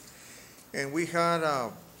spaces. And we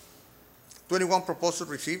had 21 proposals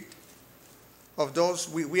received. Of those,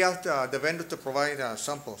 we asked the vendor to provide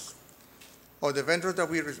samples. Of the vendors that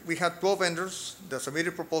we had 12 vendors that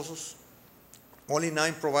submitted proposals, only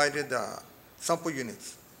 9 provided sample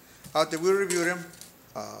units. After we reviewed them,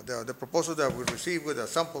 the proposal that we received with the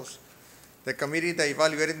samples, the committee that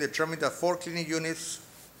evaluated determined that 4 cleaning units,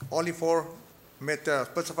 only 4 met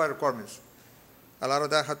specified requirements. A lot of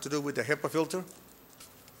that had to do with the HEPA filter.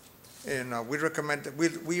 And we recommend,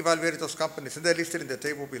 we evaluated those companies, and they're listed in the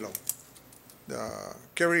table below. The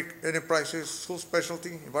Kerry Enterprises, School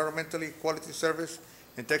Specialty, Environmentally Quality Service,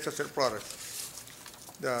 and Texas Air Products.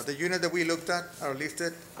 The unit that we looked at are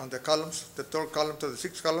listed on the columns, the 3rd column to the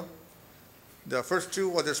 6th column. The first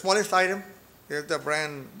 2, or the smallest item, is the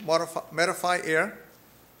brand Metafy Air,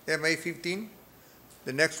 MA15.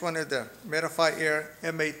 The next one is the Metafy Air,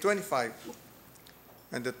 MA25.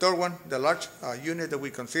 And the 3rd one, the large unit that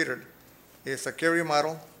we considered, is a carrier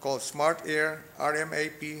model called Smart Air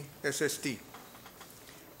RMAP SST.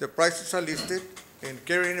 The prices are listed, and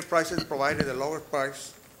Kerry Enterprises provided the lowest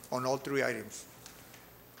price on all 3 items.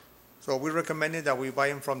 So we recommended that we buy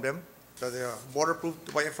them from them, that they are waterproof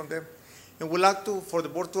to buy them from them. And we'd like for the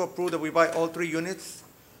board to approve that we buy all 3 units.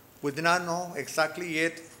 We do not know exactly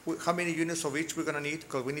yet how many units of each we're going to need,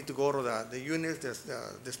 because we need to go to the units,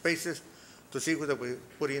 the spaces, to see whether we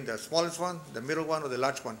put in the smallest one, the middle one, or the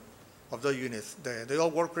large one of those units. They all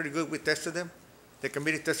work pretty good. We tested them. The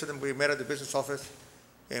committee tested them. We met at the business office,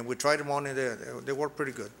 and we tried them on, and they work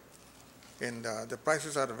pretty good. And the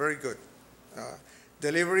prices are very good.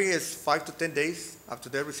 Delivery is 5 to 10 days after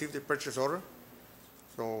they receive the purchase order.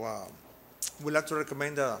 So we'd like to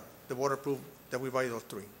recommend the board approve that we buy those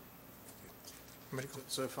 3.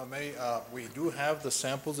 So if I may, we do have the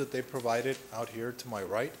samples that they provided out here to my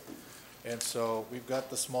right. And so we've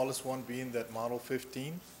got the smallest one being that Model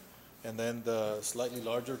 15, and then the slightly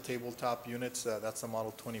larger tabletop units, that's the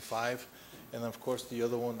Model 25. And then of course the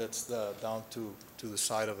other one that's down to the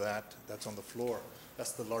side of that, that's on the floor.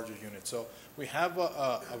 That's the larger unit. So we have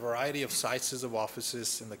a variety of sizes of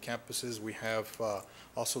offices in the campuses. We have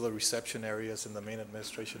also the reception areas and the main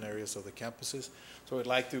administration areas of the campuses. So we'd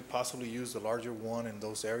like to possibly use the larger one in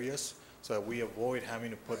those areas so that we avoid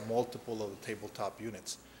having to put multiple of the tabletop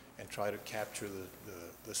units and try to capture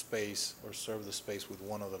the space or serve the space with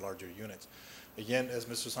one of the larger units. Again, as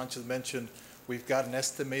Mr. Sanchez mentioned, we've got an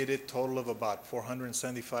estimated total of about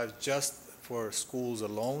 475 just for schools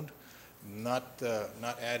alone, not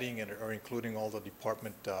adding or including all the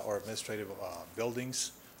department or administrative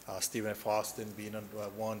buildings, Stephen F. Austin being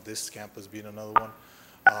one, this campus being another one,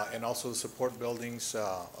 and also the support buildings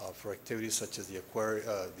for activities such as the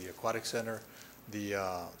aquatic center, the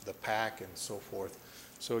PAC, and so forth.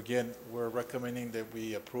 So again, we're recommending that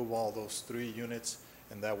we approve all those 3 units,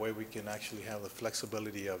 and that way we can actually have the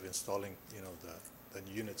flexibility of installing, the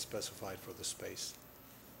unit specified for the space.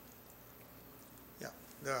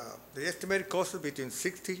 Yeah, the estimated cost is between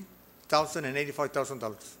 $60,000 and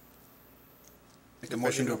 $85,000. Make a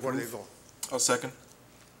motion to approve. I'll second.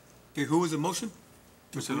 Okay, who was the motion?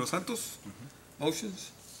 Mr. Los Santos?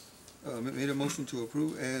 Motions? Made a motion to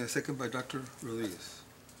approve, and a second by Dr. Rodriguez.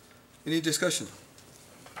 Any discussion?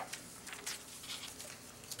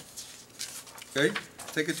 Okay,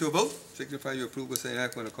 take it to a vote. Signify you approve by saying aye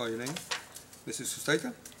when I call your name. Mrs.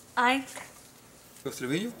 Sustaita? Aye. Mr.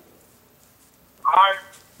 Trevino? Aye.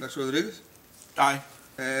 Dr. Rodriguez? Aye.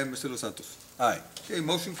 And Mr. Los Santos? Aye. Okay,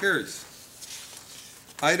 motion carries.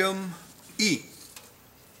 Item E,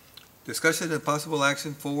 discussion and possible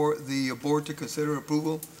action for the board to consider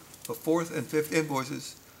approval of 4th and 5th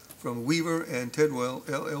invoices from Weaver and Tidwell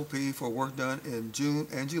LLP for work done in June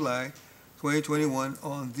and July 2021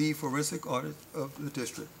 on the forensic audit of the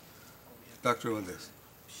district. Dr. Valdez.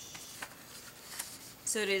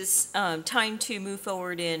 So it is time to move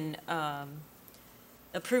forward in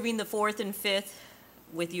approving the 4th and 5th,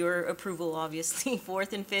 with your approval, obviously,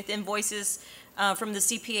 4th and 5th invoices from the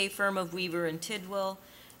CPA firm of Weaver and Tidwell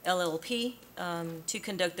LLP to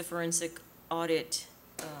conduct the forensic audit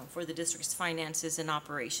for the district's finances and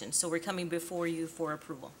operations. So we're coming before you for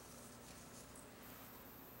approval.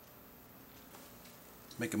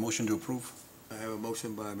 Make a motion to approve. I have a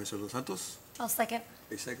motion by Mr. Los Santos, I'll second.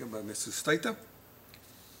 a second by Mrs. Staita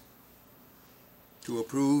to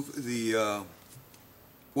approve the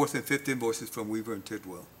 4th and 5th invoices from Weaver and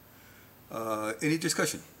Tidwell. Any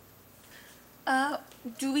discussion?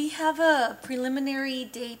 Do we have a preliminary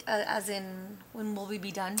date, as in when will we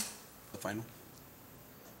be done? The final.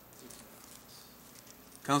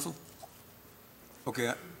 Council?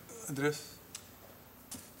 Okay, Andres,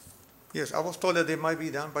 Yes, I was told that they might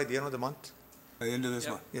be done by the end of the month. by the end of this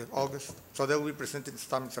month. Yeah, August. So they will be presented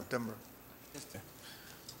sometime in September.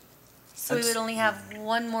 So we would only have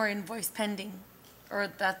one more invoice pending, or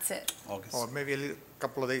that's it? Or maybe a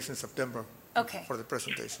couple of days in September Okay. for the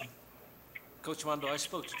presentation. Coach Mondo, I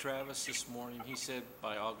spoke to Travis this morning. He said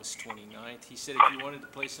by August 29th. He said if you wanted to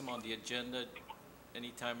place him on the agenda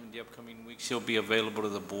anytime in the upcoming weeks, he'll be available to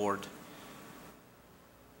the board.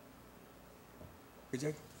 Hey,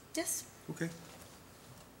 Jack? Yes. Okay.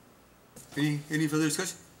 Any further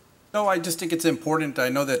discussion? No, I just think it's important. I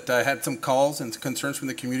know that I had some calls and concerns from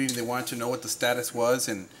the community. They wanted to know what the status was,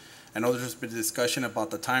 and I know there's been discussion about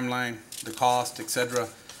the timeline, the cost, et cetera.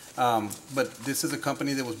 But this is a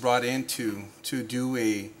company that was brought in to do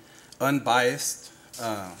a unbiased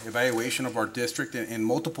evaluation of our district in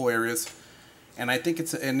multiple areas. And I think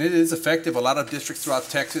it is effective. A lot of districts throughout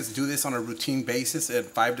Texas do this on a routine basis at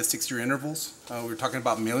 5 to 6 year intervals. We're talking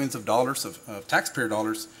about millions of dollars of taxpayer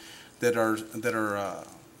dollars that are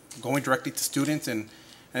going directly to students, and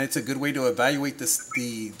it's a good way to evaluate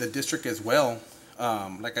the district as well.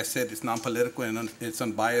 Like I said, it's non-political and it's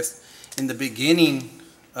unbiased. In the beginning,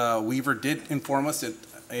 Weaver did inform us that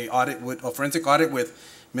a forensic audit with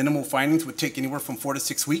minimal findings would take anywhere from 4 to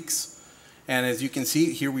 6 weeks. And as you can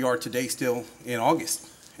see, here we are today, still in August,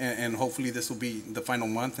 and hopefully this will be the final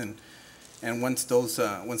month. And once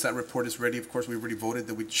that report is ready, of course, we already voted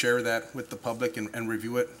that we'd share that with the public and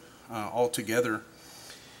review it all together.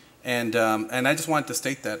 And I just wanted to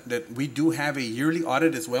state that we do have a yearly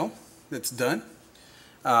audit as well that's done.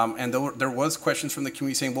 And there was questions from the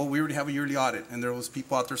community saying, well, we already have a yearly audit. And there was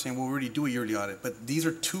people out there saying, well, we already do a yearly audit. But these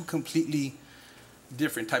are two completely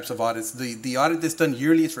different types of audits. The audit that's done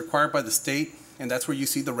yearly is required by the state, and that's where you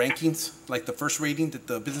see the rankings, like the first rating that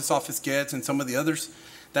the business office gets and some of the others.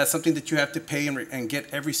 That's something that you have to pay and get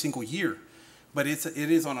every single year. But it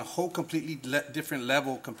is on a whole completely different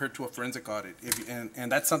level compared to a forensic audit. And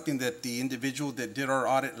that's something that the individual that did our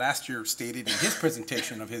audit last year stated in his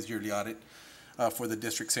presentation of his yearly audit for the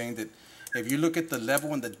district, saying that if you look at the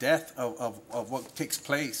level and the depth of what takes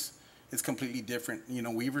place, it's completely different. You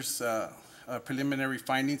know, Weaver's preliminary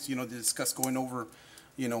findings, they discuss going over,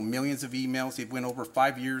 millions of emails. They went over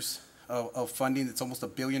 5 years of funding. It's almost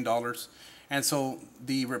 $1 billion. And so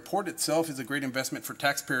the report itself is a great investment for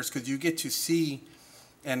taxpayers because you get to see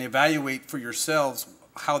and evaluate for yourselves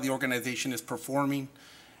how the organization is performing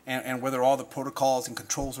and whether all the protocols and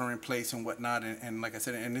controls are in place and whatnot. And like I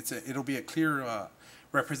said, and it'll be a clear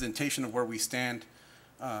representation of where we stand.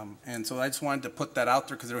 And so I just wanted to put that out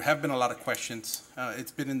there because there have been a lot of questions.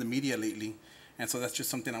 It's been in the media lately. And so that's just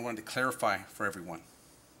something I wanted to clarify for everyone.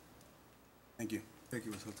 Thank you. Thank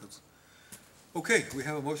you, Ms. Hunter. Okay, we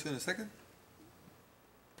have a motion and a second.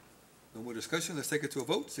 No more discussion. Let's take it to a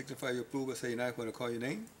vote. Signify your approval by saying aye when I call your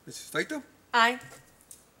name. Mrs. Feito? Aye.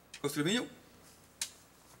 Mr. Trevino?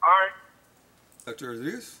 Aye. Dr.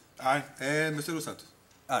 Rodriguez? Aye. And Mr. Dos Santos?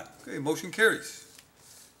 Aye. Okay, motion carries.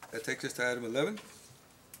 That takes us to item 11.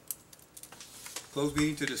 Closed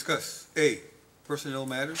meeting to discuss A, personnel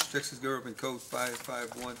matters, Texas Government Code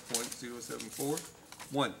 551.074.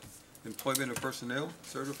 1, employment of personnel,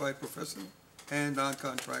 certified professional and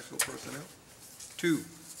non-contractual personnel. 2,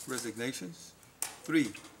 resignations.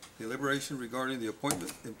 3, deliberation regarding the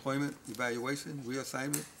appointment, employment, evaluation,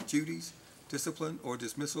 reassignment, duties, discipline, or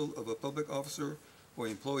dismissal of a public officer or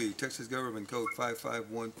employee, Texas Government Code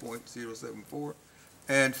 551.074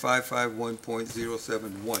 and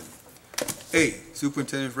 551.071. A,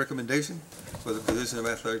 superintendent's recommendation for the position of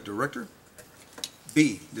athletic director.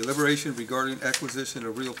 B, deliberation regarding acquisition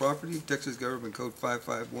of real property, Texas Government Code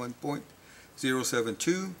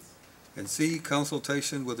 551.072. And C,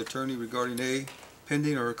 consultation with attorney regarding A,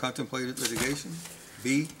 pending or contemplated litigation.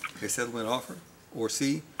 B, a settlement offer. Or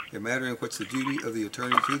C, a matter in which the duty of the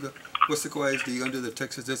attorney to the Weslaco ISD under the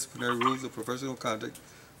Texas Disciplinary Rules of Professional Conduct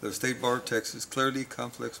of the State Bar of Texas clearly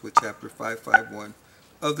conflicts with Chapter 551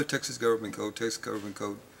 of the Texas Government Code, Texas Government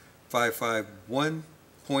Code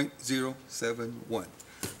 551.071.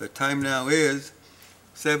 The time now is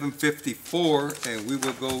 7:54, and we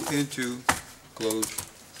will go into closed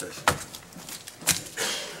session.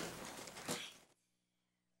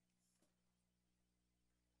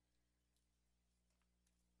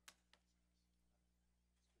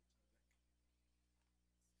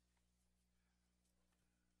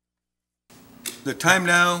 The time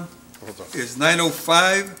now is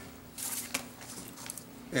 9:05,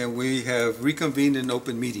 and we have reconvened an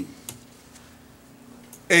open meeting.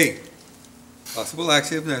 A, possible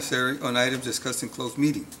action if necessary on items discussed in closed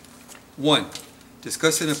meeting. 1,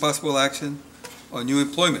 discussion and possible action on new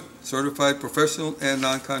employment, certified professional and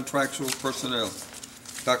non-contractual personnel.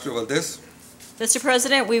 Dr. Valdez? Mr.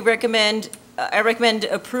 President, I recommend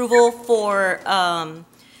approval for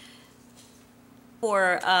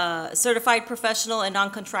certified professional and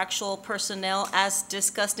non-contractual personnel as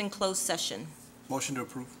discussed in closed session. Motion to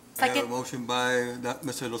approve. I have a Second. motion by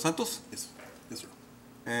Mr. Los Santos. Yes, yes, sir.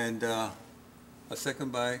 And a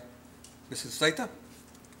second by Mrs. Saita.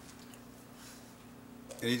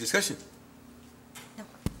 Any discussion? No.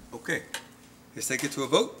 Okay. Let's take it to a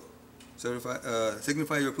vote.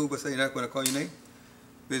 Signify your approval by saying aye when I call your name.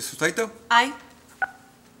 Mrs. Saita? Aye.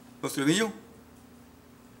 Mr. Trevino?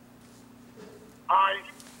 Aye.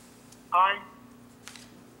 Aye.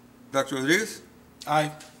 Dr. Rodriguez?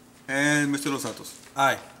 Aye. And Mr. Los Santos?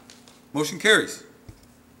 Aye. Motion carries.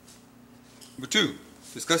 Number 2,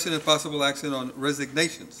 discussion and possible action on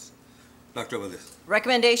resignations. Dr. Valdez?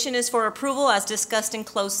 Recommendation is for approval as discussed in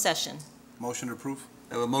closed session. Motion to approve.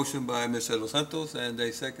 I have a motion by Mr. Los Santos and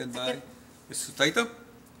a second by Mrs. Saita.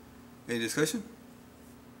 Any discussion?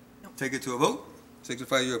 No. Take it to a vote.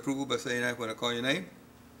 Signify your approval by saying aye when I call your name.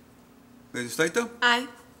 Mrs. Saita? Aye.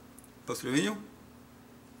 Mr. Trevino?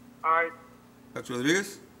 Aye. Dr.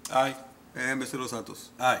 Rodriguez? Aye. And Mr. Los Santos?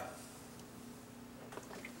 Aye.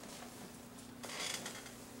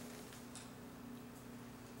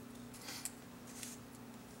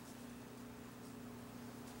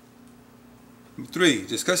 Number 3,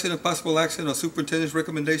 discussion and possible action on superintendent's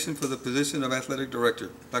recommendation for the position of athletic director.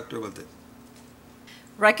 Dr. Valdez?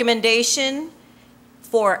 Recommendation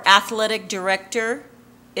for athletic director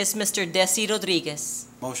is Mr. Desi Rodriguez.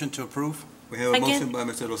 Motion to approve. We have a Second. motion by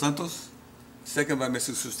Mr. Los Santos, second by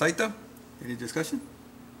Mrs. Sustaita. Any discussion?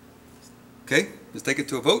 Okay, let's take it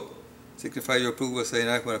to a vote. Signify your approval by saying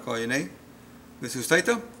aye when I call your name. Mrs.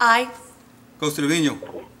 Sustaita? Aye. Costa Trevino?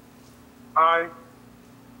 Aye.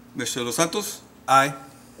 Mr. Los Santos? Aye.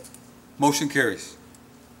 Motion carries.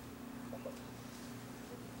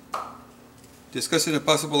 Discussion and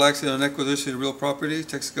possible action on acquisition of real property,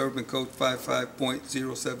 Texas Government Code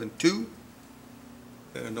 55.072.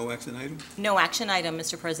 No action item? No action item,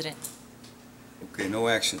 Mr. President. Okay, no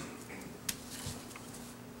action.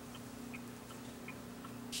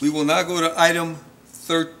 We will now go to item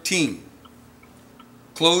 13.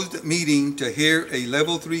 Closed meeting to hear a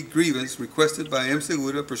level 3 grievance requested by M.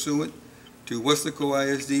 Segura pursuant to Weslaco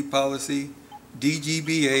ISD policy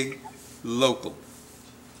DGBA local.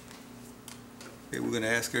 Okay, we're going to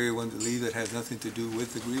ask everyone to leave that has nothing to do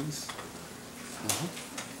with the grievance.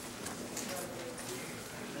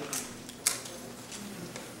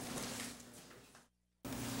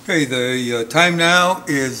 Okay, the time now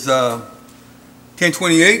is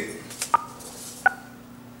 10:28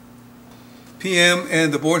 p.m.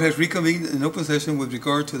 and the board has reconvened in open session with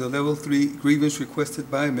regard to the level 3 grievance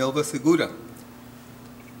requested by Melva Segura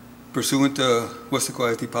pursuant to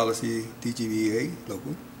Weslaco ISD policy DGBA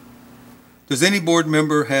local. Does any board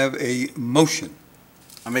member have a motion?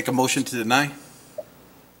 I make a motion to deny.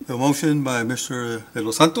 A motion by Mr. De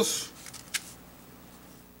Los Santos.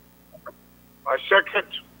 I second.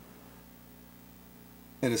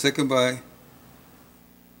 And a second by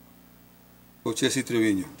Cochesi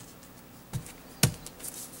Trevino.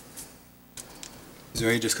 Is there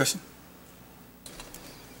any discussion?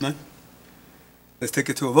 None? Let's take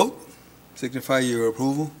it to a vote. Signify your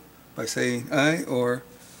approval by saying aye or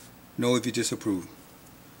no if you disapprove.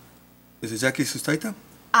 Mrs. Jackie Sustaita?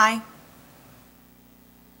 Aye.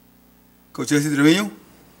 Cochesi Trevino?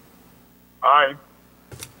 Aye.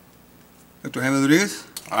 Dr. Jaime Rodriguez?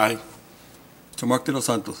 Aye. Mr. Mark De Los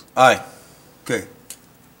Santos? Aye. Okay.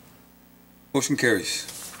 Motion carries.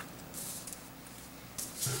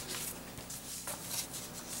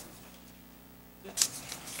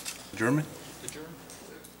 Adjournment?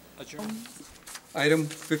 Adjourn. Item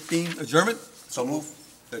 15, adjournment. So move.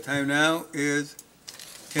 The time now is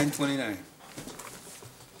 10:29.